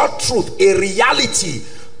spiritual truth, a reality,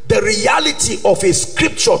 the reality of a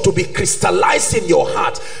scripture to be crystallized in your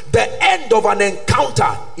heart. The end of an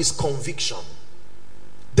encounter is conviction.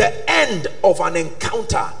 The end of an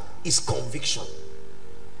encounter is conviction.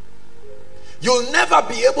 You'll never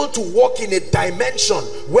be able to walk in a dimension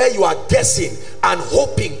where you are guessing and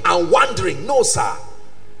hoping and wondering. No, sir.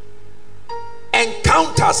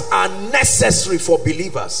 Encounters are necessary for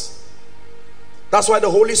believers. That's why the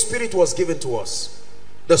Holy Spirit was given to us.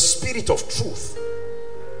 The Spirit of truth.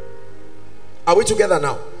 Are we together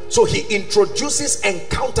now? So he introduces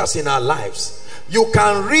encounters in our lives. You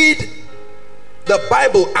can read the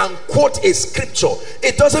Bible and quote a scripture.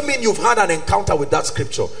 It doesn't mean you've had an encounter with that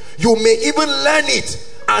scripture. You may even learn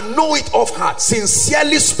it and know it off heart.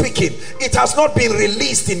 Sincerely speaking, it has not been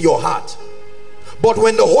released in your heart. But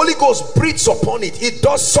when the Holy Ghost breathes upon it, it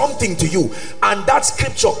does something to you, and that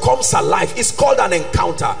scripture comes alive. It's called an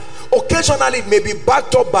encounter. Occasionally it may be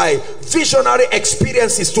backed up by visionary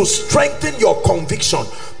experiences to strengthen your conviction.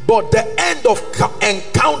 But the end of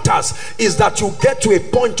encounters is that you get to a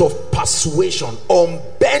point of persuasion,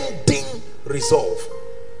 unbending resolve.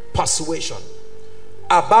 Persuasion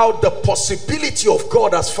about the possibility of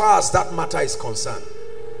God as far as that matter is concerned.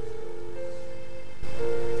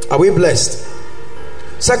 Are we blessed?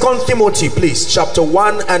 2 Timothy, please, chapter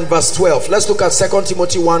 1 and verse 12. Let's look at 2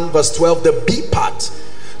 Timothy 1 verse 12, the B part.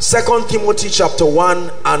 2 Timothy chapter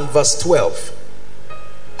 1 and verse 12.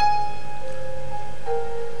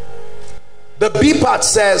 The B part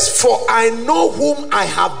says, for I know whom I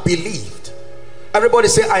have believed. Everybody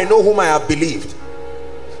say, I know whom I have believed.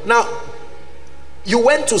 Now, you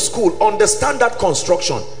went to school, understand that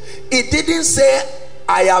construction. It didn't say,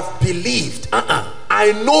 I have believed.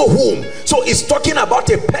 I know whom. So it's talking about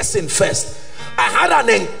a person first. I had an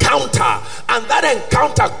encounter, and that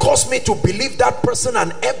encounter caused me to believe that person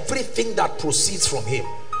and everything that proceeds from him.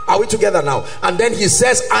 Are we together now? And then he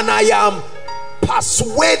says, and I am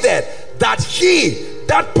persuaded that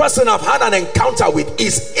that person I've had an encounter with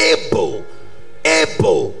is able,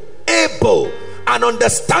 an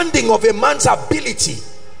understanding of a man's ability,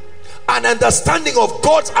 an understanding of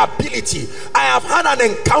God's ability. I have had an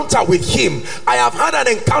encounter with him. I have had an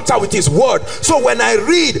encounter with his word. So when I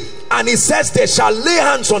read and he says they shall lay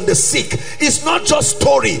hands on the sick, it's not just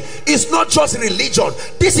story, it's not just religion.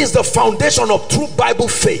 This is the foundation of true Bible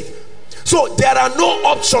faith. So there are no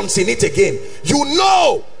options in it again. You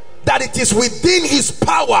know that it is within his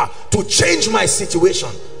power to change my situation.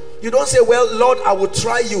 You don't say, well, Lord, I will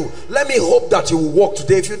try you. Let me hope that you will walk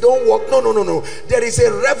today. If you don't walk, no. There is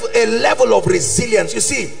a level of resilience. You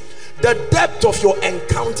see, the depth of your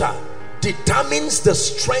encounter determines the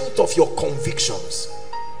strength of your convictions.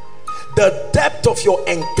 The depth of your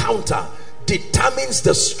encounter determines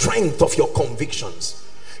the strength of your convictions.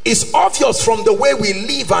 It's obvious from the way we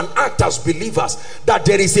live and act as believers that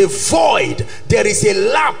there is a void, there is a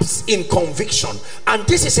lapse in conviction. And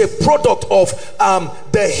this is a product of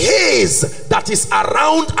the haze that is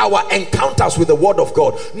around our encounters with the word of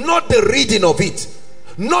God. Not the reading of it,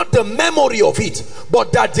 not the memory of it,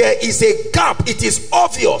 but that there is a gap. It is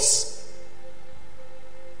obvious.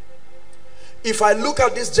 If I look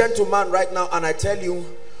at this gentleman right now and I tell you,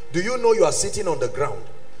 do you know you are sitting on the ground?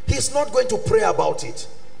 He's not going to pray about it.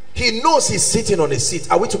 He knows he's sitting on a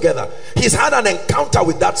seat. Are we together? He's had an encounter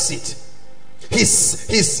with that seat.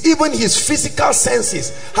 Even his physical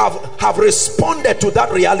senses have responded to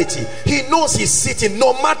that reality. He knows he's sitting.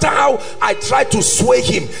 No matter how I try to sway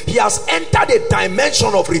him, he has entered a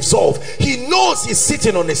dimension of resolve. He knows he's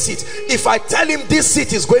sitting on a seat. If I tell him this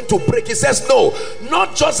seat is going to break, he says no.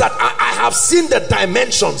 Not just that, I have seen the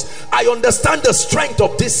dimensions. I understand the strength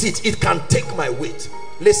of this seat. It can take my weight.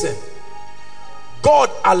 Listen,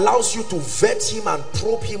 God allows you to vet him and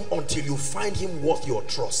probe him until you find him worth your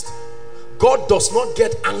trust. God does not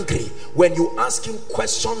get angry when you ask him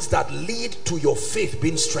questions that lead to your faith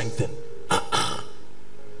being strengthened.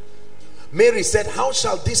 Mary said, how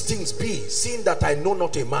shall these things be, seeing that I know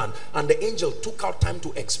not a man? And the angel took out time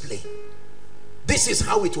to explain. This is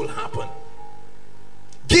how it will happen.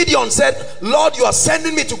 Gideon said, Lord, you are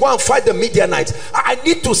sending me to go and fight the Midianites. I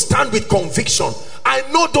need to stand with conviction. I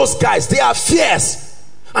know those guys, they are fierce.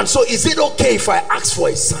 And so is it okay if I ask for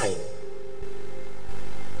a sign?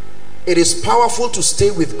 It is powerful to stay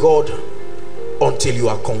with God until you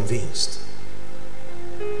are convinced.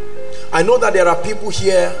 I know that there are people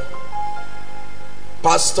here,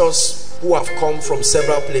 pastors who have come from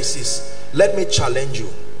several places. Let me challenge you.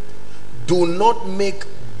 Do not make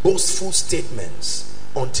boastful statements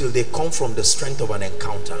until they come from the strength of an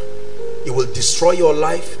encounter. It will destroy your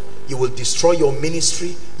life. You will destroy your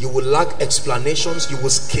ministry. You will lack explanations. You will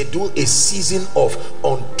schedule a season of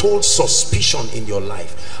untold suspicion in your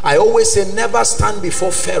life. I always say, never stand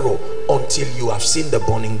before Pharaoh until you have seen the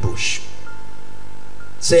burning bush.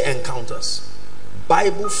 Say encounters.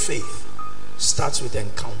 Bible faith starts with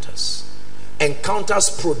encounters. Encounters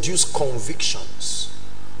produce convictions.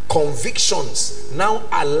 Convictions now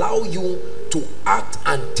allow you to act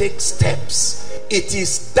and take steps. It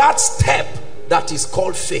is that step that is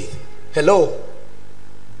called faith. Hello?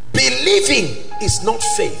 Believing is not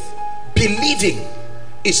faith. Believing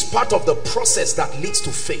is part of the process that leads to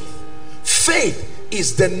faith. Faith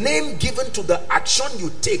is the name given to the action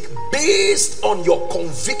you take based on your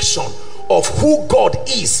conviction of who God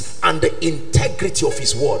is and the integrity of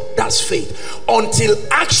his word. That's faith. Until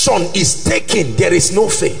action is taken, there is no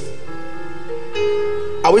faith.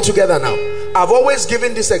 Are we together now? I've always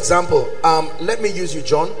given this example. Let me use you,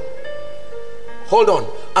 John. Hold on.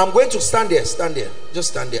 I'm going to stand there. Stand there.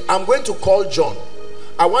 Just stand there. I'm going to call John.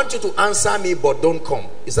 I want you to answer me, but don't come.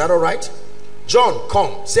 Is that all right? John,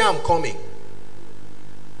 come. Say I'm coming.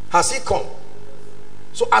 Has he come?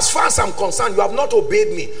 So as far as I'm concerned, you have not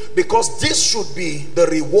obeyed me, because this should be the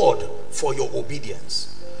reward for your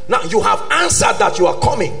obedience. Now you have answered that you are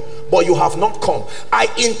coming, but you have not come. I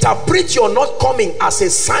interpret your not coming as a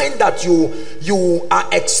sign that you are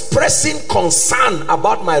expressing concern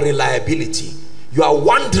about my reliability. You are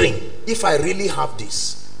wondering if I really have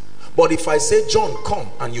this. But if I say, John, come,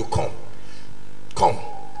 and you come,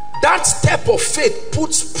 that step of faith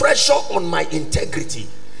puts pressure on my integrity.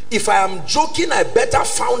 If I am joking, I better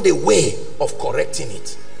found a way of correcting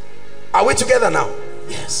it. Are we together now?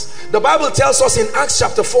 Yes. The Bible tells us in Acts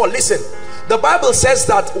chapter 4, listen, the Bible says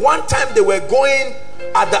that one time they were going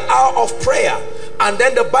at the hour of prayer, and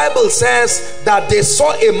then the Bible says that they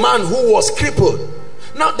saw a man who was crippled.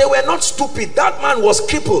 Now they were not stupid. That man was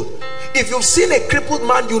crippled. If you've seen a crippled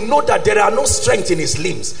man, you know that there are no strength in his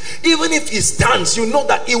limbs. Even if he stands, you know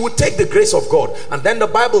that he will take the grace of God. And then the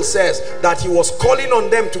Bible says that he was calling on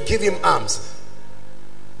them to give him alms.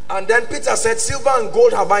 And then Peter said, silver and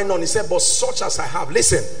gold have I none. He said, but such as I have,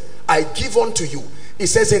 listen, I give unto you. He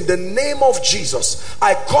says, in the name of Jesus,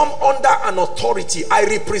 I come under an authority. I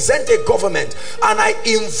represent a government, and I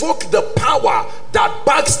invoke the power that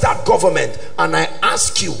backs that government. And I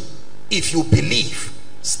ask you, if you believe,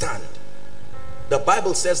 stand. The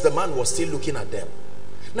Bible says the man was still looking at them.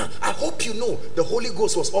 Now, I hope you know the Holy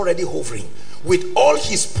Ghost was already hovering with all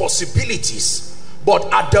his possibilities,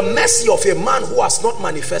 but at the mercy of a man who has not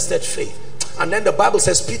manifested faith. And then the Bible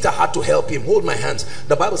says Peter had to help him. Hold my hands.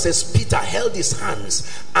 The Bible says Peter held his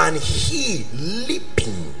hands, and he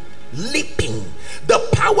leaping, the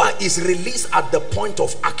power is released at the point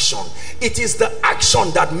of action. It is the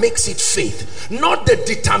action that makes it faith, not the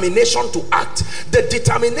determination to act. The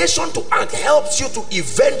determination to act helps you to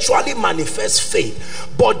eventually manifest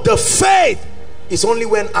faith, but the faith is only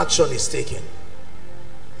when action is taken.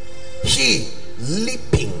 He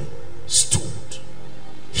leaping stood.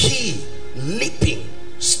 He leaping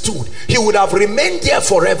stood. He would have remained there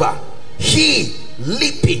forever. He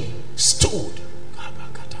leaping stood.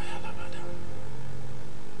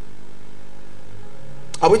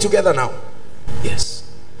 Are we together now? Yes.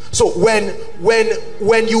 So when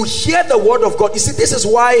you hear the word of God, you see, this is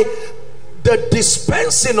why the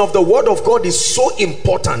dispensing of the word of God is so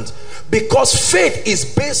important, because faith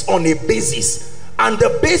is based on a basis. And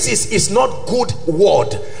the basis is not good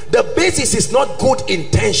word. The basis is not good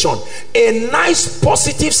intention. A nice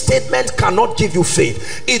positive statement cannot give you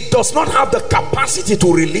faith. It does not have the capacity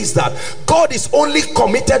to release that. God is only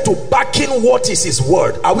committed to backing what is his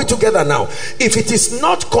word. Are we together now? If it is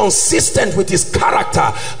not consistent with his character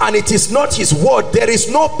and it is not his word, there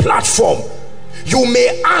is no platform. You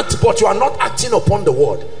may act, but you are not acting upon the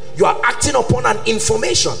word. You are acting upon an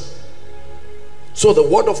information. So the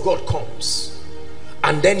word of God comes,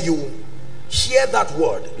 and then you hear that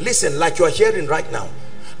word, listen, like you are hearing right now,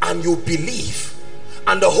 and you believe,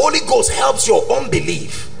 and the Holy Ghost helps your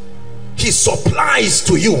unbelief. He supplies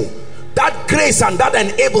to you that grace and that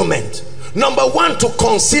enablement. Number one, to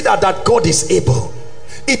consider that God is able.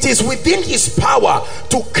 It is within his power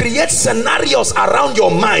to create scenarios around your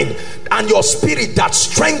mind and your spirit that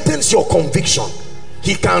strengthens your conviction.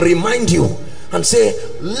 He can remind you and say,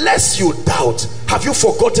 lest you doubt, have you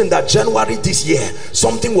forgotten that January this year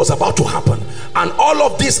something was about to happen? And all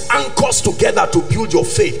of this anchors together to build your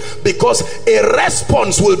faith, because a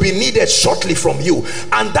response will be needed shortly from you,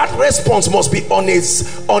 and that response must be on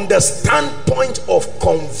the standpoint of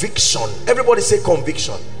conviction. Everybody say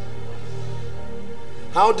conviction.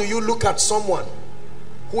 How do you look at someone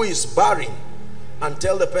who is barren and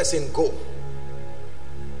tell the person go?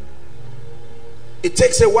 It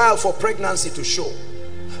takes a while for pregnancy to show,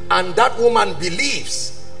 and that woman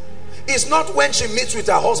believes. It's not when she meets with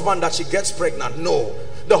her husband that she gets pregnant. No,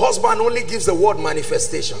 the husband only gives the word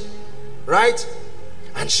manifestation, right?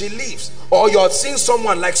 And she leaves. Or you're seeing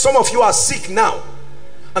someone, like some of you are sick now,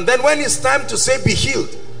 and then when it's time to say be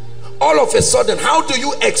healed, all of a sudden, how do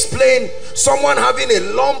you explain someone having a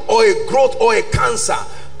lump or a growth or a cancer,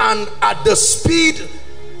 and at the speed,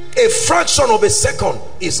 a fraction of a second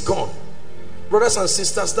is gone? Brothers and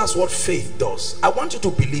sisters, that's what faith does. I want you to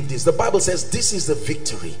believe this. The Bible says this is the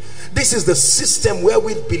victory. This is the system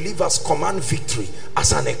wherewith believers command victory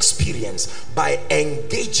as an experience, by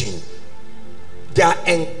engaging. Their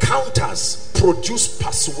encounters produce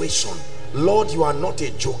persuasion. Lord, you are not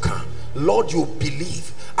a joker. Lord, you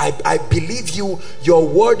believe. I believe you. Your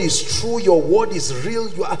word is true. Your word is real.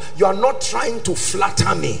 You are not trying to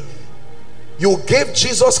flatter me. You gave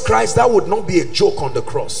Jesus Christ. That would not be a joke on the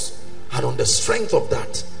cross. And on the strength of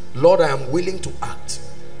that, Lord, I am willing to act.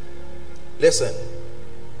 Listen,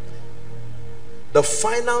 the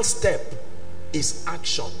final step is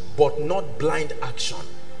action, but not blind action.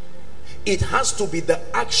 It has to be the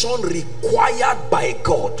action required by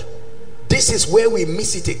God. This is where we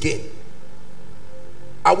miss it again.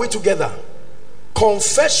 Are we together?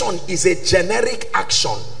 Confession is a generic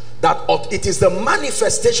action. That it is the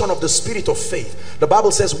manifestation of the spirit of faith. The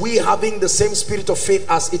Bible says, we having the same spirit of faith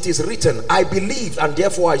as it is written, I believe and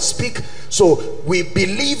therefore I speak. So we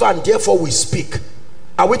believe and therefore we speak.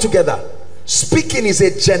 Are we together? Speaking is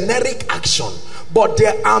a generic action, but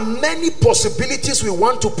there are many possibilities we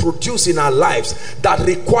want to produce in our lives that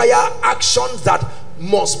require actions that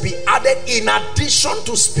must be added in addition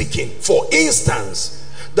to speaking. For instance,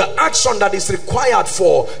 the action that is required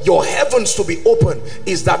for your heavens to be open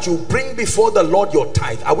is that you bring before the Lord your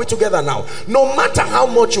tithe. Are we together now? No matter how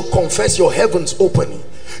much you confess your heavens opening,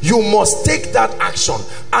 you must take that action.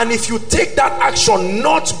 And if you take that action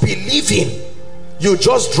not believing, you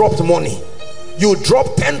just dropped money. You drop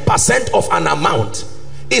 10% of an amount.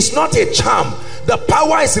 It's not a charm. The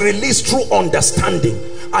power is released through understanding.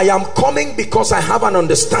 I am coming because I have an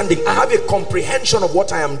understanding. I have a comprehension of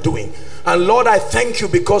what I am doing. And Lord, I thank you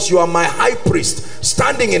because you are my high priest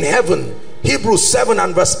standing in heaven. Hebrews 7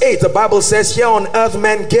 and verse 8, the Bible says, here on earth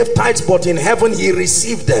men gave tithes, but in heaven he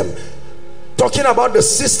received them. Talking about the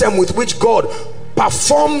system with which God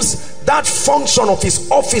performs that function of his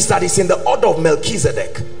office that is in the order of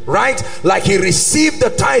Melchizedek. right? Like he received the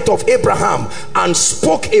tithe of Abraham and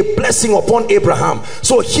spoke a blessing upon Abraham.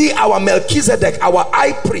 So he, our Melchizedek, our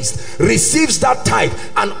high priest, receives that tithe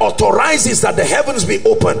and authorizes that the heavens be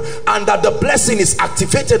open and that the blessing is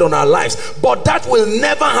activated on our lives. But that will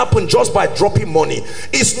never happen just by dropping money.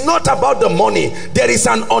 It's not about the money. There is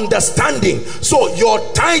an understanding. So your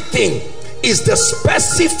tithing is the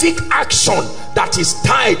specific action that is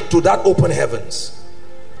tied to that open heavens.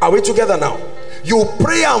 Are we together now? You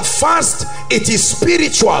pray and fast, it is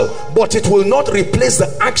spiritual, but it will not replace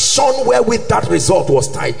the action wherewith that result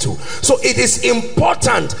was tied to. So it is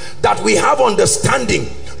important that we have understanding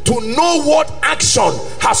to know what action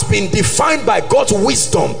has been defined by God's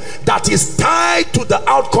wisdom that is tied to the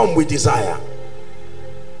outcome we desire.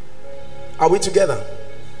 Are we together?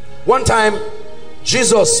 One time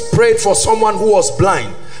Jesus prayed for someone who was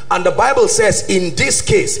blind, and the Bible says in this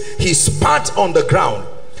case he spat on the ground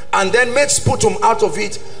and then made sputum out of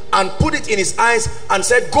it and put it in his eyes and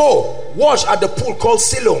said, go wash at the pool called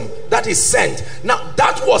Siloam, that is sent. Now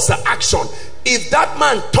that was the action. If that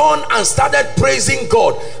man turned and started praising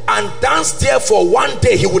God and danced there for one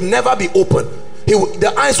day, he would never be open.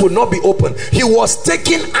 The eyes would not be open. He was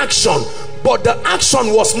taking action, but the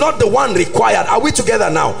action was not the one required. Are we together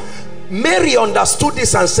now? Mary understood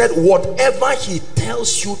this and said, whatever he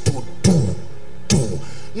tells you to do, do.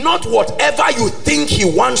 Not whatever you think he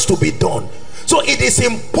wants to be done. So it is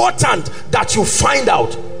important that you find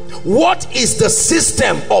out what is the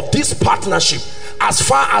system of this partnership as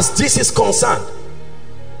far as this is concerned.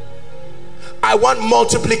 I want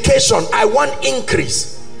multiplication. I want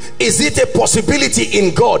increase. Is it a possibility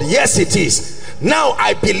in God? Yes, it is. Now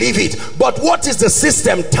I believe it. But what is the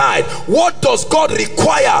system tied? What does God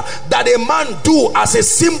require that a man do as a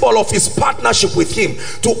symbol of his partnership with him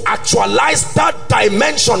to actualize that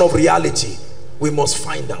dimension of reality? We must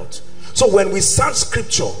find out. So when we search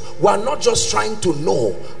scripture, we are not just trying to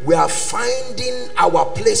know, we are finding our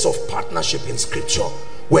place of partnership in scripture.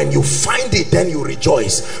 When you find it, then you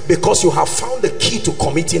rejoice because you have found the key to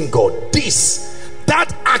committing God.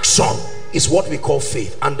 That action is what we call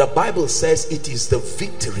faith, and the Bible says it is the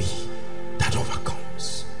victory that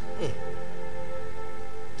overcomes.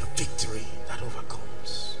 The victory that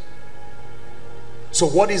overcomes. So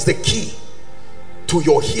what is the key to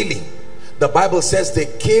your healing? The Bible says they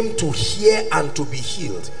came to hear and to be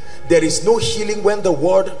healed. There is no healing when the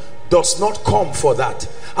word does not come for that.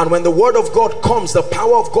 And when the word of God comes, the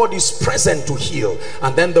power of God is present to heal,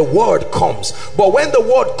 and then the word comes. But when the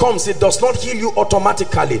word comes, it does not heal you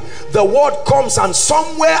automatically. The word comes and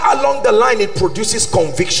somewhere along the line it produces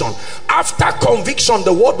conviction. After conviction,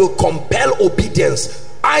 the word will compel obedience,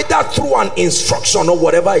 either through an instruction or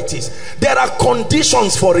whatever it is. There are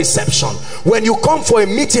conditions for reception. When you come for a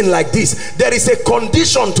meeting like this, there is a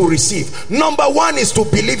condition to receive. Number one is to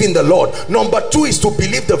believe in the Lord. Number two is to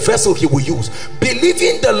believe the vessel he will use.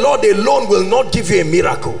 Believing the Lord alone will not give you a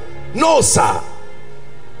miracle. No, sir.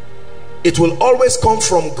 It will always come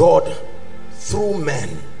from God through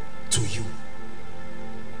men to you.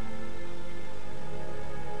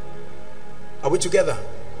 Are we together?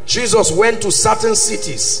 Jesus went to certain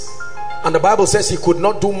cities and the Bible says he could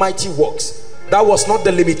not do mighty works. That was not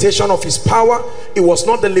the limitation of his power, it was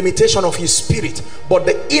not the limitation of his spirit, but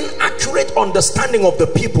the inaccurate understanding of the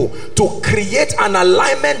people to create an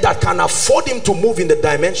alignment that can afford him to move in the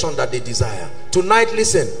dimension that they desire. Tonight,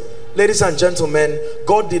 listen, ladies and gentlemen,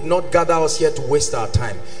 God did not gather us here to waste our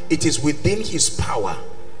time. It is within his power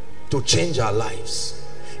to change our lives.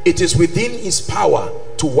 It is within his power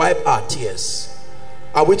to wipe our tears.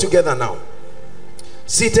 Are we together now?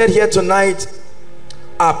 Seated here tonight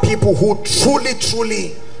are people who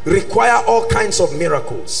truly require all kinds of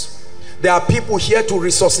miracles. There are people here to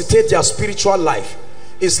resuscitate their spiritual life.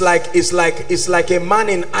 It's like a man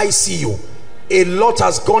in ICU. A lot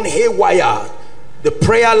has gone haywire. The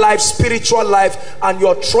prayer life, spiritual life, and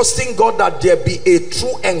you're trusting God that there be a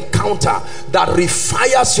true encounter that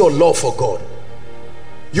refires your love for God.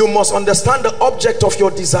 You must understand the object of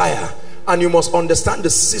your desire, and you must understand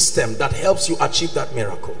the system that helps you achieve that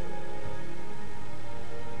miracle.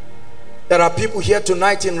 There are people here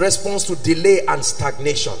tonight in response to delay and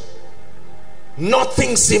stagnation.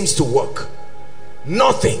 Nothing seems to work.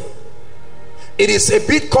 Nothing. It is a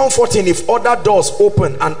bit comforting if other doors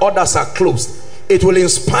open and others are closed. It will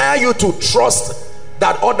inspire you to trust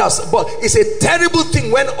that others, but it's a terrible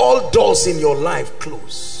thing when all doors in your life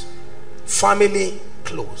close. Family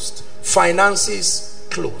closed, finances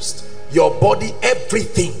closed, your body,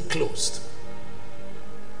 everything closed.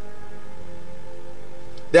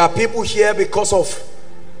 There are people here because of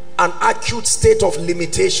an acute state of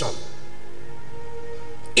limitation.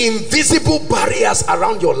 invisible barriers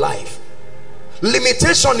around your life.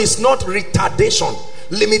 Limitation is not retardation.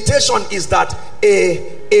 Limitation is that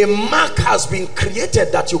a mark has been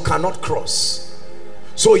created that you cannot cross.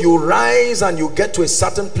 So you rise and you get to a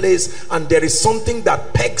certain place, and there is something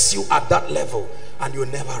that pegs you at that level, and you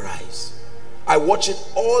never rise. I watch it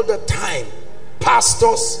all the time.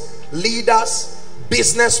 Pastors, leaders,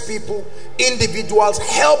 business people, individuals,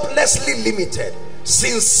 helplessly limited,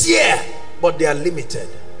 sincere, but they are limited.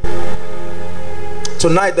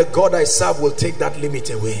 Tonight the God I serve will take that limit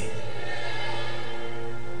away.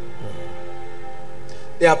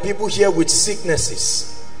 There are people here with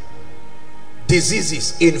sicknesses,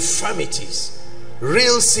 diseases, infirmities,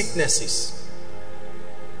 real sicknesses,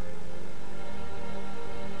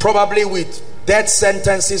 probably with death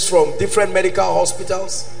sentences from different medical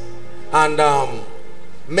hospitals, and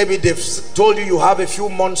maybe they've told you have a few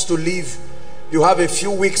months to live, you have a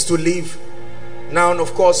few weeks to live. Now,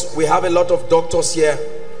 of course, we have a lot of doctors here.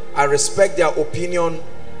 I respect their opinion.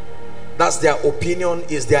 That's their opinion,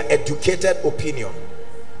 is their educated opinion.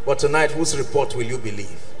 But tonight, whose report will you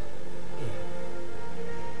believe?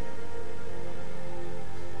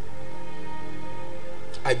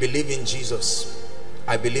 I believe in Jesus.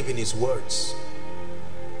 I believe in his words.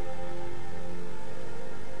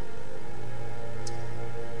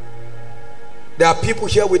 There are people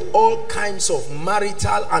here with all kinds of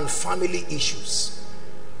marital and family issues.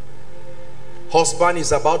 Husband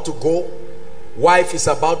is about to go, wife is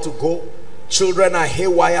about to go, children are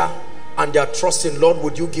haywire, and they are trusting, Lord,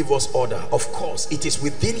 would you give us order? Of course, it is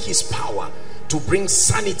within his power to bring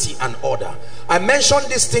sanity and order. I mentioned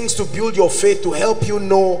these things to build your faith, to help you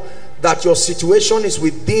know that your situation is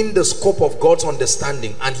within the scope of God's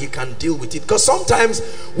understanding, and he can deal with it. Because sometimes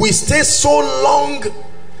we stay so long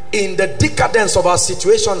in the decadence of our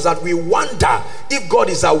situations that we wonder if God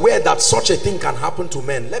is aware that such a thing can happen to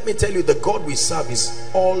men. Let me tell you, the God we serve is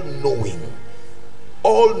all-knowing.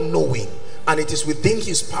 All-knowing. And it is within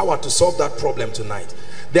his power to solve that problem tonight.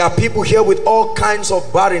 There are people here with all kinds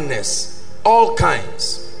of barrenness. All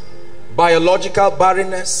kinds. Biological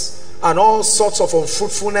barrenness and all sorts of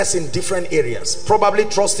unfruitfulness in different areas. Probably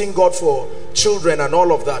trusting God for children and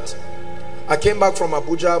all of that. I came back from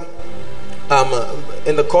Abuja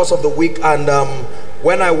in the course of the week, and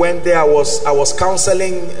when I went there, I was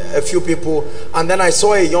counseling a few people, and then I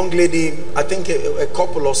saw a young lady, I think a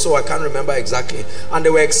couple or so, I can't remember exactly, and they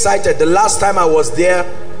were excited. The last time I was there,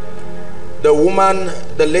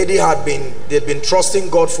 the lady they'd been trusting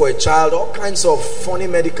God for a child, all kinds of funny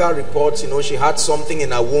medical reports. You know, she had something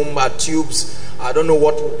in her womb, her tubes, I don't know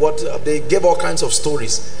what they gave all kinds of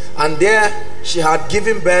stories. And there she had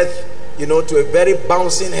given birth, you know, to a very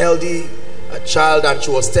bouncing, healthy child, and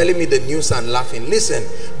she was telling me the news and laughing. Listen,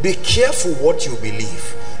 be careful what you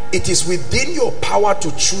believe. It is within your power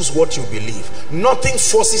to choose what you believe. Nothing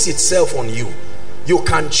forces itself on you. You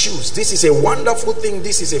can choose. This is a wonderful thing.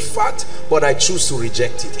 This is a fact, but I choose to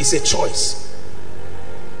reject it. It's a choice.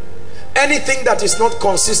 Anything that is not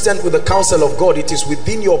consistent with the counsel of God, it is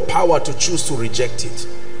within your power to choose to reject it.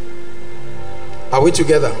 Are we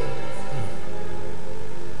together?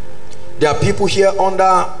 There are people here under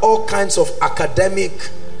all kinds of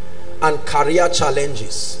academic and career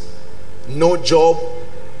challenges. No job,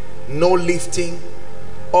 no lifting,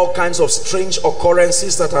 all kinds of strange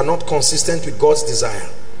occurrences that are not consistent with God's desire.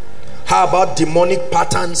 How about demonic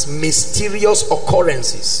patterns, mysterious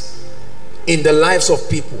occurrences in the lives of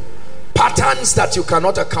people? Patterns that you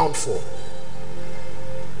cannot account for.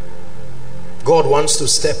 God wants to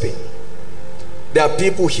step in. There are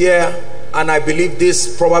people here, and I believe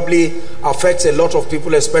this probably affects a lot of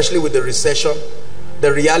people, especially with the recession,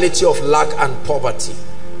 the reality of lack and poverty.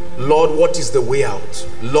 Lord, what is the way out?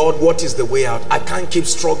 Lord, what is the way out? I can't keep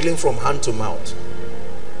struggling from hand to mouth.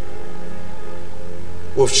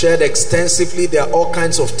 We've shared extensively. There are all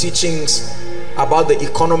kinds of teachings about the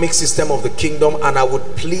economic system of the kingdom, and I would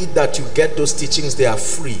plead that you get those teachings. They are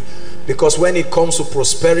free, because when it comes to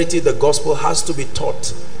prosperity, the gospel has to be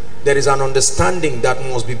taught. There is an understanding that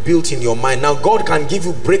must be built in your mind. Now, God can give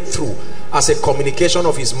you breakthrough as a communication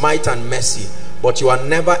of his might and mercy, but you are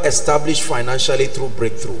never established financially through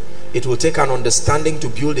breakthrough. It will take an understanding to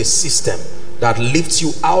build a system that lifts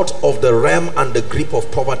you out of the realm and the grip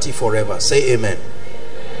of poverty forever. Say amen.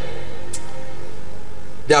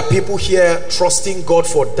 There are people here trusting God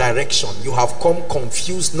for direction. You have come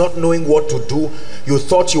confused, not knowing what to do. You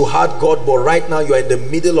thought you had God, but right now you are in the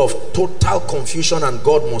middle of total confusion, and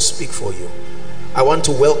God must speak for you. I want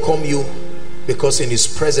to welcome you, because in his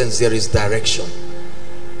presence there is direction.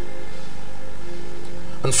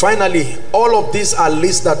 And finally, all of these are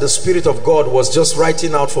lists that the Spirit of God was just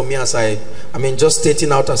writing out for me as just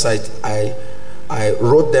stating out as I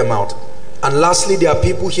wrote them out. And lastly, there are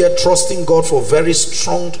people here trusting God for very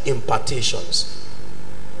strong impartations.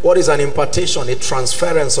 What is an impartation? A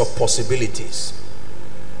transference of possibilities.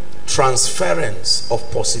 Transference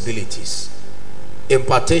of possibilities.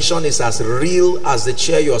 Impartation is as real as the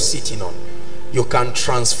chair you're sitting on. You can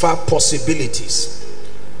transfer possibilities.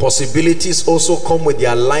 Possibilities also come with the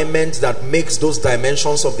alignment that makes those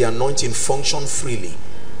dimensions of the anointing function freely.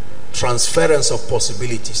 Transference of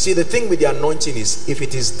possibilities. See, the thing with the anointing is, if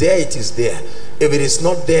it is there, it is there. If it is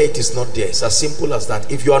not there, it is not there. It's as simple as that.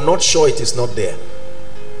 If you are not sure, it is not there.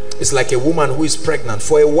 It's like a woman who is pregnant.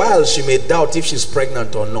 For a while, she may doubt if she's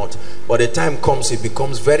pregnant or not. But the time comes, it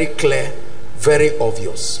becomes very clear, very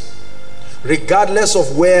obvious. Regardless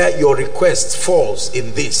of where your request falls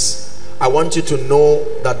in this, I want you to know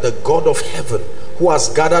that the God of heaven who has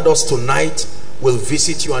gathered us tonight will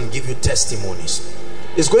visit you and give you testimonies.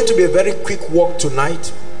 It's going to be a very quick walk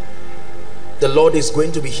tonight. The Lord is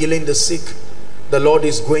going to be healing the sick. The Lord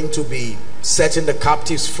is going to be setting the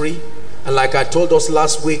captives free. And like I told us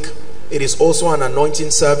last week, it is also an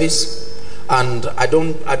anointing service. And I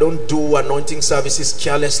don't do anointing services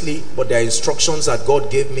carelessly, but there are instructions that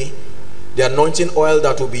God gave me. The anointing oil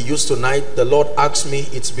that will be used tonight, the Lord asked me,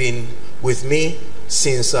 it's been with me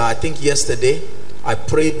since I think yesterday. I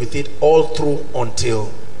prayed with it all through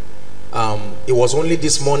until it was only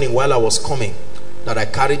this morning while I was coming that I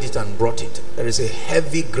carried it and brought it. There is a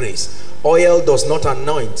heavy grace. Oil does not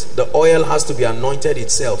anoint. The oil has to be anointed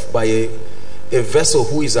itself by a vessel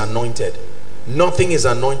who is anointed. Nothing is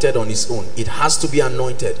anointed on its own. It has to be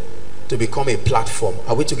anointed to become a platform.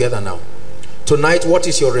 Are we together now? Tonight, what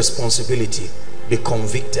is your responsibility? Be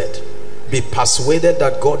convicted. Be persuaded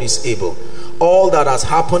that God is able. All that has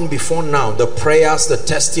happened before now, the prayers, the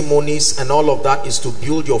testimonies, and all of that is to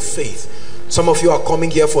build your faith. Some of you are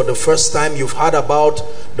coming here for the first time. You've heard about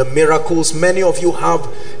the miracles. Many of you have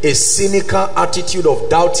a cynical attitude of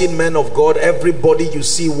doubting men of God. Everybody you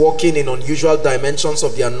see walking in unusual dimensions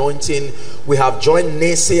of the anointing. We have joined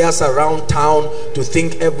naysayers around town to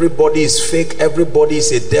think everybody is fake, everybody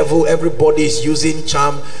is a devil, everybody is using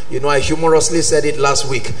charm. You know, I humorously said it last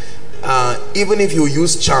week. Even if you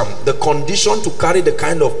use charm, the condition to carry the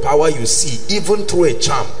kind of power you see, even through a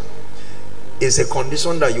charm, is a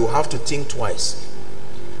condition that you have to think twice.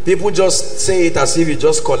 People just say it as if you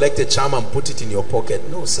just collect a charm and put it in your pocket.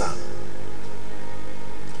 No, sir.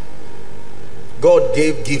 God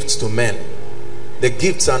gave gifts to men. The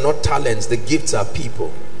gifts are not talents, the gifts are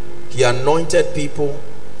people. He anointed people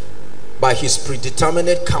by his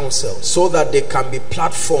predeterminate counsel so that they can be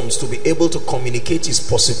platforms to be able to communicate his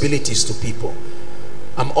possibilities to people.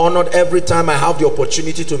 I'm honored every time I have the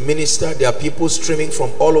opportunity to minister. There are people streaming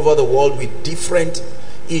from all over the world with different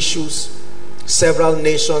issues. Several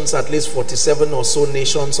nations, at least 47 or so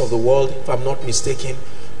nations of the world, if I'm not mistaken,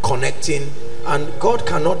 connecting. And God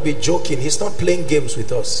cannot be joking. He's not playing games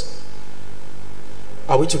with us.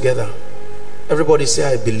 Are we together? Everybody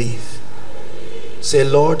say, I believe. Say,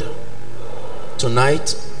 Lord,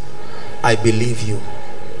 tonight I believe you.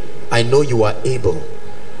 I know you are able.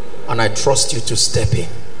 And I trust you to step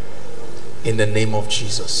in the name of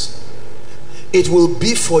Jesus. It will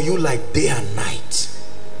be for you like day and night.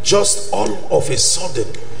 Just all of a sudden,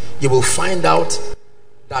 you will find out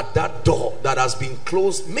that that door that has been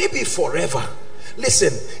closed, maybe forever.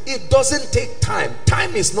 Listen, it doesn't take time.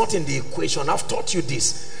 Time is not in the equation. I've taught you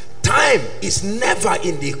this. Time is never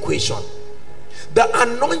in the equation. The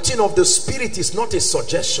anointing of the Spirit is not a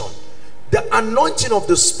suggestion. The anointing of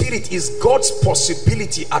the Spirit is God's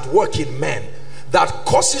possibility at work in men that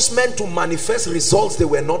causes men to manifest results they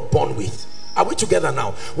were not born with. Are we together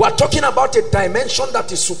now? We are talking about a dimension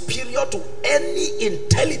that is superior to any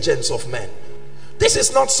intelligence of men. This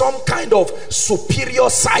is not some kind of superior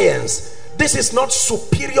science. This is not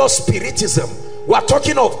superior spiritism. We are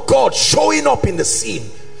talking of God showing up in the scene,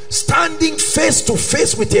 standing face to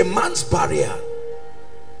face with a man's barrier.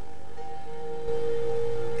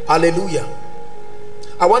 Hallelujah.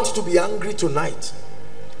 I want you to be angry tonight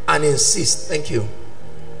and insist, thank you,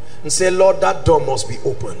 and say, Lord, that door must be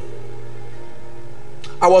open.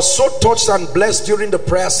 I was so touched and blessed during the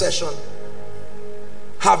prayer session.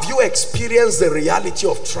 Have you experienced the reality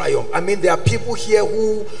of triumph? I mean, there are people here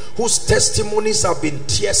whose testimonies have been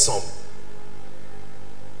tearsome.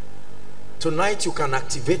 Tonight you can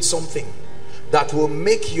activate something that will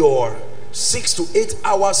make your 6 to 8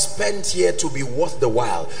 hours spent here to be worth the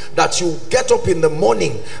while. That you get up in the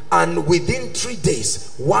morning and within 3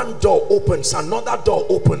 days, one door opens, another door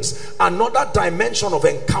opens, another dimension of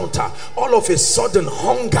encounter. All of a sudden,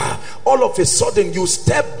 hunger. All of a sudden, you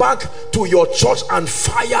step back to your church and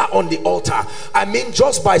fire on the altar. I mean,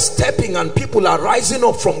 just by stepping, and people are rising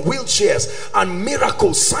up from wheelchairs, and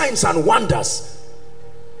miracles, signs and wonders.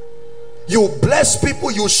 You bless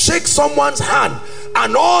people, you shake someone's hand,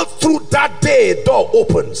 and all through that day a door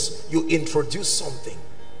opens. You introduce something.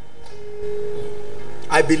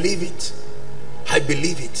 I believe it. I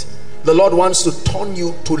believe it. The Lord wants to turn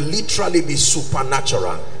you to literally be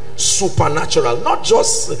supernatural. Supernatural, not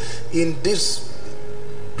just in this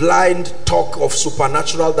blind talk of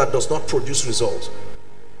supernatural that does not produce results.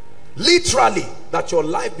 Literally, that your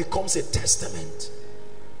life becomes a testament.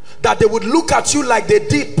 That they would look at you like they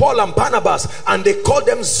did Paul and Barnabas, and they called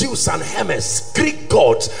them Zeus and Hermes, Greek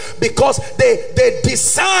gods, because they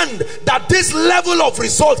discerned that this level of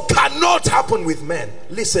result cannot happen with men.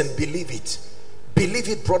 Listen, believe it. Believe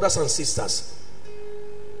it, brothers and sisters.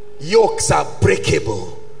 Yokes are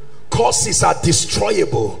breakable. Curses are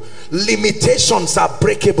destroyable. Limitations are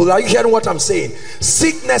breakable. Are you hearing what I'm saying?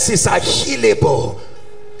 Sicknesses are healable.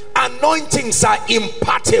 Anointings are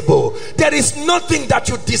impartable. There is nothing that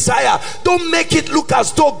you desire. Don't make it look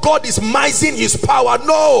as though God is mising his power.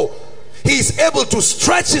 No, he is able to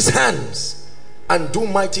stretch his hands and do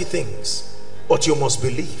mighty things, but you must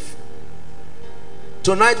believe.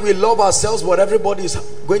 Tonight we love ourselves, but everybody is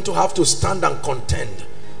going to have to stand and contend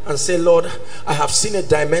and say, Lord, I have seen a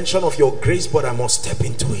dimension of your grace, but I must step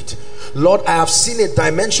into it. Lord, I have seen a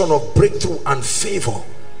dimension of breakthrough and favor,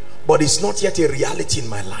 but it's not yet a reality in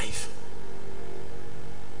my life.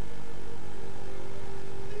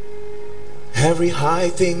 Every high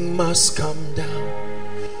thing must come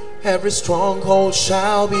down. Every stronghold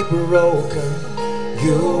shall be broken.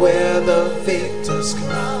 You wear the victor's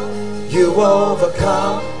crown. You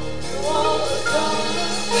overcome.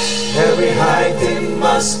 Every high thing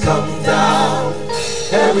must come down.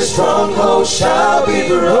 Every stronghold shall be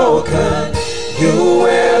broken. You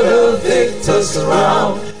wear the victor's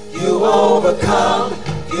crown. You overcome,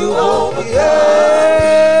 you overcome.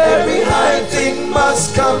 Every high thing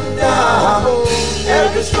must come down.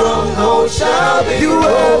 Every stronghold shall be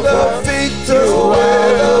broken. You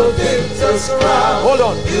are the victor's crown. Hold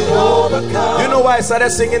on. You overcome. You know why I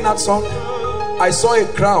started singing that song? I saw a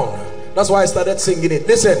crown. That's why I started singing it.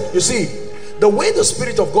 Listen, you see, the way the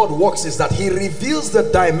Spirit of God works is that he reveals the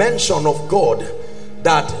dimension of God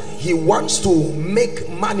that he wants to make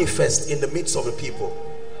manifest in the midst of the people.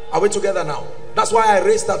 Are we together now? That's why I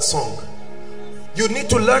raised that song. You need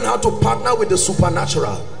to learn how to partner with the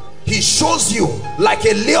supernatural. He shows you like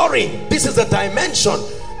a luring. This is the dimension.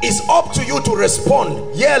 It's up to you to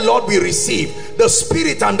respond. Yeah, Lord, we receive. The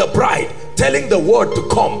Spirit and the bride telling the word to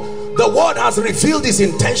come. The word has revealed his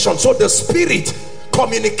intention, so the Spirit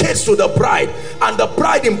communicates to the bride, and the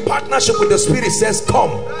bride in partnership with the Spirit says,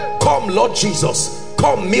 come Lord Jesus,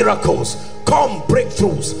 come miracles, come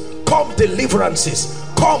breakthroughs, come deliverances,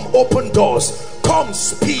 come open doors, come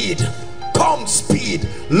speed,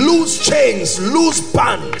 loose chains, loose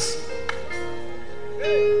bands.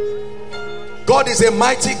 God is a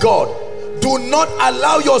mighty God. Do not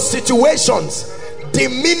allow your situations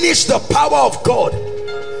diminish the power of God.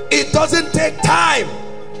 It doesn't take time.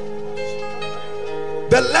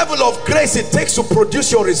 The level of grace it takes to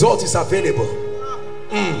produce your result is available.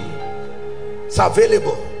 It's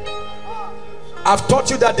available. I've taught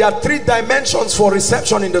you that there are 3 dimensions for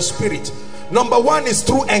reception in the Spirit. Number 1 is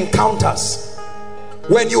through encounters.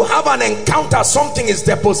 When you have an encounter, something is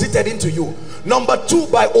deposited into you. Number 2,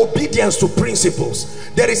 by obedience to principles.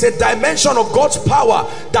 There is a dimension of God's power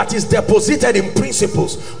that is deposited in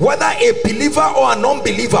principles. Whether a believer or an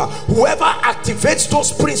unbeliever, whoever activates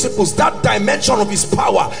those principles, that dimension of his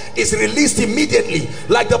power is released immediately.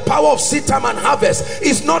 Like the power of seed time and harvest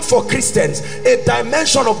is not for Christians. A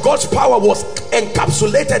dimension of God's power was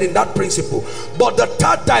encapsulated in that principle. But the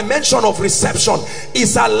 3rd dimension of reception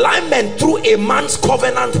is alignment through a man's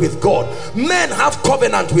covenant with God. Men have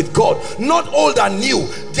covenant with God, not old and new.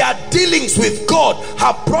 Their dealings with God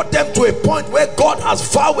have brought them to a point where God has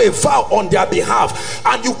vowed a vow on their behalf,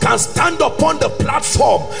 and you can stand upon the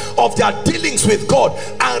platform of their dealings with God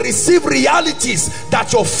and receive realities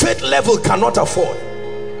that your faith level cannot afford.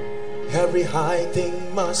 Every high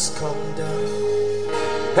thing must come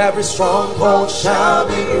down. Every stronghold shall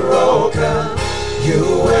be broken.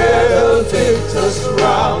 You wear the victor's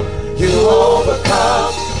crown. You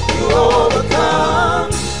overcome, you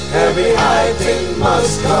overcome. Every high thing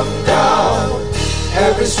must come down.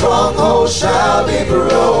 Every stronghold shall be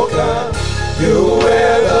broken. You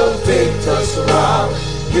wear the victor's crown.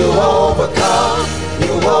 You overcome.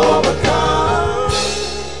 You overcome.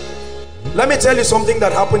 Let me tell you something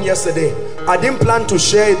that happened yesterday. I didn't plan to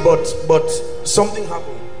share it, but something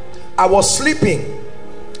happened. I was sleeping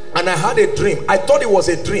and I had a dream. I thought it was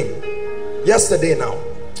a dream yesterday now.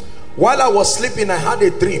 While I was sleeping, I had a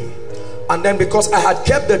dream. And then because I had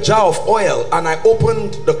kept the jar of oil and I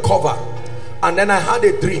opened the cover, and then I had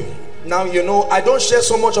a dream. Now, you know, I don't share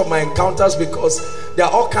so much of my encounters because there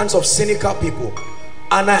are all kinds of cynical people.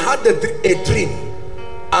 And I had a dream.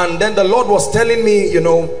 And then the Lord was telling me, you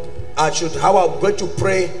know, how I'm going to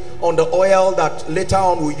pray on the oil that later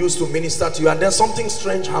on we use to minister to you. And then something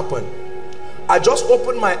strange happened. I just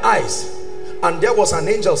opened my eyes and there was an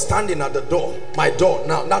angel standing at the door, my door.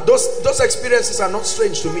 Now those experiences are not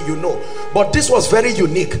strange to me, you know, but this was very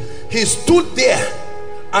unique. He stood there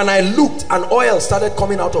and I looked and oil started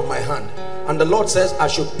coming out of my hand. And the Lord says I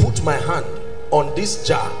should put my hand on this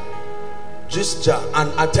jar.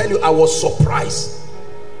 And I tell you, I was surprised.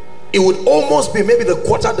 It would almost be maybe the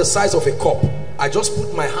quarter the size of a cup. I just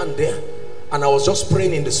put my hand there and I was just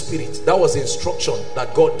praying in the spirit. That was the instruction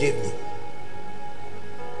that God gave me.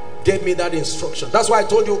 Gave me that instruction. That's why I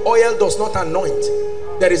told you oil does not anoint.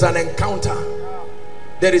 There is an encounter.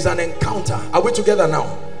 There is an encounter. Are we together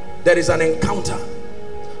now? There is an encounter.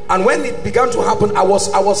 And when it began to happen, I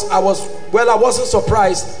wasn't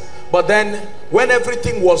surprised. But then when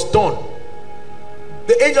everything was done,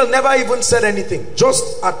 the angel never even said anything.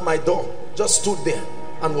 Just at my door, just stood there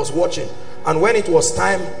and was watching. And when it was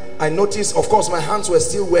time, I noticed, of course, my hands were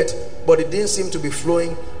still wet, but it didn't seem to be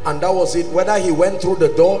flowing. And that was it. Whether he went through the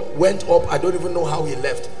door, went up, I don't even know how he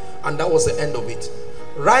left. And that was the end of it.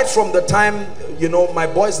 Right from the time, you know, my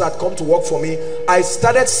boys that come to work for me, I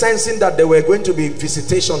started sensing that there were going to be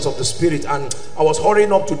visitations of the spirit, and I was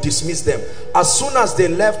hurrying up to dismiss them. As soon as they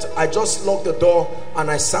left, I just locked the door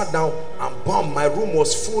and I sat down, and bam, my room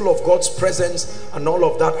was full of God's presence and all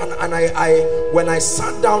of that. And when I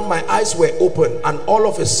sat down, my eyes were open, and all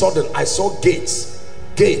of a sudden I saw gates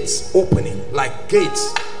opening, like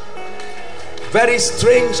gates, very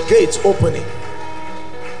strange gates opening.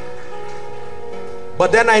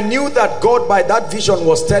 But then I knew that God, by that vision,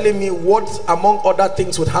 was telling me what among other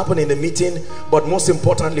things would happen in the meeting, but most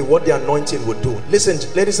importantly what the anointing would do. Listen,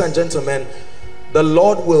 ladies and gentlemen, the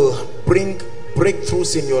Lord will bring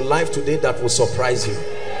breakthroughs in your life today that will surprise you.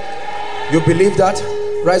 You believe that?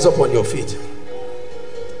 Rise up on your feet.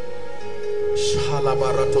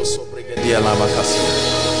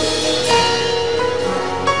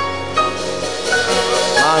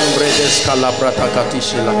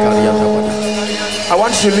 I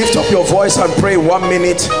want you to lift up your voice and pray 1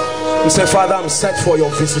 minute. You say, Father, I'm set for your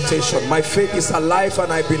visitation. My faith is alive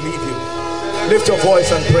and I believe you. Lift your voice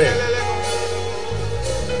and pray.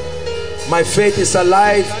 My faith is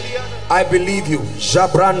alive. I believe you.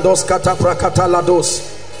 Jabrandos kataprakatalados.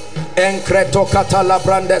 Enkreto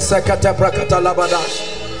katalabrande sekate prakatalabadash.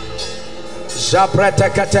 Jabrete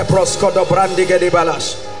kate proskodo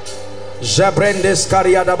brandigedibalash. Jabrendes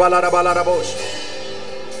kariada balarabalarabosh.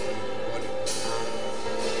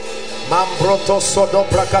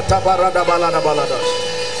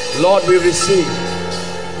 Lord, we receive.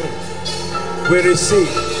 We receive.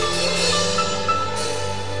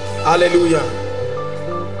 Hallelujah.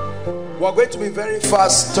 We're going to be very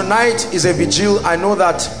fast. Tonight is a vigil. I know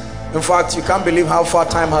that, in fact, you can't believe how far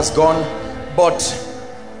time has gone, but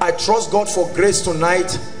I trust God for grace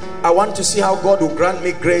tonight. I want to see how God will grant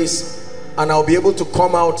me grace, and I'll be able to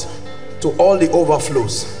come out to all the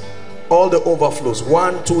overflows. All the overflows.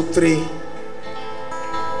 1, 2, 3,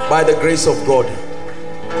 by the grace of God,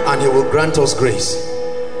 and he will grant us grace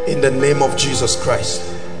in the name of Jesus Christ.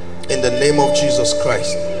 In the name of Jesus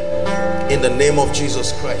Christ. In the name of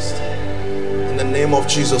Jesus Christ. In the name of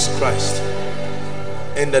Jesus Christ.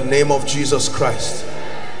 In the name of Jesus Christ.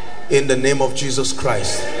 In the name of Jesus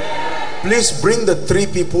Christ. Please bring the 3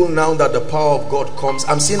 people now that the power of God comes.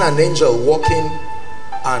 I'm seeing an angel walking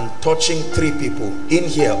and touching 3 people in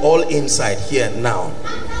here, all inside here now.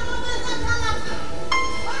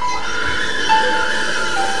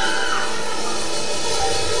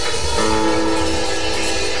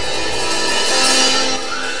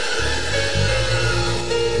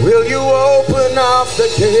 Will you open up the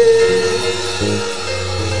gate?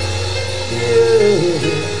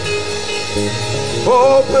 Yeah.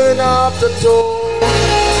 Open up the door.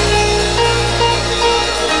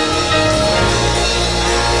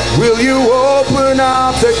 Will you open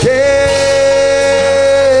up the gate?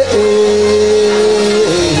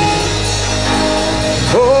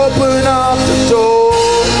 Open up the door.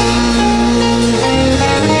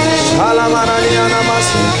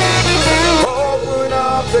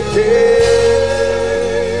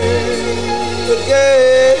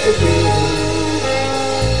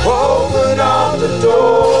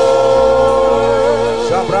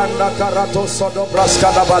 Open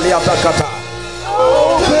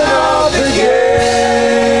up the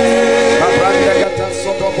gate.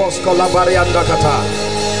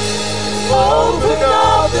 Open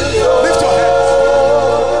up the door. Lift your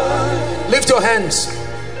hands. Lift your hands.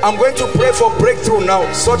 I'm going to pray for breakthrough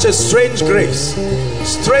now. Such a strange grace.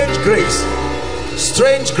 Strange grace.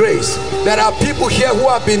 Strange grace. There are people here who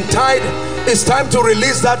have been tied. It's time to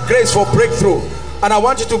release that grace for breakthrough. And I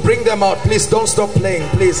want you to bring them out. Please don't stop playing.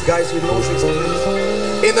 Please, guys, with noses, please.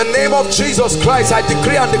 In the name of Jesus Christ, I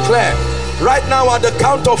decree and declare right now at the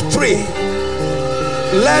count of 3,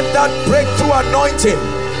 let that breakthrough anointing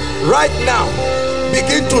right now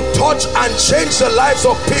begin to touch and change the lives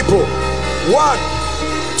of people. 1,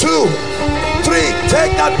 2, 3.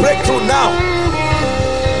 Take that breakthrough now.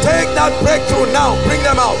 Take that breakthrough now. Bring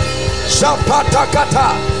them out.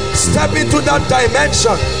 Shapatakata. Step into that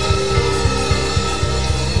dimension.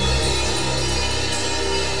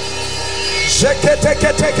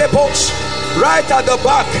 Right at the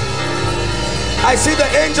back, I see the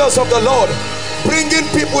angels of the Lord bringing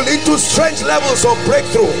people into strange levels of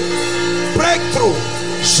breakthrough. Breakthrough.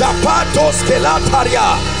 Shapatos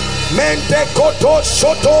kelataria. Mente kotos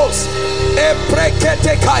shotos.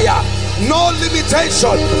 Epreketekaya. No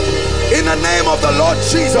limitation. In the name of the Lord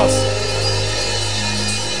Jesus.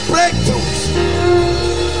 Breakthroughs.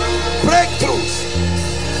 Breakthroughs.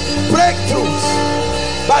 Breakthroughs.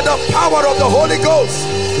 By the power of the Holy Ghost.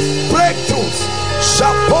 Breakthroughs.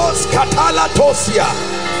 Shapos katalatosia.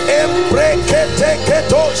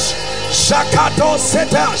 Ebreketeketosh. Shakato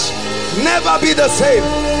setash. Never be the same.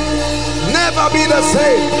 Never be the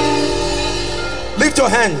same. Lift your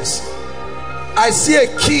hands. I see a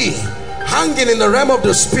key hanging in the realm of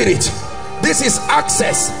the spirit. This is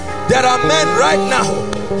access. There are men right now,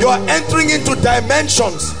 you are entering into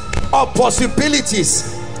dimensions of possibilities.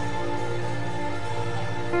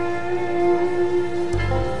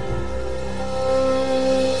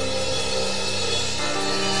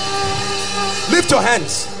 Lift your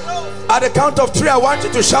hands. At the count of 3, I want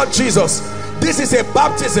you to shout Jesus. This is a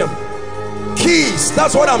baptism. Keys,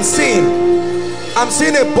 that's what I'm seeing. I'm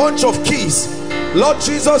seeing a bunch of keys. Lord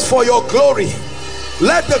Jesus, for your glory,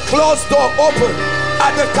 let the closed door open.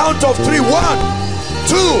 At the count of 3, 1, 2, 3.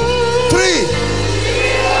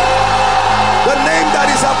 The name that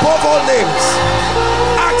is above all names.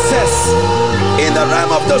 Access in the realm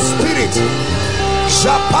of the spirit.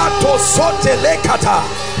 Japato sotelekata.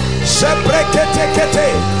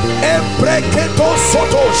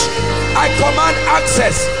 I command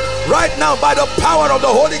access right now by the power of the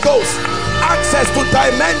Holy Ghost. Access to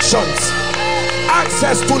dimensions,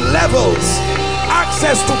 access to levels,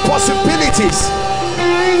 access to possibilities.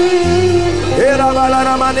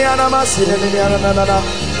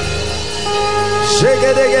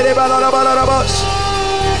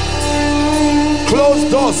 Closed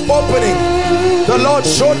doors opening. The Lord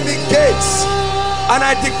showed me gates, and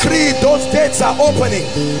I decree those gates are opening,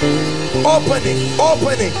 opening,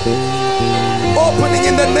 opening, opening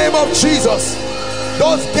in the name of Jesus.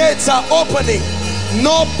 Those gates are opening.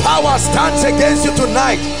 No power stands against you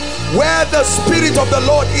tonight. Where the Spirit of the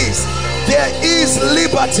Lord is, there is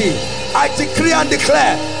liberty. I decree and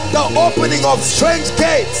declare the opening of strange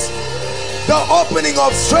gates. The opening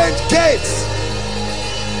of strange gates.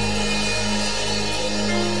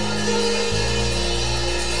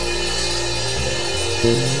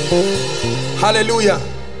 Hallelujah.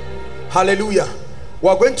 Hallelujah.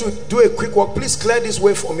 We're going to do a quick walk. Please clear this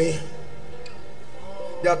way for me.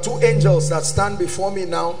 There are 2 angels that stand before me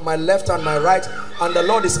now, my left and my right, and the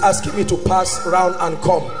Lord is asking me to pass round and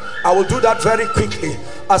come. I will do that very quickly.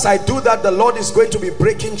 As I do that, the Lord is going to be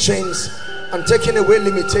breaking chains and taking away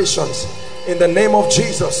limitations in the name of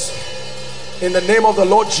Jesus. In the name of the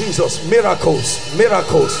Lord Jesus. Miracles,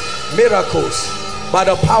 miracles, miracles by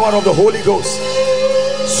the power of the Holy Ghost.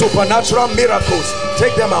 Supernatural miracles,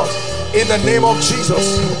 take them out in the name of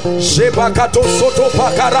Jesus.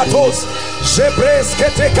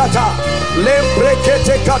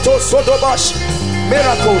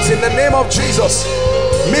 Miracles in the name of Jesus.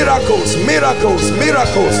 Miracles, miracles,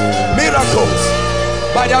 miracles, miracles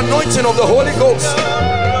by the anointing of the Holy Ghost.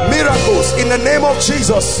 Miracles in the name of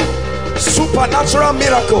Jesus. Supernatural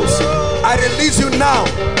miracles. I release you now.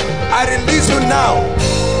 I release you now.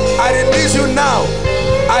 I release you now.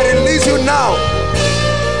 I release you now.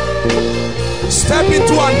 Step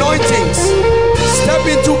into anointings. Step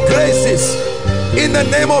into graces in the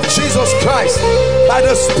name of Jesus Christ. By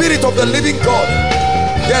the Spirit of the living God.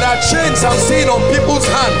 There are chains I'm seeing on people's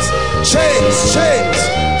hands. Chains, chains,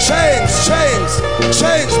 chains, chains,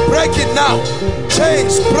 chains breaking now.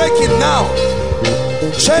 Chains breaking now.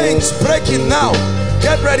 Chains breaking now.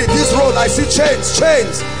 Get ready. This road, I see chains,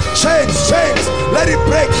 chains, chains, chains. Let it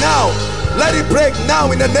break now. Let it break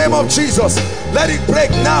now in the name of Jesus. Let it break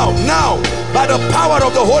now, now, by the power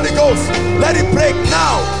of the Holy Ghost. Let it break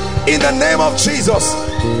now in the name of Jesus.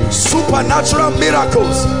 Supernatural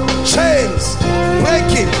miracles, chains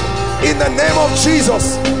breaking in the name of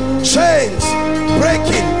Jesus. Chains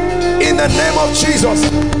breaking in the name of Jesus.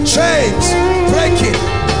 Chains breaking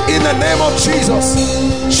in the name of Jesus.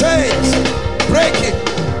 Chains breaking.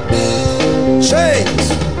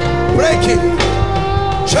 Chains breaking.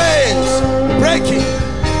 Chains breaking.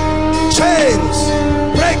 Chains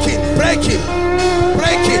breaking. Breaking.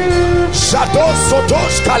 Breaking. Shadow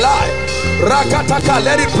sotosh kalai. Rakataka.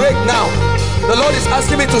 Let it break now. The Lord is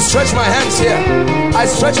asking me to stretch my hands here. I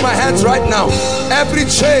stretch my hands right now. Every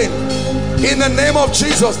chain in the name of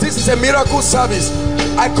Jesus. This is a miracle service.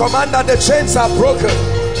 I command that the chains are broken.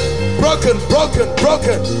 Broken, broken,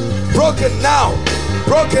 broken, broken now.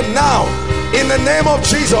 Broken now in the name of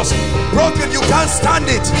Jesus. Broken, you can't stand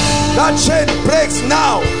it. That chain breaks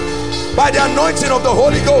now by the anointing of the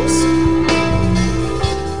Holy Ghost.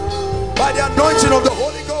 By the anointing of the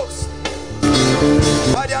Holy Ghost.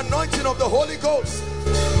 By the anointing of the Holy Ghost.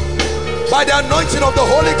 By the anointing of the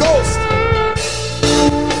Holy Ghost.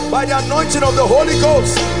 By the anointing of the Holy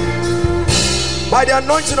Ghost. By the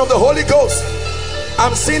anointing of the Holy Ghost.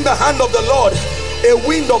 I'm seeing the hand of the Lord. A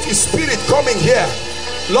wind of his spirit coming here.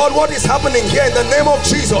 Lord, what is happening here in the name of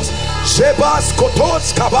Jesus? Shebas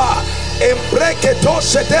kotos kaba embreketo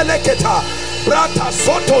shedeleketa brata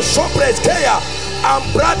soto shopreskeya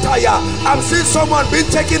ambrataya. I'm seeing someone being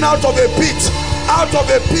taken out of a pit, out of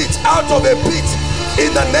a pit, out of a pit.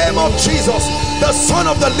 In the name of Jesus, the Son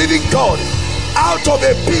of the living God, out of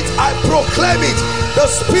a pit, I proclaim it. The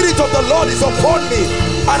Spirit of the Lord is upon me,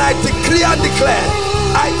 and I decree and declare,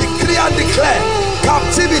 I decree and declare,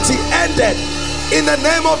 captivity ended in the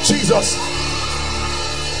name of Jesus.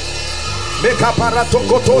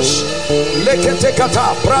 Mekaparatokotosh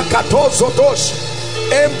leketekata brakatozotosh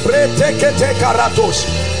embreteketekaratos.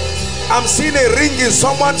 I'm seeing a ring in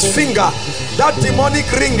someone's finger. That demonic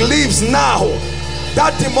ring leaves now.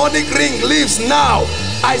 That demonic ring leaves now.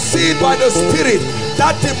 I see it by the Spirit.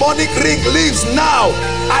 That demonic ring leaves now.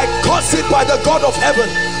 I curse it by the God of heaven.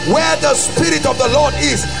 Where the Spirit of the Lord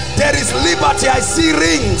is, there is liberty. I see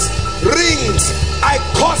rings, rings. I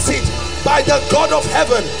curse it by the God of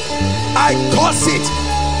heaven. I curse it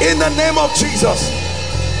in the name of Jesus.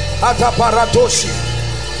 Ataparatoshi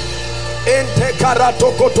ente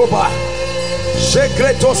karatokotoba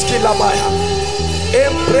shekretoski labaya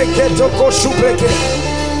embreketoko shubreke.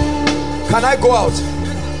 Can I go out?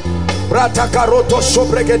 Bratakaroto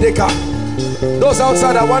shobregedeka. Those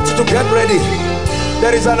outside, I want you to get ready.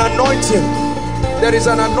 There is an anointing. There is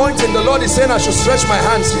an anointing. The Lord is saying I should stretch my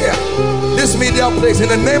hands here. This media place in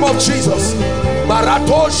the name of Jesus.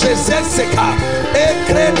 Barato shezeseka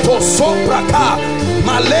ekreto sobraka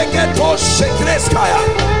malegeto shekreskaya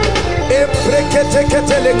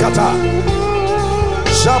ebreketeketelekata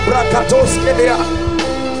shabrakatoskelia.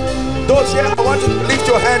 Those here, I want you to lift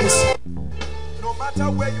your hands. No matter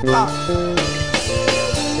where you are,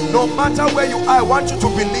 no matter where you are, I want you to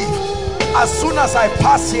believe. As soon as I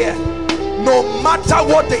pass here, no matter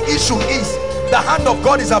what the issue is, the hand of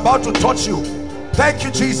God is about to touch you. Thank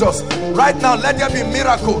you, Jesus. Right now, let there be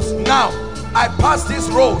miracles. Now, I pass these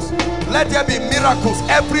roads. Let there be miracles.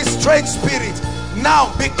 Every strange spirit, now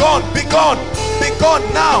be gone, be gone, be gone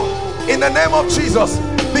now. In the name of Jesus,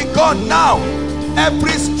 be gone now.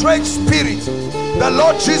 Every strange spirit, the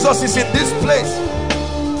Lord Jesus is in this place.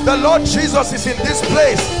 The Lord Jesus is in this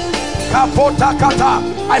place.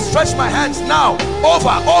 I stretch my hands now.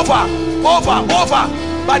 Over, over, over, over.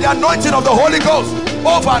 By the anointing of the Holy Ghost.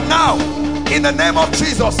 Over now. In the name of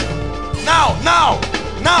Jesus. Now, now,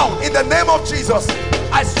 now. In the name of Jesus.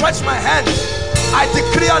 I stretch my hands. I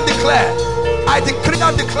decree and declare. I decree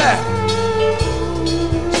and declare.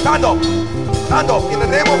 Stand up. Stand up. In the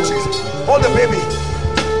name of Jesus. Hold the baby.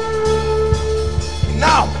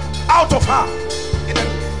 Now, out of her. In the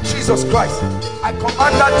name of Jesus Christ. I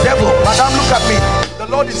command that devil. Madam, look at me. The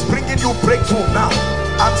Lord is bringing you breakthrough now.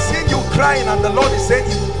 I'm seeing you crying, and the Lord is saying,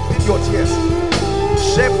 in your tears.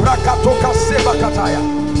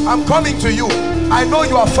 I'm coming to you. I know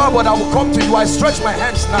you are far, but I will come to you. I stretch my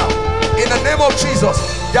hands now. In the name of Jesus.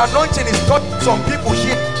 The anointing is touching some people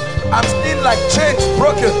here. I'm seeing like chains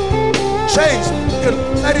broken. Chains.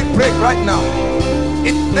 Let it break right now.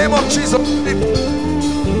 In the name of Jesus.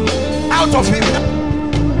 Out of him.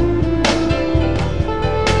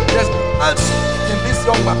 There's answer in this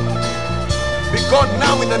young man. Be gone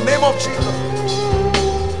now in the name of Jesus.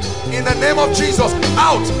 In the name of Jesus.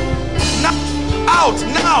 Out. Now. Out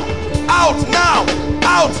now. Out now.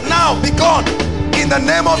 Out now. Be gone. In the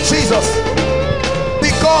name of Jesus.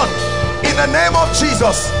 Be gone. In the name of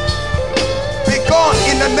Jesus. Be gone.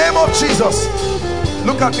 In the name of Jesus.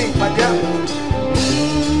 Look at me, my dear.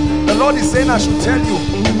 The Lord is saying I should tell you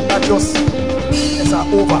that your sins are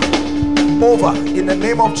over. Over. In the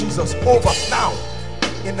name of Jesus. Over. Now.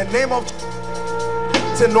 In the name of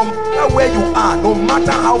Jesus. Say, no matter where you are, no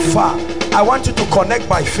matter how far, I want you to connect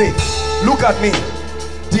by faith. Look at me.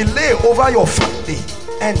 Delay over your family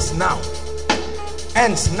ends now.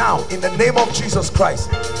 Ends now in the name of Jesus Christ.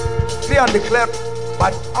 Decree and declare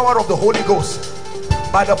by the power of the Holy Ghost.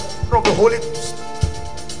 By the power of the Holy Ghost.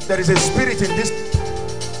 There is a spirit in this.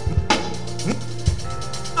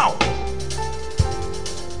 Now.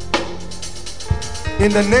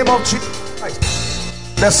 In the name of Jesus Christ.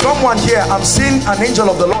 There's someone here. I'm seeing an angel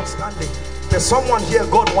of the Lord standing. There's someone here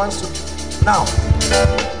God wants to. Now.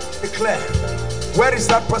 Declare. Where is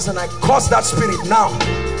that person? I curse that spirit now.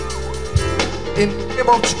 In the name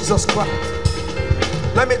of Jesus Christ.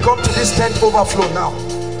 Let me come to this tent overflow now.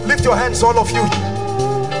 Lift your hands, all of you.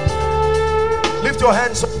 Lift your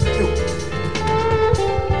hands, all of you.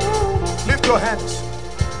 Lift your hands.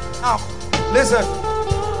 Now, listen.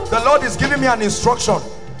 The Lord is giving me an instruction.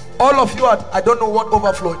 All of you are, I don't know what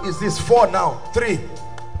overflow is this. 4 now. 3.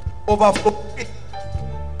 Overflow.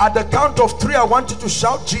 At the count of 3, I want you to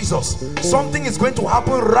shout Jesus. Something is going to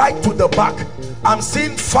happen right to the back. I'm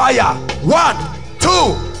seeing fire. 1,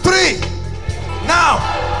 2, 3. Now.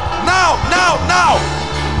 Now. Now. Now.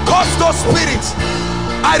 Curse those spirits.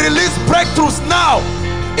 I release breakthroughs now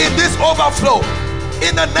in this overflow.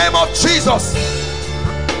 In the name of Jesus.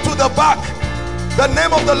 To the back. The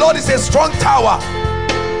name of the Lord is a strong tower.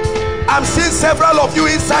 I'm seeing several of you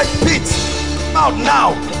inside pits. Out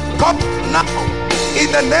now. Come now. In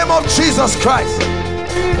the name of Jesus Christ.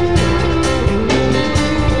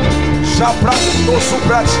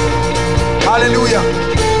 Hallelujah.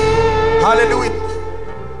 Hallelujah.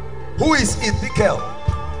 Who is Ezekiel?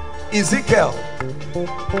 Ezekiel.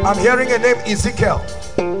 I'm hearing a name, Ezekiel.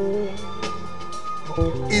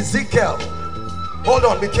 Ezekiel. Hold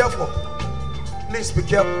on, be careful. Please be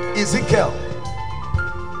careful. Ezekiel.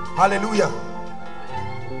 Hallelujah.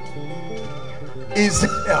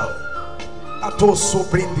 Ezekiel.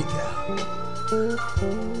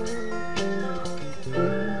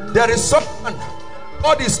 There is someone,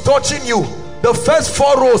 God is touching you. The first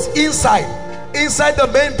 4 rows inside the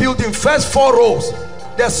main building, first 4 rows.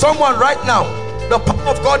 There's someone right now. The power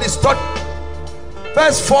of God is touching.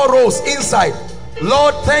 First 4 rows inside.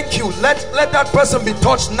 Lord, thank you. Let that person be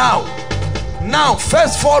touched now. Now,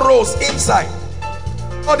 first 4 rows inside.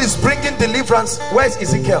 God is bringing deliverance. Where is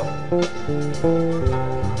Ezekiel?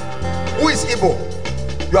 Who is Igbo?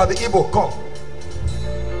 You are the Igbo. Come.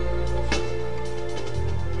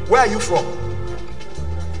 Where are you from?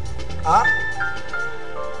 Huh?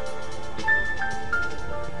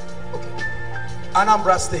 Okay.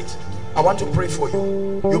 Anambra State. I want to pray for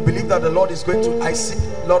you. You believe that the Lord is going to. I see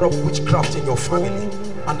a lot of witchcraft in your family,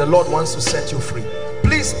 and the Lord wants to set you free.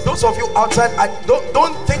 Please, those of you outside,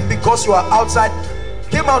 don't think because you are outside,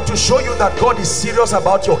 came out to show you that God is serious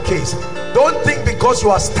about your case. Don't think because you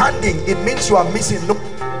are standing it means you are missing. No,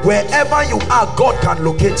 wherever you are, God can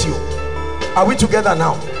locate you. Are we together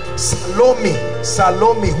now? Salome.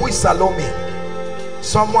 Salome. Who is Salome?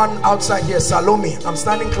 Someone outside here. Salome. I'm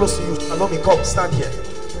standing close to you. Salome, come stand here.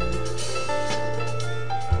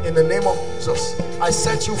 In the name of Jesus, I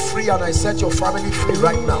set you free and I set your family free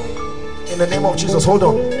right now. In the name of Jesus. Hold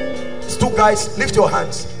on. It's 2 guys. Lift your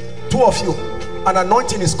hands. 2 of you. An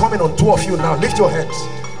anointing is coming on 2 of you now. Lift your hands.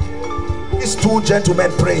 These 2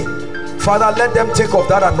 gentlemen praying. Father, let them take of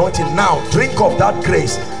that anointing now. Drink of that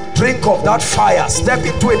grace. Drink of that fire. Step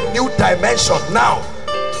into a new dimension now.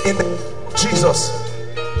 In the name of Jesus.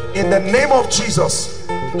 In the name of Jesus.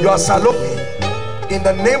 You are Salome. In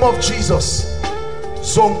the name of Jesus.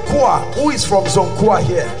 Zonkua. Who is from Zonkua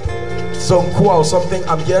here? Zonkua or something.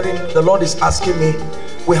 I'm hearing the Lord is asking me.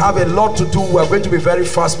 We have a lot to do. We're going to be very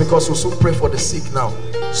fast because we'll soon pray for the sick now.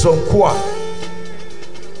 Zonkua.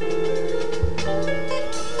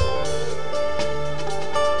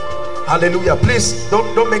 Hallelujah. Please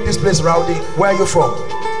don't make this place rowdy. Where are you from?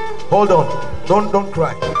 Hold on. Don't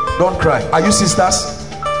cry. Don't cry. Are you sisters?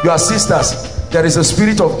 You are sisters. There is a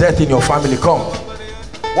spirit of death in your family. Come.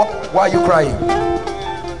 Why are you crying?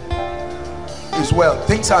 It's well.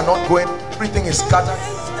 Things are not going. Everything is scattered.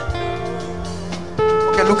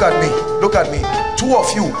 Okay, look at me. Look at me. 2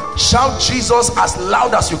 of you. Shout Jesus as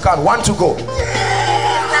loud as you can. 1 to go.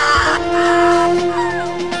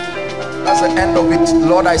 That's the end of it.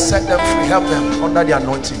 Lord, I set them free. Help them under the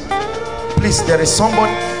anointing. Please, there is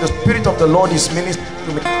somebody, the Spirit of the Lord is ministering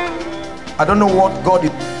to me. I don't know what God is,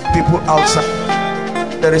 people outside.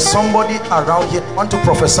 There is somebody around here. I want to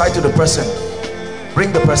prophesy to the person.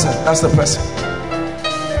 Bring the person. That's the person.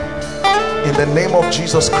 In the name of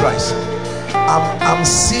Jesus Christ. I'm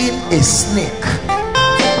seeing a snake.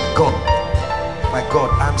 God, my God,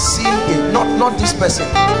 I'm seeing a, not this person.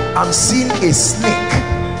 I'm seeing a snake.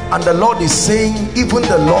 And the Lord is saying, even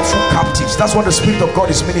the lawful captives. That's what the Spirit of God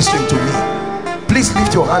is ministering to me. Please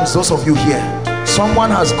lift your hands, those of you here.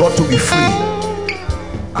 Someone has got to be free.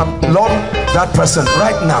 Lord, that person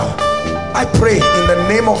right now, I pray in the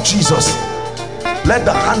name of Jesus, let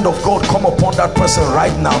the hand of God come upon that person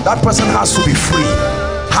right now. That person has to be free.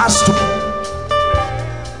 Has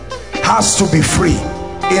to be free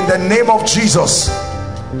in the name of Jesus.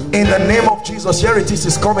 In the name of Jesus. Here it is,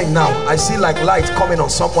 it's coming now. I see like light coming on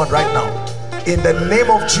someone right now. In the name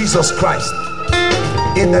of Jesus Christ.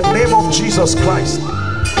 In the name of Jesus Christ.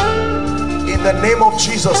 In the name of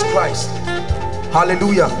Jesus Christ.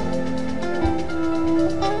 Hallelujah.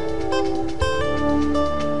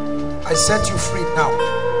 I set you free now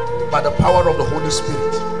by the power of the Holy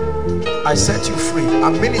Spirit. I set you free.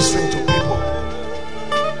 I'm ministering to people.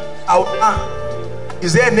 Kauna.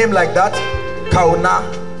 Is there a name like that? Kauna.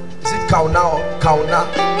 Is it Kauna or Kauna?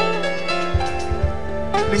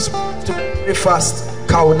 Please to very fast.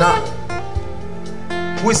 Kauna.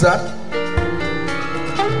 Who is that?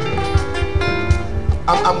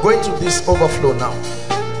 I'm going to this overflow now.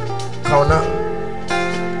 Kauna.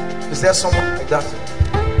 Is there someone like that?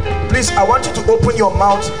 Please, I want you to open your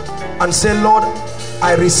mouth and say, Lord,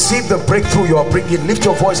 I receive the breakthrough you are bringing. Lift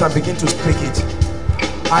your voice and begin to speak it.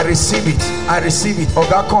 I receive it. I receive it.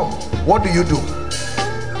 Oga, come. What do you do?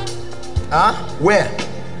 Huh? Where?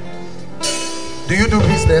 Do you do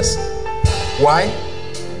business? Why?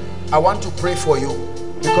 I want to pray for you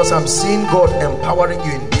because I'm seeing God empowering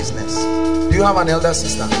you in business. Do you have an elder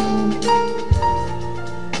sister?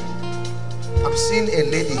 I'm seeing a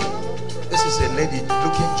lady. This is a lady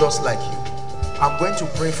looking just like you. I'm going to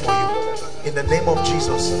pray for you in the name of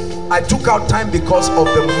Jesus. I took out time because of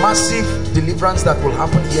the massive deliverance that will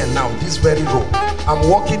happen here now, this very row. I'm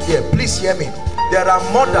walking here. Please hear me. There are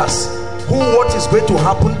mothers who what is going to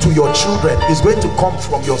happen to your children is going to come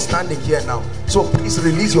from your standing here now. So please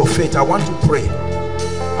release your faith. I want to pray.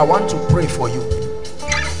 I want to pray for you.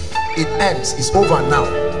 It ends. It's over now.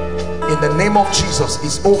 In the name of Jesus,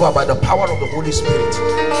 it's over by the power of the Holy Spirit.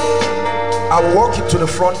 I will walk it to the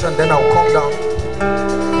front and then I'll come down.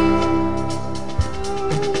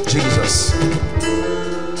 Jesus.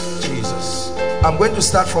 Jesus. I'm going to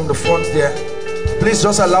start from the front there. Please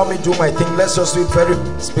just allow me to do my thing. Let's just do it very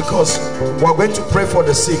fast because we're going to pray for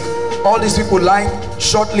the sick. All these people lying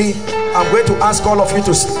shortly, I'm going to ask all of you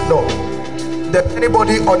to stand up. That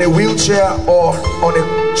anybody on a wheelchair or on a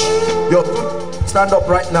your stand up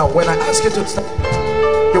right now. When I ask you to stand,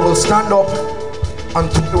 you will stand up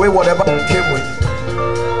and take away whatever you came with.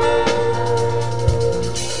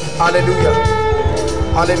 Hallelujah.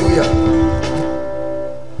 Hallelujah.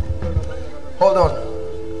 Hold on.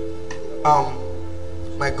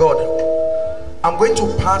 My God, I'm going to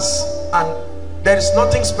pass, and there is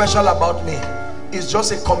nothing special about me. It's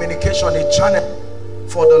just a communication, a channel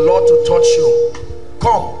for the Lord to touch you.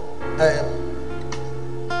 Come,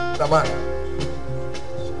 Selman.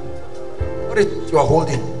 What is it you are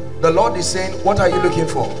holding? The Lord is saying, what are you looking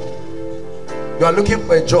for? You are looking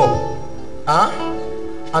for a job, huh?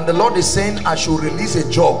 And the Lord is saying, I should release a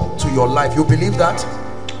job to your life. You believe that?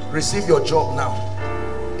 Receive your job now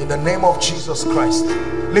in the name of Jesus Christ.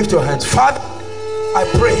 Lift your hands. Father, I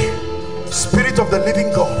pray, Spirit of the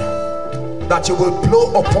living God, that you will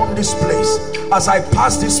blow upon this place. As I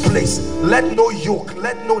pass this place, let no yoke,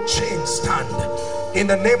 let no chain stand in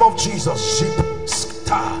the name of Jesus.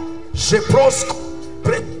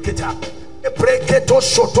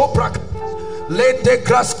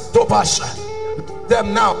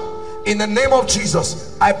 Them now in the name of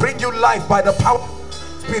Jesus. I bring you life by the power of the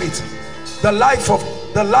Spirit, the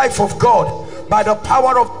life of God by the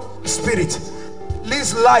power of the Spirit.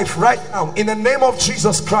 Release life right now in the name of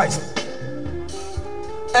Jesus Christ.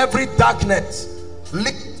 Every darkness,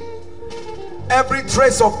 every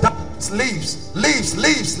trace of darkness leaves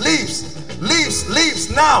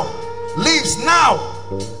now,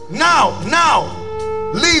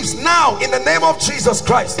 leaves now in the name of Jesus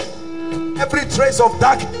Christ. Every trace of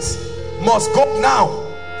darkness must go now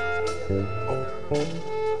in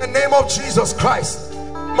the name of Jesus Christ.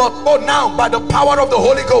 Must go now by the power of the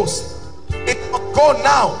Holy Ghost. It must go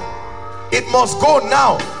now. It must go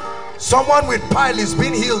now. Someone with pile is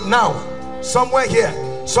being healed now. Somewhere here,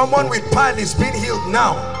 someone with pile is being healed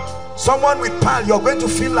now. Someone with pal, you're going to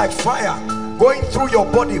feel like fire going through your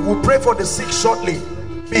body. We'll pray for the sick shortly.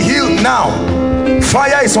 Be healed now.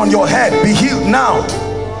 Fire is on your head. Be healed now.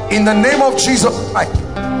 In the name of Jesus Christ.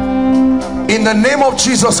 In the name of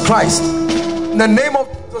Jesus Christ. In the name of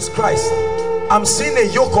Jesus Christ. I'm seeing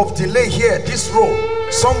a yoke of delay here. This row.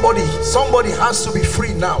 Somebody has to be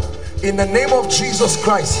free now. In the name of Jesus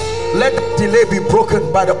Christ. Let that delay be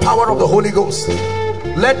broken by the power of the Holy Ghost.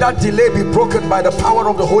 Let that delay be broken by the power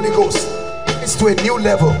of the Holy Ghost. It's to a new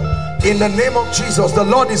level. In the name of Jesus, the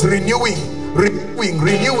Lord is renewing.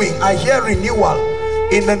 I hear renewal.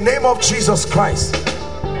 In the name of Jesus Christ.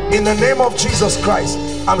 In the name of Jesus Christ.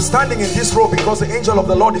 I'm standing in this row because the angel of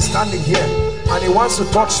the Lord is standing here, and he wants to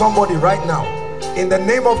touch somebody right now. In the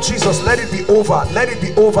name of Jesus, let it be over. Let it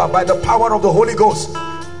be over by the power of the Holy Ghost.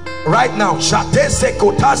 Right now.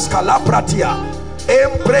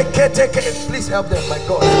 Please help them, my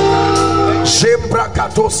God.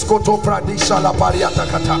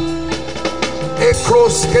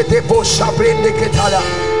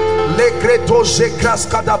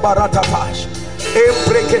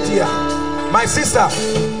 My sister,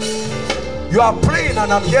 you are praying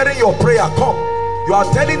and I'm hearing your prayer. Come, you are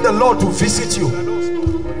telling the Lord to visit you.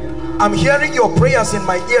 I'm hearing your prayers in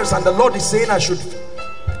my ears, and the Lord is saying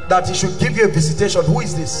that he should give you a visitation. Who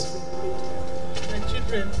is this? My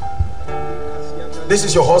children. This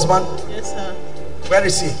is your husband? Yes, sir. Where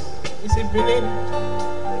is he? He's in Berlin.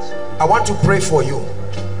 I want to pray for you.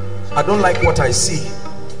 I don't like what I see.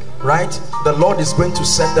 Right? The Lord is going to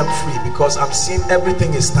set them free, because I'm seeing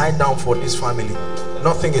everything is tied down for this family.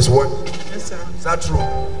 Nothing is working. Yes, sir. Is that true?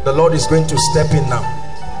 The Lord is going to step in now.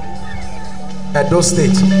 Edo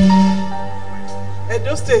State.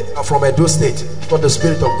 Edo State. I'm from Edo State. What the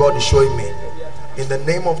Spirit of God is showing me. In the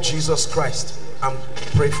name of Jesus Christ, I'm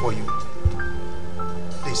praying for you.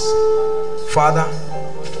 Please, Father,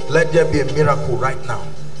 let there be a miracle right now.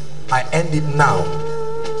 I end it now.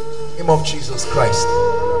 In the name of Jesus Christ.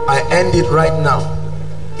 I end it right now.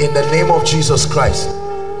 In the name of Jesus Christ.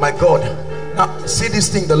 My God. Now, see this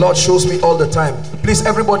thing the Lord shows me all the time. Please,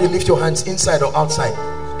 everybody lift your hands inside or outside.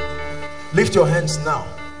 Lift your hands now.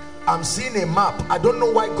 I'm seeing a map. I don't know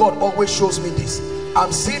why God always shows me this.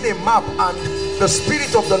 I'm seeing a map, and the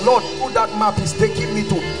Spirit of the Lord through that map is taking me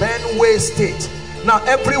to Benue State. Now,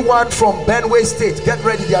 everyone from Benue State, get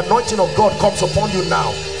ready. The anointing of God comes upon you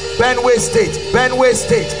now. Benue State. Benue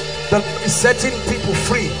State. The Lord is setting people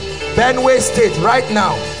free. Benue State right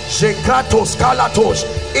now. Shekratos, Kalatos,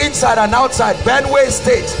 inside and outside. Benue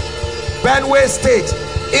State. Benue State.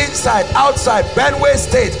 Inside, outside. Benue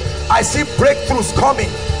State. I see breakthroughs coming.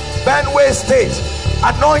 Benue State.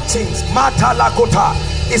 Anointings. Mata Lakota.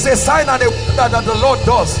 It's a sign and a wonder that the Lord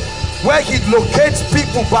does, where he locates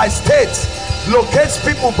people by states. Locates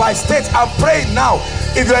people by states. I'm praying now.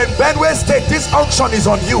 If you're in Benue State, this unction is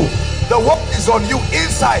on you. The work is on you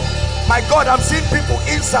inside. My God, I'm seeing people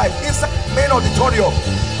inside main auditorium.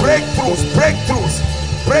 Breakthroughs, breakthroughs,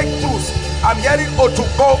 breakthroughs. I'm hearing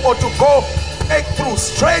Otuko, breakthroughs,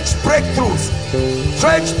 strange breakthroughs,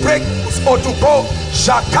 strange breakthroughs. Otuko,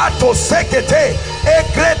 Shakato Sekete,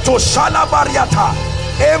 Egreto Shalabariata,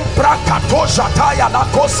 Embrakato Shataya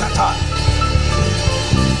Lakosata.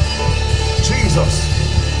 Jesus.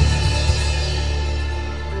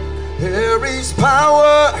 There is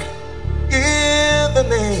power in the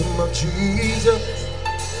name of Jesus.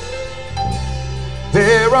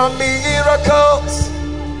 There are miracles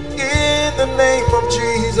in the name of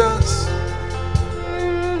Jesus.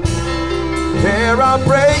 There are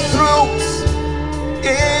breakthroughs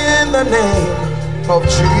in the name of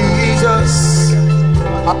Jesus.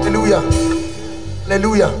 Hallelujah.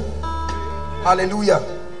 Hallelujah. Hallelujah.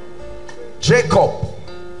 Jacob,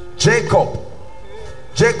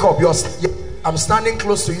 I'm standing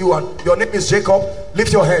close to you, and your name is Jacob.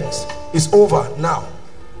 Lift your hands. It's over now,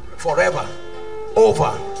 forever,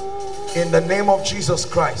 over. In the name of Jesus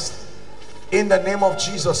Christ. In the name of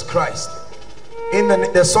Jesus Christ.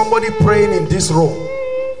 There's somebody praying in this room.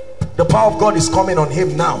 The power of God is coming on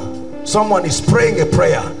him now. Someone is praying a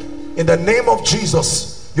prayer. In the name of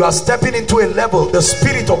Jesus, you are stepping into a level. The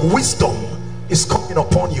spirit of wisdom is coming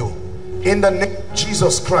upon you. In the name of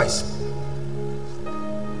Jesus Christ.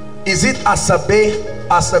 Is it Asabe?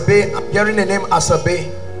 Asabe, I'm hearing the name Asabe.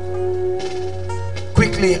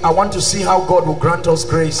 Quickly, I want to see how God will grant us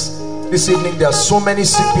grace this evening. There are so many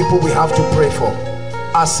sick people we have to pray for.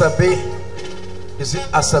 Asabe, is it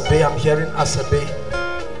Asabe? I'm hearing Asabe.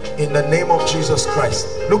 In the name of Jesus Christ.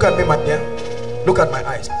 Look at me, my dear. Look at my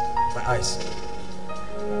eyes. My eyes.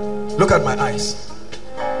 Look at my eyes.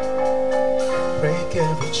 Break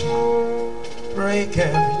every chain. Break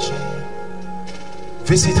every chain.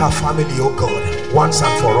 Visit her family, oh God, once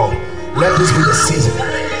and for all. Let this be the season.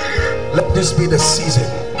 Let this be the season.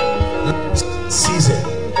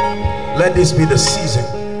 Let this be the season.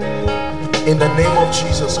 In the name of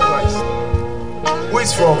Jesus Christ. Who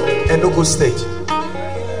is from Enugu State?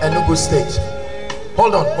 Enugu State.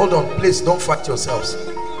 Hold on, please don't fight yourselves.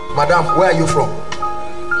 Madam, where are you from?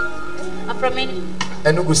 I'm from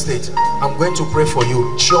Enugu State. I'm going to pray for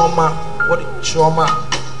you. Chioma. What? Chioma.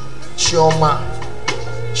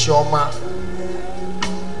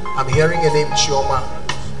 I'm hearing a name, Chioma.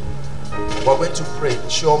 We're going to pray.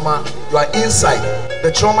 Chioma, you are inside.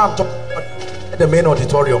 The Chioma I'm talking about, the main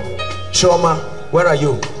auditorium. Chioma, where are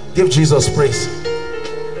you? Give Jesus praise.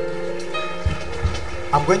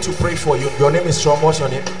 I'm going to pray for you. Your name is Chioma. What's your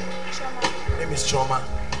name? Chioma. Your name is Chioma.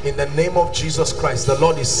 In the name of Jesus Christ, the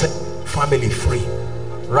Lord is setting family free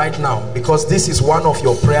right now, because this is one of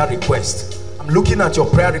your prayer requests. I'm looking at your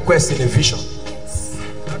prayer request in a vision.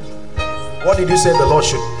 What did you say the Lord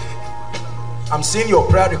should? I'm seeing your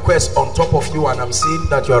prayer request on top of you, and I'm seeing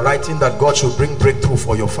that you are writing that God should bring breakthrough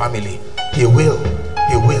for your family. He will.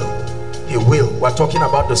 He will. He will. We're talking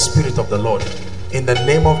about the Spirit of the Lord. In the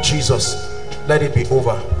name of Jesus, let it be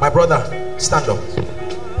over. My brother, stand up.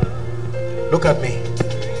 Look at me.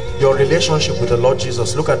 Your relationship with the Lord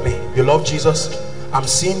Jesus. Look at me. You love Jesus. I'm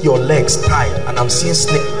seeing your legs tied, and I'm seeing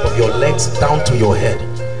snake of your legs down to your head.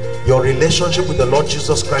 Your relationship with the Lord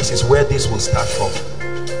Jesus Christ is where this will start from.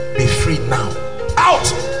 Be free now.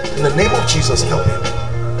 Out! In the name of Jesus, help him.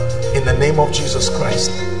 In the name of Jesus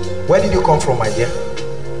Christ. Where did you come from, my dear?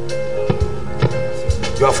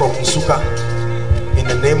 You are from Isuka. In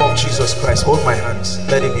the name of Jesus Christ, hold my hands.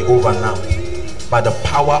 Let it be over now. By the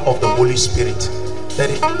power of the Holy Spirit, let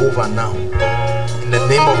it be over now. In the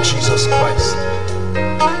name of Jesus Christ.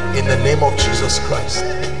 In the name of Jesus Christ.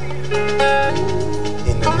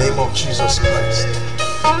 In the name of Jesus Christ.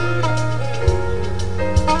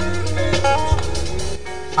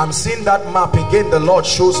 I'm seeing that map again. The Lord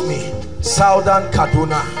shows me Southern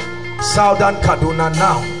Kaduna. Southern Kaduna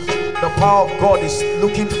now. The power of God is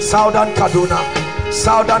looking. Southern Kaduna.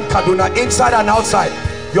 Southern Kaduna, inside and outside.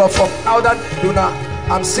 You're from Southern Kaduna.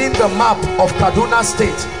 I'm seeing the map of Kaduna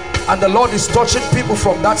State, and the Lord is touching people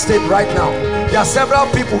from that state right now. There are several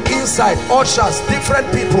people inside, ushers, different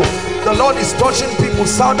people. The Lord is touching people.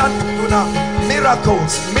 Southern Kaduna,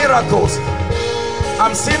 miracles, miracles.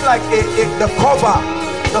 I'm seeing like the cover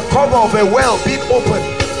of a well being opened.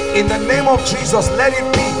 In the name of Jesus, let it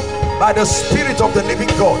be by the Spirit of the living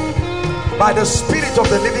God. By the Spirit of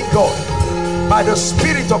the living God. By the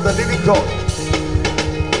Spirit of the living God.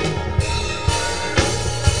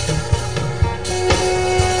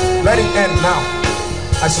 Let it end now.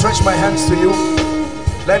 I stretch my hands to you.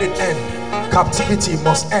 Let it end. Captivity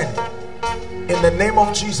must end. In the name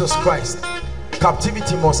of Jesus Christ.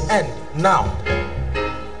 Captivity must end now.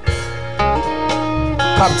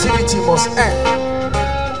 Captivity must end.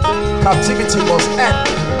 Captivity must end.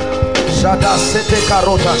 Shada sete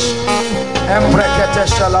karotash. Embrekete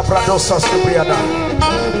shalabradosas kubriada.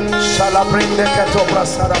 Shalabrinde ketobra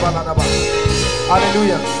sarabanaba.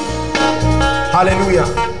 Hallelujah. Hallelujah.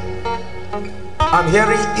 I'm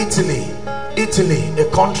hearing Italy, a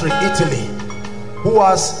country, Italy. Who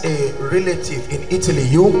has a relative in Italy?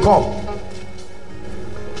 You come.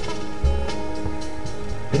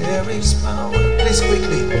 There is power. Please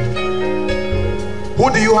quickly. Who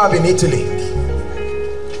do you have in Italy?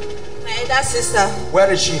 My elder sister.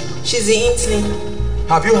 Where is she? She's in Italy.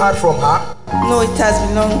 Have you heard from her? No, it has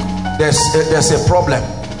been long. There's a problem.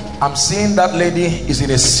 I'm seeing that lady is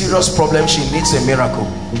in a serious problem. She needs a miracle.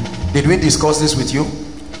 Did we discuss this with you?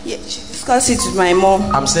 Yeah, she discussed it with my mom.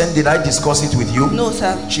 I'm saying, did I discuss it with you? No,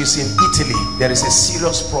 sir. She's in Italy. There is a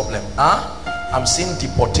serious problem. I'm seeing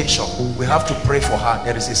deportation. We have to pray for her.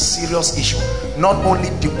 There is a serious issue. Not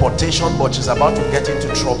only deportation, but she's about to get into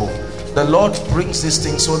trouble. The Lord brings this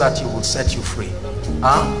thing so that he will set you free.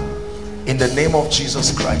 In the name of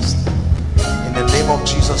Jesus Christ. In the name of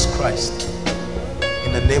Jesus Christ.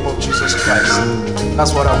 In the name of Jesus Christ.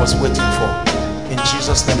 That's what I was waiting for. In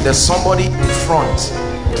Jesus' name. There's somebody in front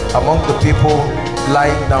among the people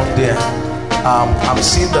lying down there. I'm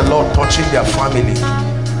seeing the Lord touching their family.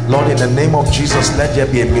 Lord, in the name of Jesus, let there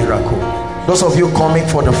be a miracle. Those of you coming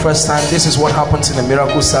for the first time, this is what happens in the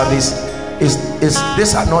miracle service.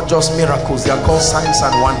 These are not just miracles, they are called signs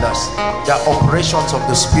and wonders. They are operations of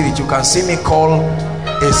the Spirit. You can see me call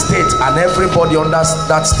a state, and everybody under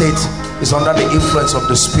that state is under the influence of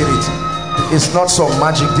the Spirit. It's not some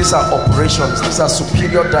magic. These are operations. These are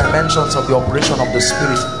superior dimensions of the operation of the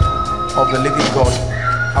Spirit of the living God.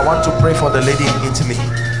 I want to pray for the lady in Italy.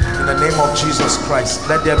 In the name of Jesus Christ,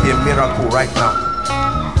 let there be a miracle right now.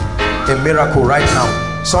 a miracle right now.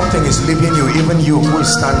 Something is leaving you, even you who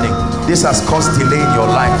is standing. This has caused delay in your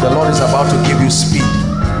life. The Lord is about to give you speed.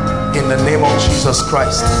 In the name of Jesus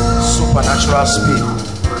Christ. Supernatural speed.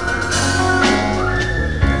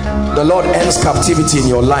 The Lord ends captivity in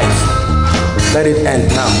your life. Let it end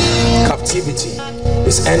now. Captivity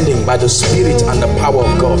is ending by the Spirit and the power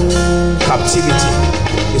of God. Captivity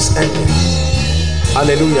is ending.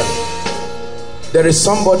 Hallelujah. There is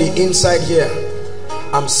somebody inside here.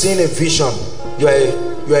 I'm seeing a vision. You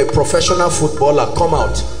are a professional footballer. Come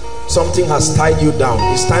out. Something has tied you down.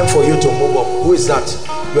 It's time for you to move up. Who is that?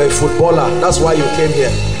 You are a footballer. That's why you came here.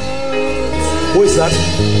 Who is that?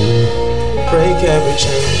 Break every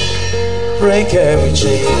chain. Break every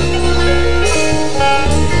chain.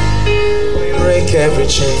 Break every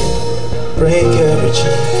chain. Break every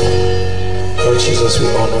chain. Lord Jesus, we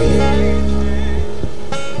honor you.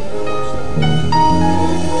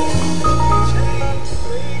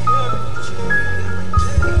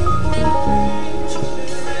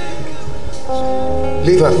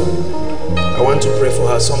 Leave her. I want to pray for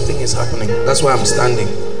her. Something is happening. That's why I'm standing.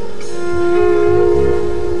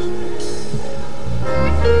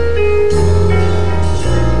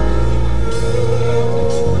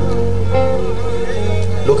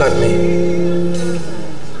 Look at me.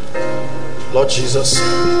 Lord Jesus,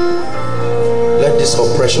 let this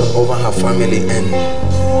oppression over her family end.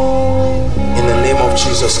 In the name of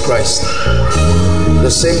Jesus Christ. The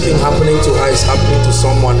same thing happening to her is happening to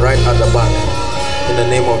someone right at the back. In the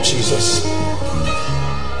name of Jesus.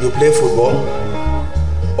 You play football?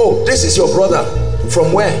 Oh, this is your brother.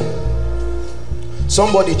 From where?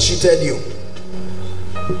 Somebody cheated you.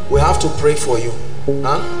 We have to pray for you.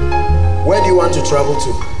 Huh? Where do you want to travel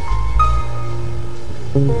to?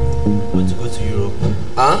 I want to go to Europe.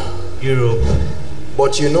 Huh? Europe.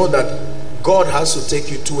 But you know that God has to take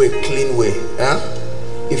you to a clean way. Huh?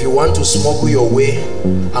 If you want to smuggle your way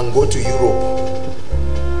and go to Europe,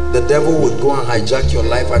 the devil would go and hijack your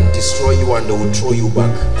life and destroy you, and they will throw you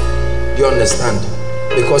back. Do you understand?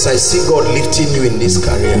 Because I see God lifting you in this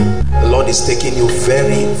career. The Lord is taking you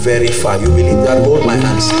very, very far. You believe that? Hold my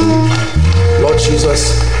hands. Lord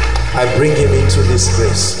Jesus, I bring him into this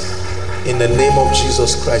grace. In the name of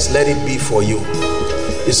Jesus Christ, let it be for you.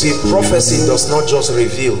 You see, prophecy does not just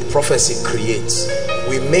reveal, prophecy creates.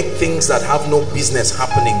 We make things that have no business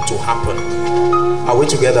happening to happen. Are we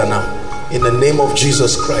together now? In the name of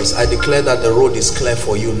Jesus Christ, I declare that the road is clear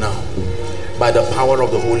for you now. By the power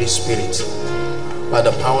of the Holy Spirit. By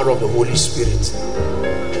the power of the Holy Spirit.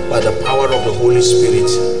 By the power of the Holy Spirit.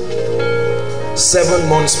 7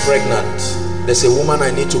 months pregnant. There's a woman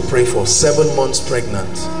I need to pray for. 7 months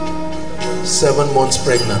pregnant. 7 months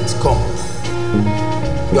pregnant. Come.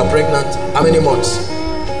 You are pregnant. How many months?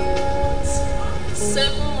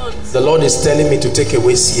 7 months. The Lord is telling me to take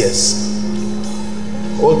away CS.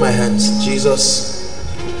 Hold my hands. Jesus,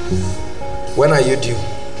 when are you due?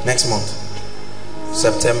 Next month?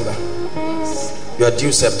 September. You are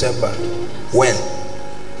due September. When?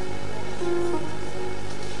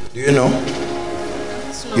 Do you know?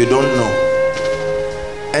 You don't know.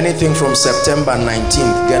 Anything from September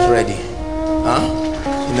 19th, get ready. Huh?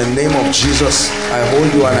 In the name of Jesus, I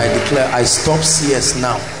hold you and I declare I stop CS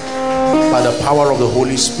now by the power of the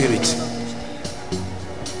Holy Spirit.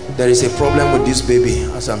 There is a problem with this baby,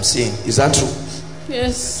 as I'm seeing. Is that true?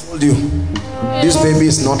 Yes. I told you. This baby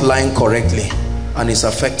is not lying correctly and it's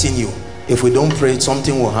affecting you. If we don't pray,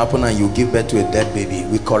 something will happen and you give birth to a dead baby.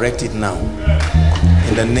 We correct it now.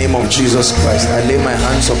 In the name of Jesus Christ, I lay my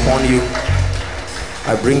hands upon you.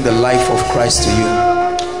 I bring the life of Christ to you.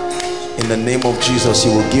 In the name of Jesus,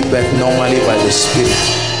 you will give birth normally by the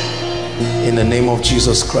Spirit. In the name of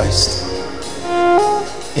Jesus Christ.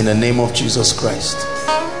 In the name of Jesus Christ.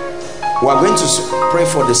 We are going to pray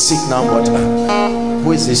for the sick now, but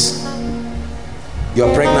who is this? You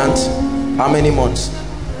are pregnant? How many months?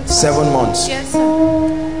 7 months. Yes, sir.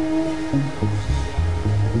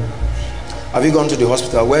 Have you gone to the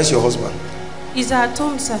hospital? Where's your husband? He's at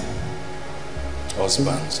home, sir.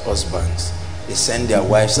 Husbands. They send their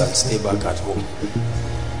wives and stay back at home.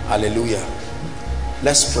 Hallelujah.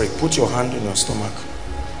 Let's pray. Put your hand on your stomach.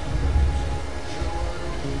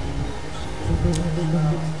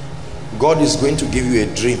 God is going to give you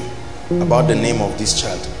a dream about the name of this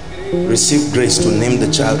child. Receive grace to name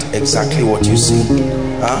the child exactly what you see.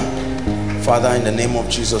 Huh? Father, in the name of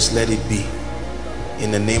Jesus, let it be.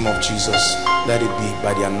 In the name of Jesus, let it be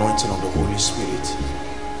by the anointing of the Holy Spirit.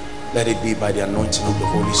 Let it be by the anointing of the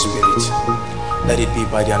Holy Spirit. Let it be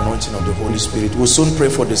by the anointing of the Holy Spirit. We'll soon pray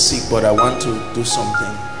for the sick, but I want to do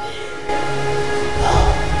something.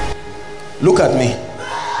 Look at me.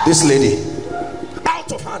 This lady.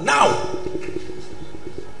 Out of her Now,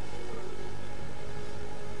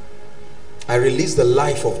 I release the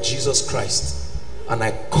life of Jesus Christ and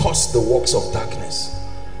I curse the works of darkness.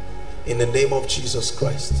 In the name of Jesus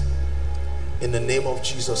Christ. In the name of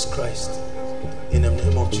Jesus Christ. In the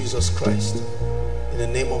name of Jesus Christ. In the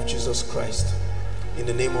name of Jesus Christ. In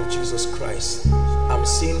the name of Jesus Christ. I'm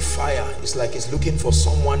seeing fire. It's like it's looking for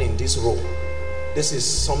someone in this row. This is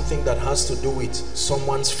something that has to do with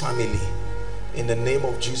someone's family. In the name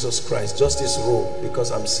of Jesus Christ. Just this row,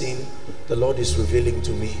 because I'm seeing the Lord is revealing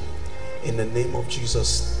to me. In the name of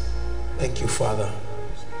Jesus. Thank you, Father.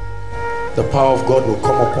 The power of God will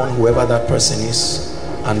come upon whoever that person is,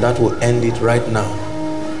 and that will end it right now.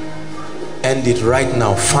 End it right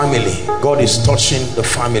now. Family. God is touching the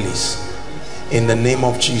families. In the name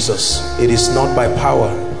of Jesus. It is not by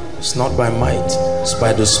power, it's not by might, it's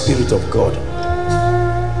by the Spirit of God.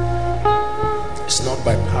 It's not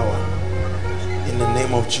by power. In the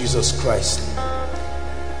name of Jesus Christ.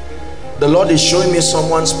 The Lord is showing me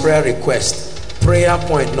someone's prayer request. Prayer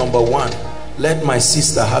point number 1. Let my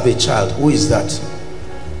sister have a child. Who is that?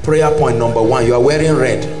 Prayer point number 1. You are wearing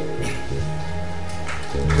red.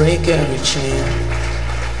 Break every chain.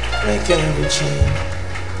 Break every chain.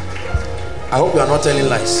 I hope you are not telling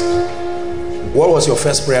lies. What was your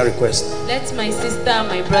first prayer request? Let my sister and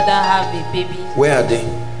my brother have a baby. Where are they?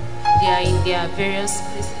 They are in their various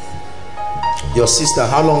places. Your sister,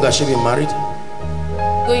 how long has she been married?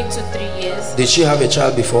 Going to 3 years. Did she have a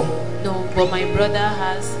child before? No, but my brother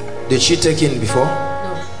has. Did she take in before? No.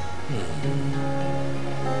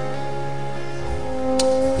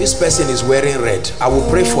 This person is wearing red. I will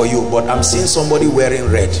pray for you, but I'm seeing somebody wearing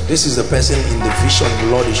red. This is the person in the vision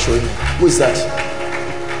the Lord is showing me. Who is that?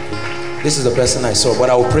 This is the person I saw, but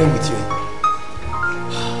I will pray with you.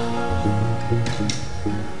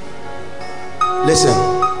 Listen,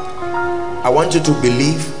 I want you to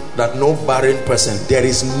believe that no barren person, there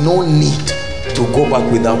is no need to go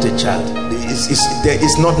back without a child.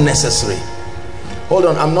 It's not necessary. Hold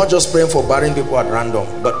on, I'm not just praying for barren people at random,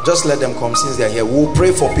 but just let them come since they're here. We'll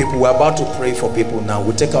pray for people. We're about to pray for people now.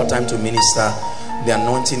 We'll take our time to minister. The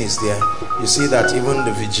anointing is there. You see that even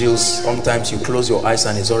the vigils, sometimes you close your eyes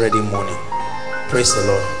and it's already morning. Praise the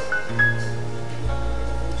Lord.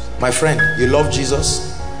 My friend, you love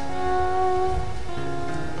Jesus?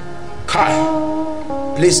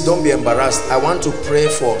 Kai, please don't be embarrassed. I want to pray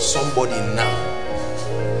for somebody now.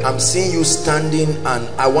 I'm seeing you standing and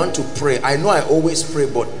I want to pray. I know I always pray,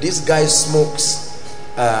 but this guy smokes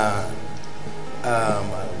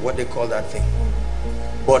what they call that thing.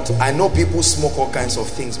 But I know people smoke all kinds of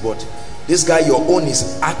things, but this guy, your own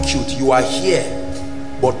is acute. You are here,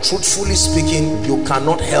 but truthfully speaking, you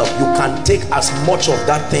cannot help. You can take as much of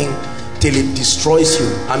that thing till it destroys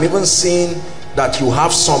you. I'm even seeing that you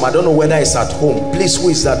have some. I don't know whether it's at home. Please, who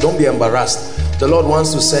is that? Don't be embarrassed. The Lord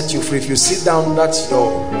wants to set you free. If you sit down, that's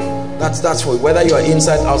for whether you are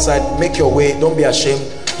inside, outside. Make your way. Don't be ashamed.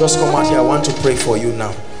 Just come out here. I want to pray for you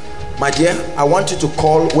now. My dear, I want you to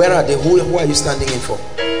call. Where are they? Who are you standing in for?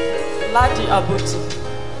 Ladi Abuti.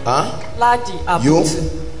 Huh? Ladi Abuti.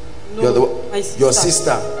 You? No, my sister. Your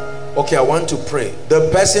sister. Okay, I want to pray. The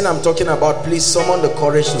person I'm talking about, please summon the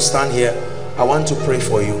courage to stand here. I want to pray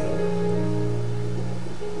for you.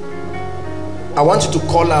 I want you to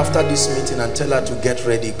call her after this meeting and tell her to get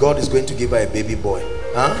ready. God is going to give her a baby boy.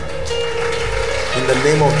 Huh? In the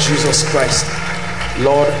name of Jesus Christ.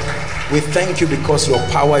 Lord, we thank you because your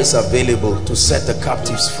power is available to set the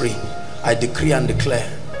captives free. I decree and declare,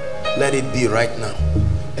 let it be right now.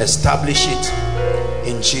 Establish it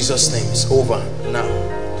in Jesus' name. It's over now.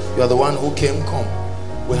 You are the one who came. Come.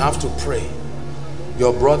 We have to pray.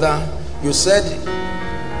 Your brother, you said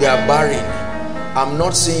they are barren. I'm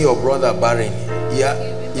not seeing your brother barren.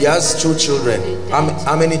 He has 2 children.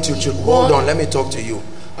 How many 2 children? Hold on, let me talk to you.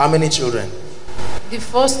 How many children? The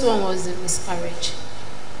first one was a miscarriage.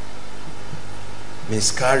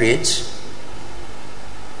 Miscarriage?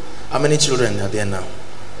 How many children are there now?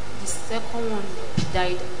 The second one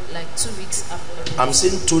died like 2 weeks after. I'm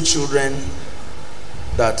seeing 2 children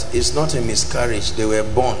that is not a miscarriage. They were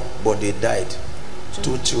born, but they died.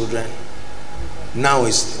 2 children. Now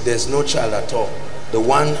there's no child at all. The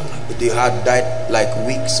one they had died like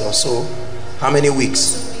weeks or so. How many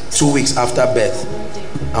weeks? 2 weeks after birth.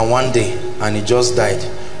 And 1 day, and he just died.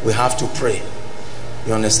 We have to pray.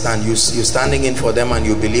 You understand? You're standing in for them and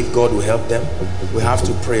you believe God will help them. We have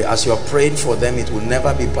to pray. As you're praying for them, it will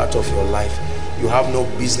never be part of your life. You have no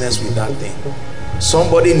business with that thing.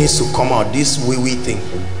 Somebody needs to come out. This wee thing.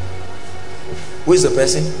 Who is the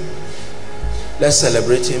person? Let's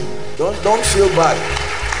celebrate him. Don't feel bad.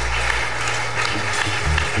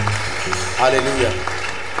 Hallelujah.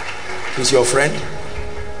 He's your friend?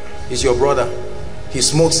 He's your brother? He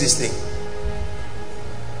smokes this thing.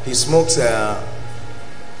 He smokes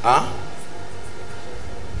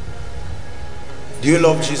Do you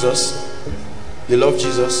love Jesus? You love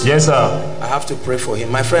Jesus? Yes, sir. I have to pray for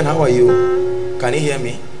him. My friend, how are you? Can you hear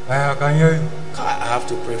me? I can hear you. I have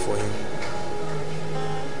to pray for him.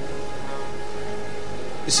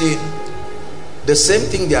 You see, the same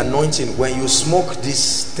thing, the anointing, when you smoke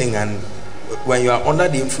this thing and when you are under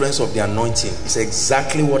the influence of the anointing, it's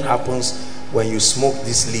exactly what happens when you smoke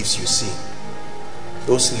these leaves you see.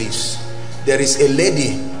 Those leaves. There is a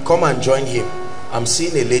lady, come and join him. I'm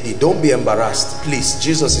seeing a lady. Don't be embarrassed, please.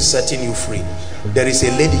 Jesus is setting you free. There is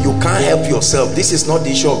a lady, you can't help yourself. This is not the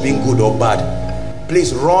issue of being good or bad.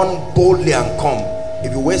 Please run boldly and come.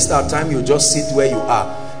 If you waste our time, you just sit where you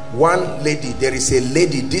are. One lady, there is a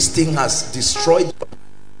lady, this thing has destroyed.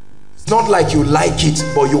 It's not like you like it,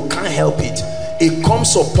 but you can't help it. It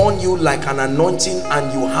comes upon you like an anointing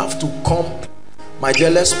and you have to come. My dear,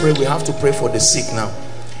 let's pray. We have to pray for the sick now.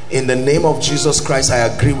 In the name of Jesus Christ, I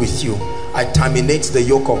agree with you. I terminate the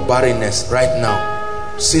yoke of barrenness right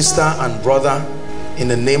now. Sister and brother, in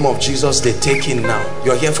the name of Jesus, they take in now.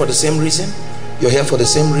 You're here for the same reason? You're here for the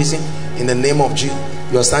same reason? In the name of Jesus.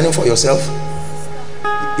 You're standing for yourself?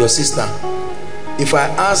 Your sister. If I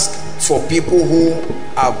ask for people who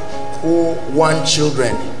want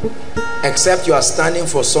children, except you are standing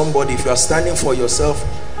for somebody, if you are standing for yourself,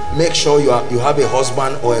 make sure you have a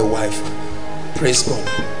husband or a wife. Praise God.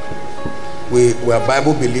 We are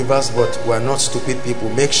Bible believers, but we are not stupid people.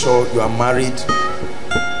 Make sure you are married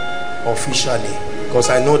officially, because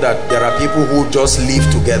I know that there are people who just live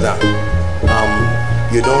together.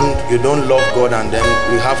 You don't love God, and then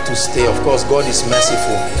we have to stay. Of course, God is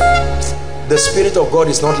merciful. The Spirit of God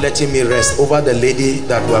is not letting me rest over the lady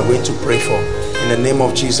that we are going to pray for. In the name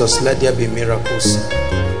of Jesus, let there be miracles.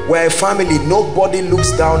 We're a family. Nobody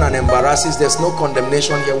looks down and embarrasses. There's no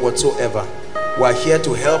condemnation here whatsoever. We're here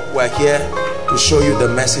to help. We're here to show you the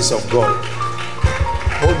mercies of God.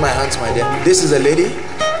 Hold my hands, my dear. This is a lady?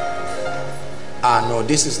 No,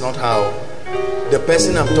 this is not how. The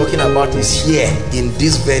person I'm talking about is here in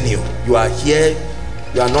this venue. You are here.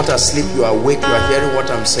 You are not asleep. You are awake. You are hearing what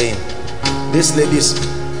I'm saying. This lady's,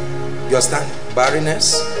 you are standing.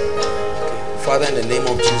 Barrenness. Okay. Father, in the name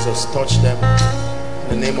of Jesus, touch them.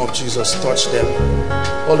 In the name of Jesus, touch them.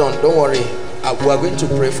 Hold on, don't worry. We are going to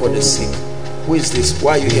pray for the sick. Who is this?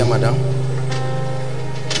 Why are you here, madam?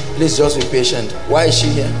 Please just be patient. Why is she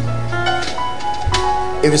here?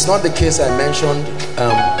 If it's not the case I mentioned,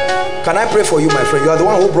 can I pray for you, my friend? You are the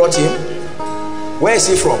one who brought him. Where is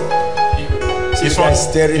he from? He's from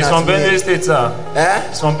Benue State, sir. Eh?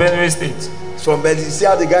 He's from Benue State. He's from Benue. You see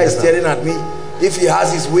how the guy is staring at me? If he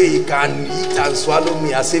has his way, he can eat and swallow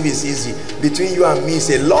me as if it's easy. Between you and me, it's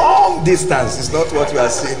a long distance. It's not what we are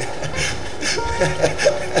saying.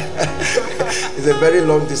 It's a very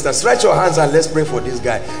long distance. Stretch your hands and let's pray for this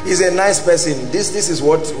guy. He's a nice person. This is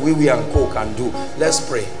what we and Co can do. Let's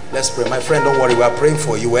pray. Let's pray. My friend, don't worry. We are praying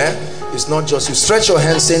for you. It's not just you. Stretch your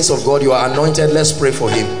hands, saints of God. You are anointed. Let's pray for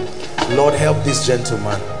him. Lord, help this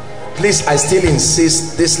gentleman. Please, I still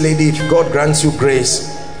insist, this lady, if God grants you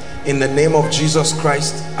grace, in the name of Jesus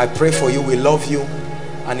Christ, I pray for you. We love you.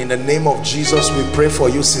 And in the name of Jesus, we pray for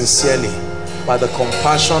you sincerely. By the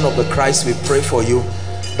compassion of the Christ, we pray for you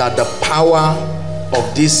that the power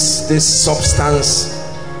of this substance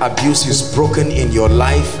abuse is broken in your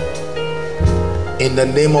life. In the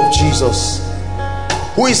name of Jesus.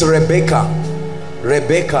 Who is Rebecca?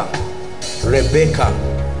 Rebecca. Rebecca.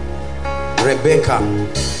 Rebecca.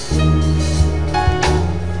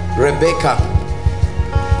 Rebecca.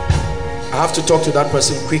 I have to talk to that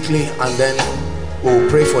person quickly and then we'll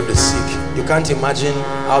pray for the sick. You can't imagine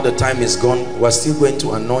how the time is gone. We're still going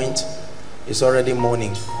to anoint. It's already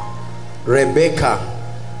morning. Rebecca.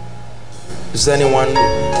 Is there anyone?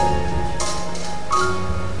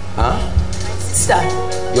 Huh? My sister.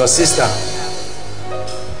 Your sister.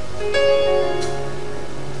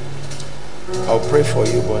 I'll pray for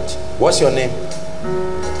you, but what's your name?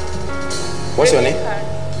 What's your name?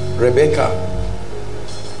 Rebecca.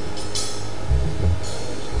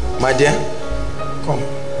 My dear, come.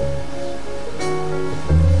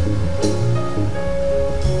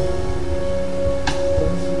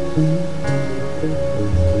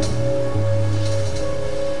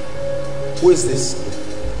 Who is this?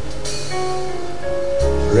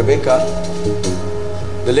 Rebecca,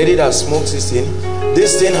 the lady that smokes this thing.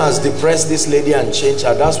 This thing has depressed this lady and changed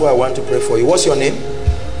her. That's why I want to pray for you. What's your name?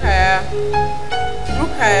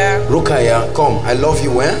 Rukaya. Rukaya, come. I love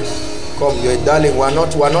you. Come, you're a darling. We're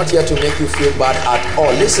not here to make you feel bad at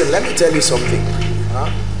all. Listen, let me tell you something.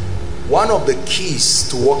 One of the keys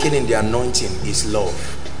to walking in the anointing is love.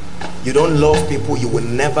 You don't love people, you will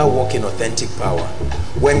never walk in authentic power.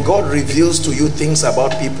 When God reveals to you things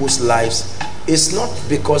about people's lives, it's not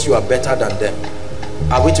because you are better than them.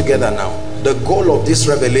 Are we together now? The goal of this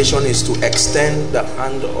revelation is to extend the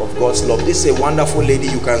hand of God's love. This is a wonderful lady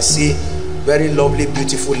you can see, very lovely,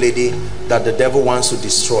 beautiful lady that the devil wants to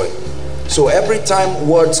destroy. So every time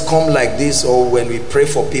words come like this, or when we pray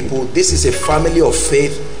for people, this is a family of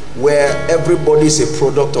faith where everybody is a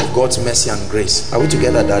product of God's mercy and grace. Are we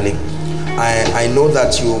together, darling? I know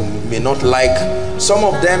that you may not like some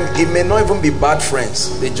of them. It may not even be bad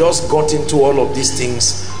friends. They just got into all of these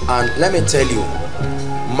things. And let me tell you,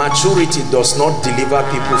 maturity does not deliver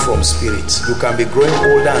people from spirits. You can be growing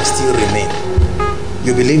older and still remain.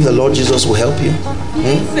 You believe the Lord Jesus will help you?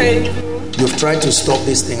 You've tried to stop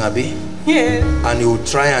this thing, Abi? Yes. And you will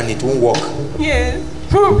try and it won't work? Yes.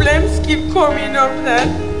 Problems keep coming up that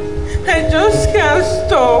I just can't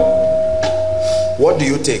stop. What do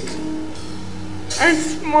you take? I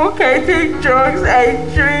smoke, I take drugs, I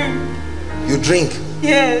drink. You drink?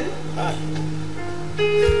 Yes.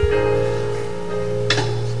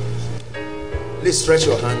 Please stretch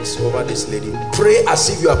your hands over this lady. Pray as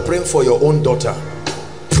if you are praying for your own daughter.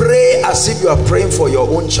 Pray as if you are praying for your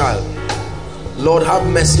own child. Lord, have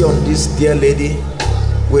mercy on this dear lady.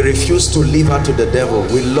 We refuse to leave her to the devil.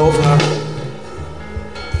 We love her.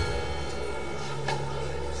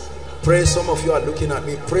 Pray. Some of you are looking at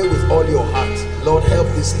me. Pray with all your heart. Lord, help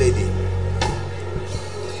this lady.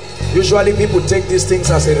 Usually people take these things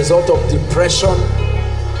as a result of depression,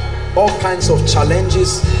 all kinds of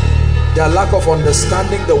challenges, their lack of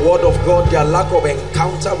understanding the word of God, their lack of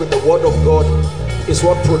encounter with the word of God is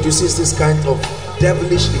what produces this kind of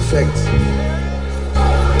devilish effect.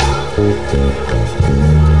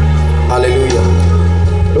 Hallelujah.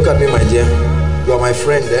 Look at me, my dear. You are my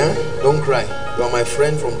friend, eh? Don't cry. You are my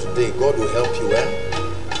friend from today. God will help you, eh?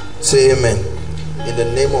 Say amen. In the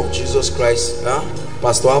name of Jesus Christ.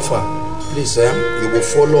 Pastor Alpha, please, you will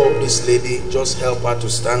follow this lady. Just help her to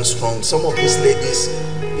stand strong. Some of these ladies,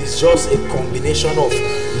 it's just a combination of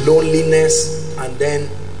loneliness, and then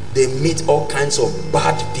they meet all kinds of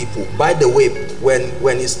bad people. By the way,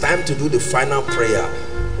 when it's time to do the final prayer,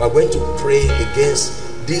 we're going to pray against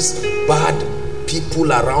these bad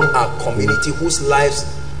people around our community whose lives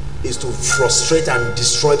is to frustrate and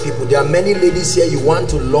destroy people. There are many ladies here, you want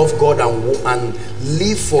to love God and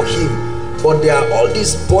live for Him, but there are all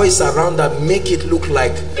these boys around that make it look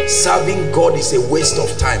like serving God is a waste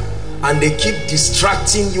of time, and they keep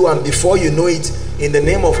distracting you, and before you know it, in the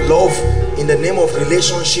name of love, in the name of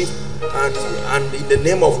relationship, and in the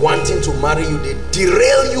name of wanting to marry you, they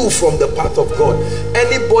derail you from the path of God.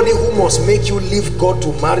 Anybody who must make you leave God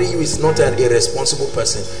to marry you is not an irresponsible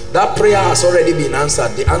person. That prayer has already been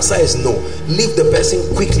answered. The answer is no. Leave the person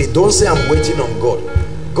quickly. Don't say I'm waiting on God.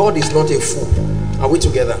 God is not a fool. Are we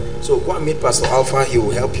together? So go and meet Pastor Alpha. He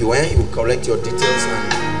will help you. He will collect your details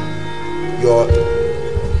and your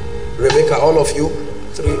Rebecca, all of you,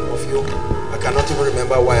 3 of you. I cannot even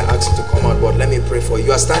remember why I asked you to come out, but let me pray for you.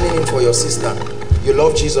 You are standing in for your sister. You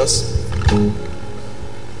love Jesus.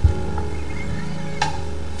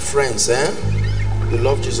 Friends, you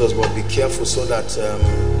love Jesus, but be careful so that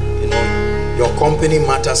you know, your company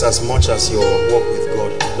matters as much as your walk with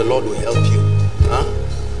God. The Lord will help you.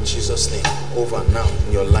 In Jesus' name, over now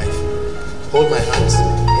in your life. Hold my hands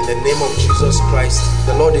in the name of Jesus Christ.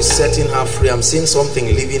 The Lord is setting her free. I'm seeing something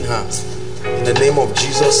leaving her. In the name of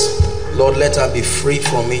Jesus, Lord, let her be free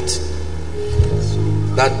from it.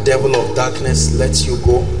 That devil of darkness lets you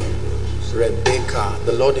go. Rebecca,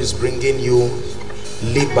 the Lord is bringing you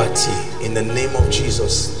liberty in the name of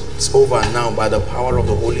Jesus. It's over now by the power of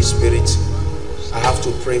the Holy Spirit. I have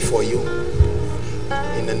to pray for you.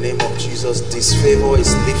 In the name of Jesus, disfavor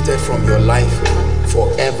is lifted from your life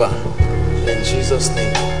forever. In Jesus'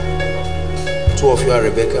 name. 2 of you are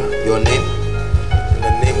Rebecca. Your name? In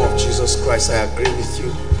the name of Jesus Christ, I agree with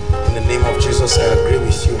you. In the name of Jesus, I agree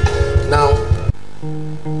with you. Now,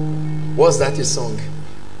 what's that a song?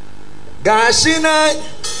 Gashina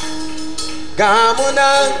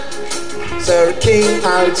Gamuna Sir King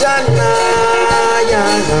Aljana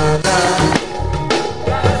Yana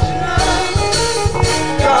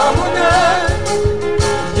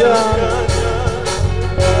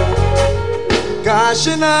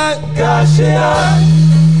Gashina Gashina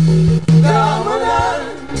Gamuna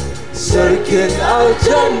Sir King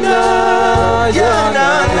Aljana Yana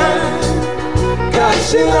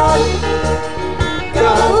Gashina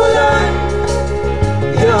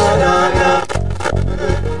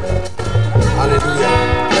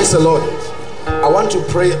Hallelujah. Praise the Lord. I want to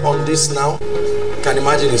pray on this now. Can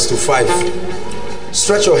imagine it's to 5.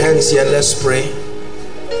 Stretch your hands here. Let's pray.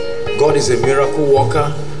 God is a miracle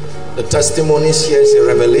worker. The testimonies here is a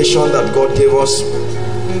revelation that God gave us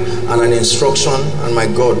and an instruction. And my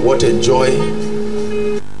God, what a joy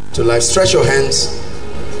to life. Stretch your hands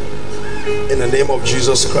in the name of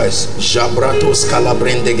Jesus Christ. Jabratos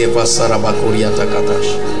kalabrende geva sarabakuriata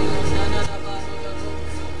katash.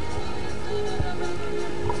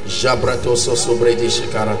 Jabratoso sobredi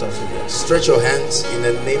shikarata. Stretch your hands in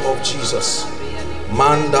the name of Jesus.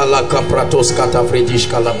 Mandala kapratos katafridish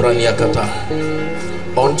kalabrania kata.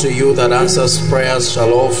 Unto you that answers prayers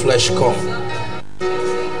shall all flesh come.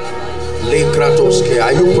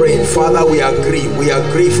 Are you praying? Father, we agree. We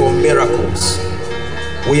agree for miracles.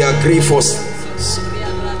 We agree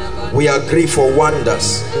for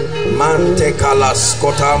wonders. Mante kalas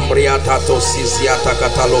kotambriatato siziata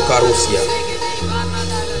katalokarusia.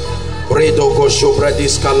 Bredo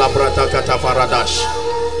gojobradis kalabrata katafaradash.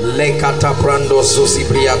 Lekata brando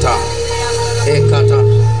zuzibriata. Ekata.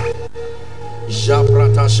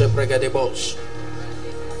 Jabrata shepregedebosh.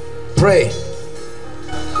 Pray.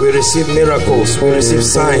 We receive miracles, we receive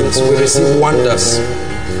signs, we receive wonders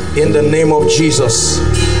in the name of Jesus.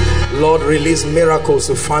 Lord, release miracles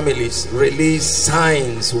to families, release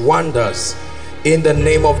signs, wonders in the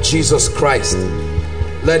name of Jesus Christ.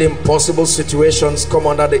 Let impossible situations come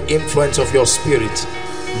under the influence of your spirit.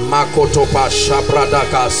 Makotopa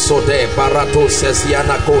shabradaka sode barato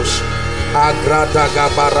sesianakosh agradaga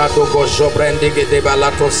barado gojobrendige de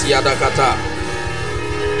balatos yadakata.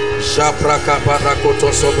 Shapraka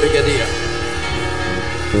barakoto sobrigadia.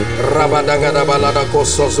 Rabadagada balada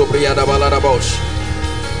koso sobriada balada bosh.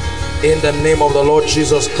 In the name of the Lord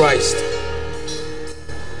Jesus Christ.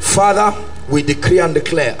 Father, we decree and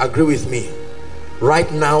declare, agree with me.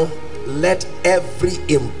 Right now, let every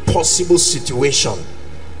impossible situation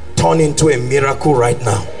turn into a miracle right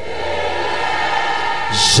now.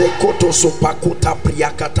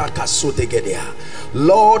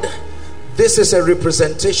 Lord, this is a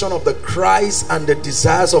representation of the cries and the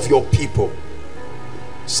desires of your people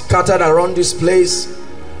scattered around this place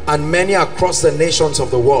and many across the nations of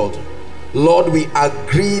the world. Lord, we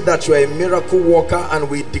agree that you are a miracle worker, and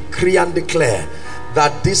we decree and declare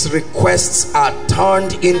that these requests are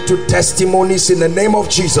turned into testimonies in the name of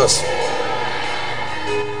Jesus.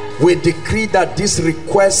 We decree that these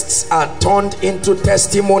requests are turned into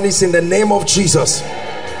testimonies in the name of Jesus.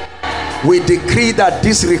 We decree that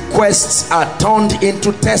these requests are turned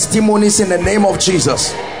into testimonies in the name of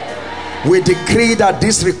Jesus. We decree that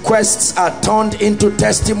these requests are turned into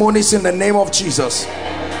testimonies in the name of Jesus.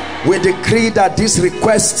 We decree that these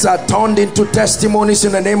requests are turned into testimonies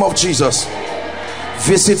in the name of Jesus.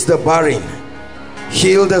 Visit the barren,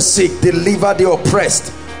 heal the sick, deliver the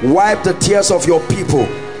oppressed, wipe the tears of your people.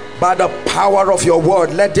 By the power of your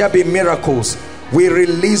word, let there be miracles. We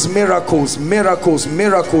release miracles, miracles,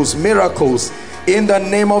 miracles, miracles in the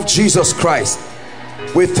name of Jesus Christ.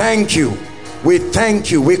 We thank you. We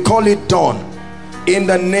thank you. We call it done in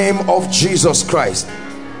the name of Jesus Christ.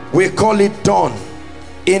 We call it done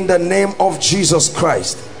in the name of Jesus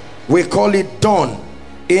Christ. We call it done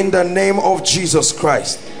in the name of Jesus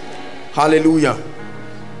Christ. Hallelujah.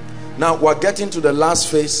 Now we're getting to the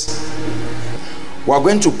last phase. We're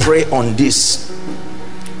going to pray on this.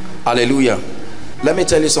 Hallelujah. Let me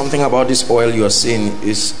tell you something about this oil you are seeing.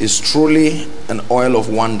 Is truly an oil of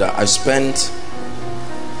wonder. I spent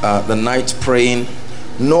the night praying.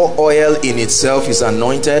 No oil in itself is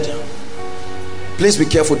anointed. Please be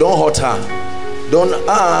careful. Don't hurt her. Don't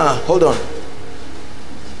hold on.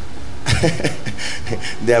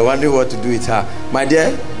 They are wondering what to do with her. My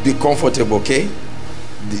dear, be comfortable, okay?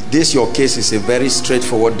 This your case is a very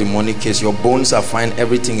straightforward demonic case. Your bones are fine,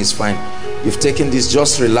 everything is fine. You've taken this,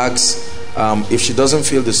 just relax. If she doesn't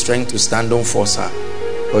feel the strength to stand, don't force her,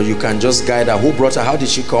 or you can just guide her. Who brought her? How did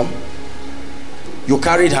she come? You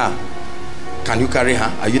carried her. Can you carry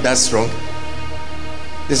her? Are you that strong?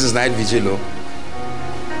 This is night vigil.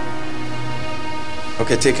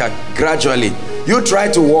 Okay, take her gradually. You try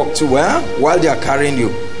to walk too, while they are carrying you.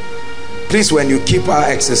 Please, when you keep her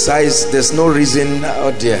exercise, there's no reason,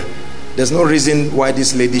 oh dear, there's no reason why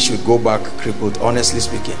this lady should go back crippled, honestly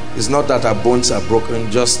speaking. It's not that her bones are broken,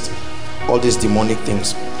 just all these demonic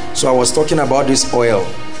things. So I was talking about this oil.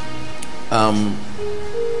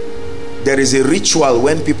 There is a ritual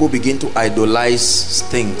when people begin to idolize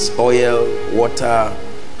things: oil, water,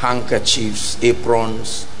 handkerchiefs,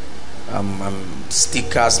 aprons,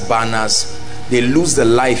 stickers, banners. They lose the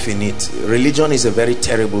life in it. Religion is a very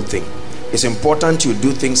terrible thing. It's important you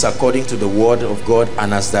do things according to the word of God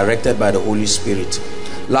and as directed by the Holy Spirit.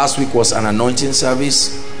 Last week was an anointing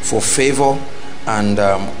service for favor, and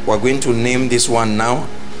we're going to name this one now,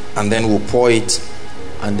 and then we'll pour it,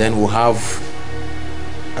 and then we'll have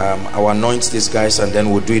our anoint these guys, and then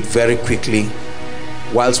we'll do it very quickly.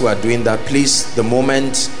 Whilst we're doing that, please, the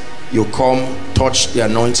moment you come, touch the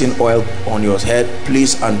anointing oil on your head,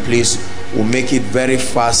 please, and please, we'll make it very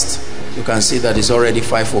fast. You can see that it's already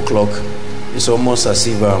 5 o'clock. It's almost as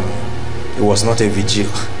if it was not a vigil.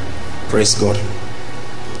 Praise God.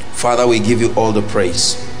 Father, we give you all the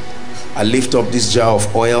praise. I lift up this jar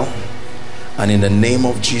of oil, and in the name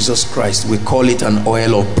of Jesus Christ, we call it an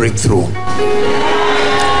oil of breakthrough.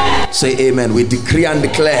 Say amen. We decree and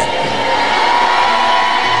declare,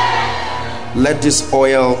 let this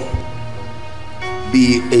oil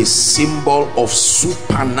be a symbol of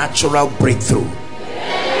supernatural breakthrough.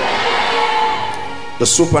 The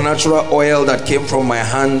supernatural oil that came from my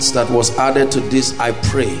hands that was added to this, I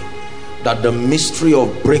pray that the mystery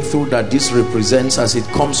of breakthrough that this represents, as it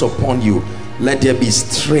comes upon you, let there be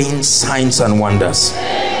strange signs and wonders.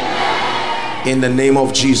 In the name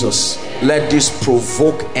of Jesus, let this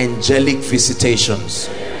provoke angelic visitations.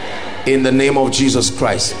 In the name of Jesus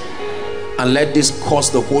Christ. And let this cause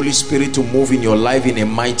the Holy Spirit to move in your life in a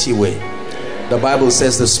mighty way. The Bible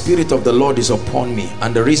says the Spirit of the Lord is upon me,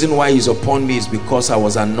 and the reason why he's upon me is because I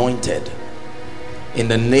was anointed. In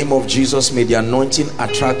the name of Jesus, may the anointing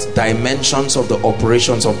attract dimensions of the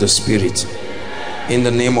operations of the Spirit. In the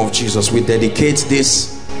name of Jesus, we dedicate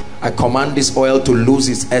this. I command this oil to lose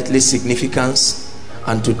its earthly significance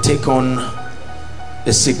and to take on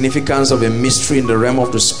the significance of a mystery in the realm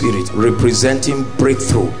of the Spirit, representing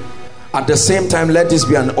breakthrough. At the same time, let this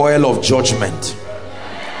be an oil of judgment.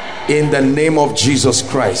 In the name of Jesus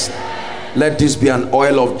Christ, let this be an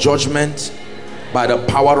oil of judgment by the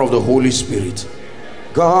power of the Holy Spirit.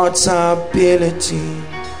 God's ability,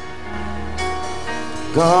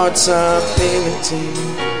 God's ability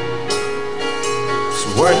is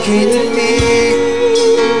working in me.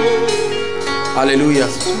 Hallelujah.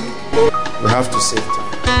 We have to save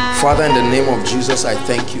time. Father, in the name of Jesus, I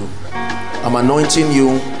thank you. I'm anointing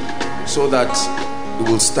you so that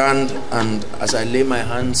you will stand, and as I lay my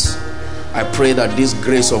hands, I pray that this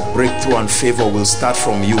grace of breakthrough and favor will start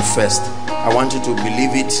from you first. I want you to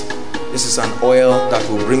believe it. This is an oil that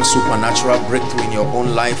will bring supernatural breakthrough in your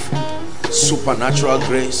own life. Supernatural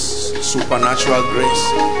grace, supernatural grace,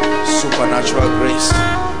 supernatural grace.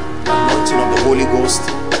 Anointing of the Holy Ghost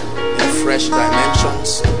in fresh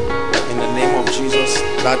dimensions. In the name of Jesus,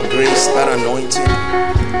 that grace, that anointing,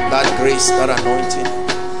 that grace, that anointing,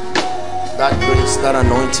 that grace, that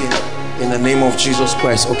anointing, in the name of Jesus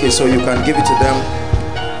Christ. Okay, so you can give it to them.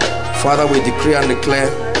 Father, we decree and declare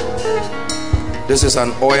this is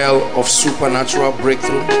an oil of supernatural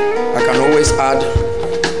breakthrough. I can always add.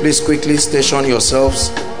 Please quickly station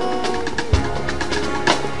yourselves.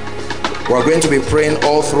 We're going to be praying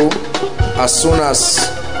all through. As soon as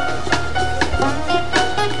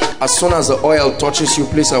the oil touches you,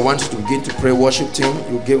 please, I want you to begin to pray. Worship team,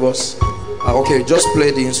 you give us okay, just play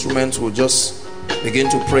the instruments. We'll just begin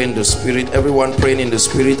to pray in the Spirit. Everyone praying in the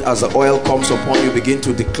Spirit. As the oil comes upon you, begin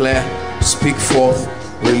to declare, speak forth,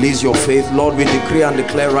 release your faith. Lord, we decree and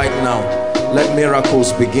declare right now, let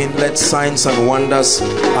miracles begin, let signs and wonders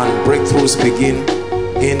and breakthroughs begin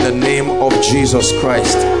in the name of Jesus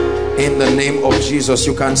Christ. In the name of Jesus.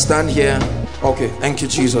 You can stand here. Okay, thank you,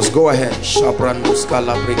 Jesus. Go ahead.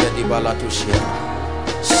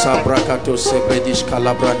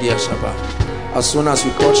 As soon as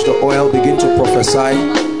you touch the oil, begin to prophesy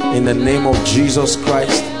in the name of Jesus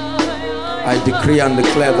Christ. I decree and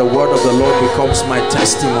declare the word of the Lord becomes my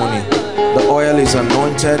testimony. The oil is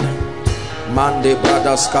anointed.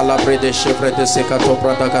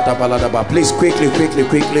 Please quickly.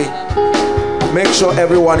 Make sure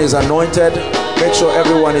everyone is anointed. Make sure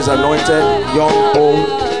everyone is anointed. Young, old.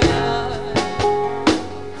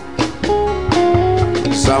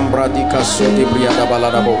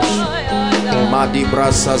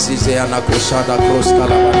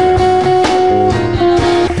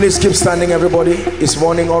 Please keep standing, everybody. It's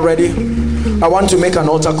morning already. I want to make an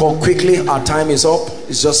altar call quickly. Our time is up.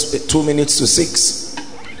 It's just 2 minutes to 6.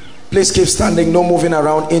 Please keep standing. No moving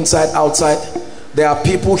around, inside, outside. There are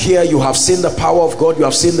people here. You have seen the power of God. You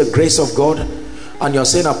have seen the grace of God. And you're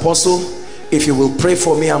saying, Apostle, if you will pray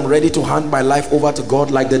for me, I'm ready to hand my life over to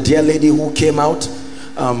God, like the dear lady who came out,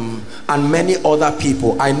 and many other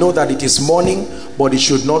people. I know that it is morning, but it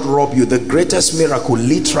should not rob you. The greatest miracle,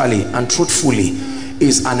 literally and truthfully,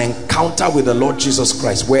 is an encounter with the Lord Jesus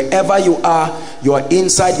Christ. Wherever you are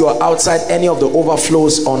inside, you are outside, any of the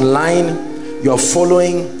overflows online, you're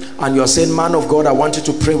following, and you're saying, man of God, I want you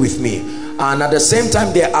to pray with me. And at the same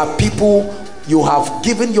time, there are people, you have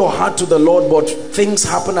given your heart to the Lord, but things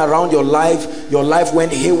happen around your life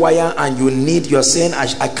went haywire, and you're saying,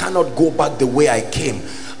 I cannot go back the way I came.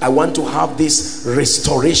 I want to have this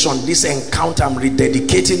restoration, this encounter. I'm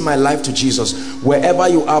rededicating my life to Jesus. Wherever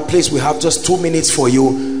you are, please, we have just 2 minutes for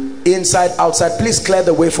you. Inside, outside, please clear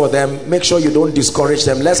the way for them. Make sure you don't discourage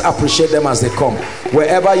them. Let's appreciate them as they come.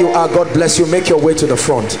 Wherever you are, God bless you. Make your way to the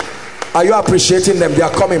front. Are you appreciating them? They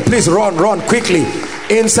are coming. Please run quickly.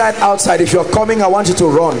 Inside, outside. If you're coming, I want you to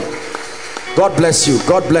run. God bless you.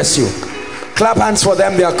 God bless you. Clap hands for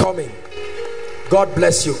them. They are coming. God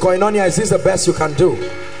bless you. Koinonia, is this the best you can do?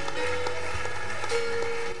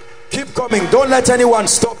 Keep coming. Don't let anyone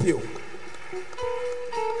stop you.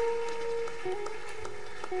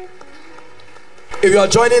 If you are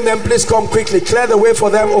joining them, please come quickly. Clear the way for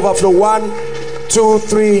them. Overflow 1, 2,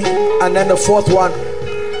 3, and then the 4th one.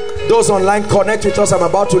 Those online, connect with us. I'm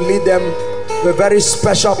about to lead them with a very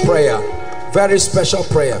special prayer. Very special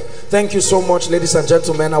prayer. Thank you so much, ladies and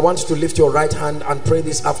gentlemen. I want you to lift your right hand and pray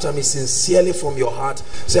this after me sincerely from your heart.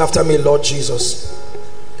 Say after me, Lord Jesus,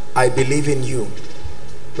 I believe in you,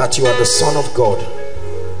 that you are the Son of God.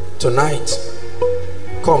 Tonight,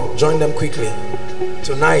 come, join them quickly.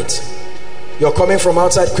 Tonight, you're coming from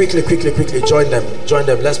outside. Quickly, join them.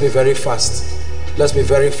 Let's be very fast. Let's be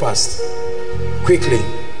very fast. Quickly.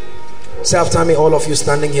 Say after me, all of you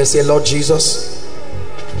standing here. Say, Lord Jesus,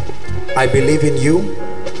 I believe in you,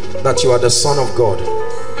 that you are the Son of God.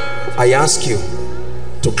 I ask you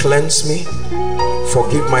to cleanse me,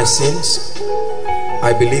 forgive my sins.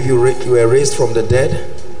 I believe you were raised from the dead,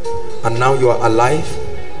 and now you are alive.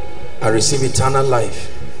 I receive eternal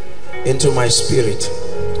life into my spirit,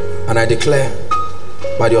 and I declare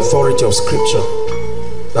by the authority of Scripture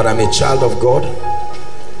that I'm a child of God.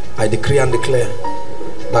 I decree and declare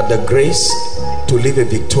that the grace to live a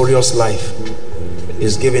victorious life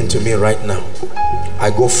is given to me right now. I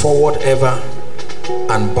go forward ever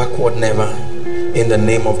and backward never, in the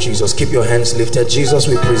name of Jesus. Keep your hands lifted. Jesus,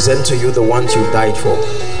 we present to you the ones you died for,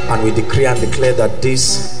 and we decree and declare that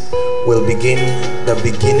this will begin the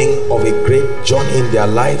beginning of a great journey in their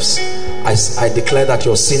lives. I declare that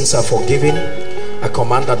your sins are forgiven. I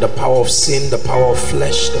command that the power of sin, the power of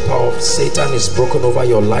flesh, the power of Satan is broken over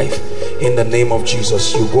your life in the name of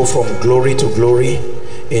Jesus. You go from glory to glory.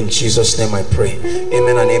 In Jesus' name I pray.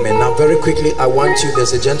 Amen and amen. Now very quickly, I want you,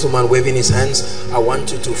 there's a gentleman waving his hands. I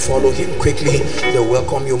want you to follow him quickly. They'll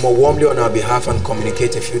welcome you more warmly on our behalf and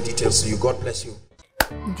communicate a few details to you. God bless you.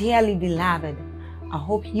 Dearly beloved, I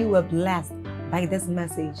hope you were blessed by this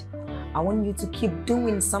message. I want you to keep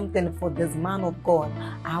doing something for this man of God,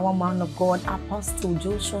 our man of God, Apostle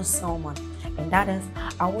Joshua Selman. And that is,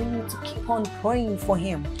 I want you to keep on praying for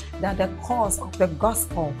him, that the cause of the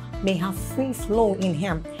gospel may have free flow in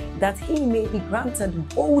him, that he may be granted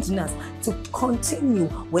boldness to continue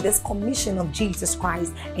with this commission of Jesus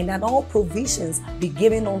Christ, and that all provisions be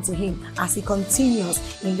given unto him as he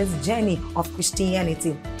continues in this journey of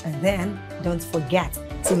Christianity. And then don't forget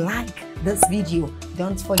to like this video.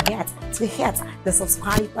 Don't forget to hit the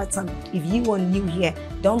subscribe button if you are new here.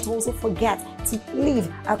 Don't also forget to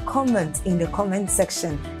leave a comment in the comment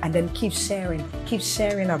section, and then keep sharing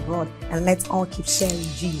abroad, and let's all keep sharing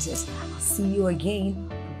Jesus. I'll see you again.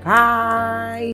 Bye.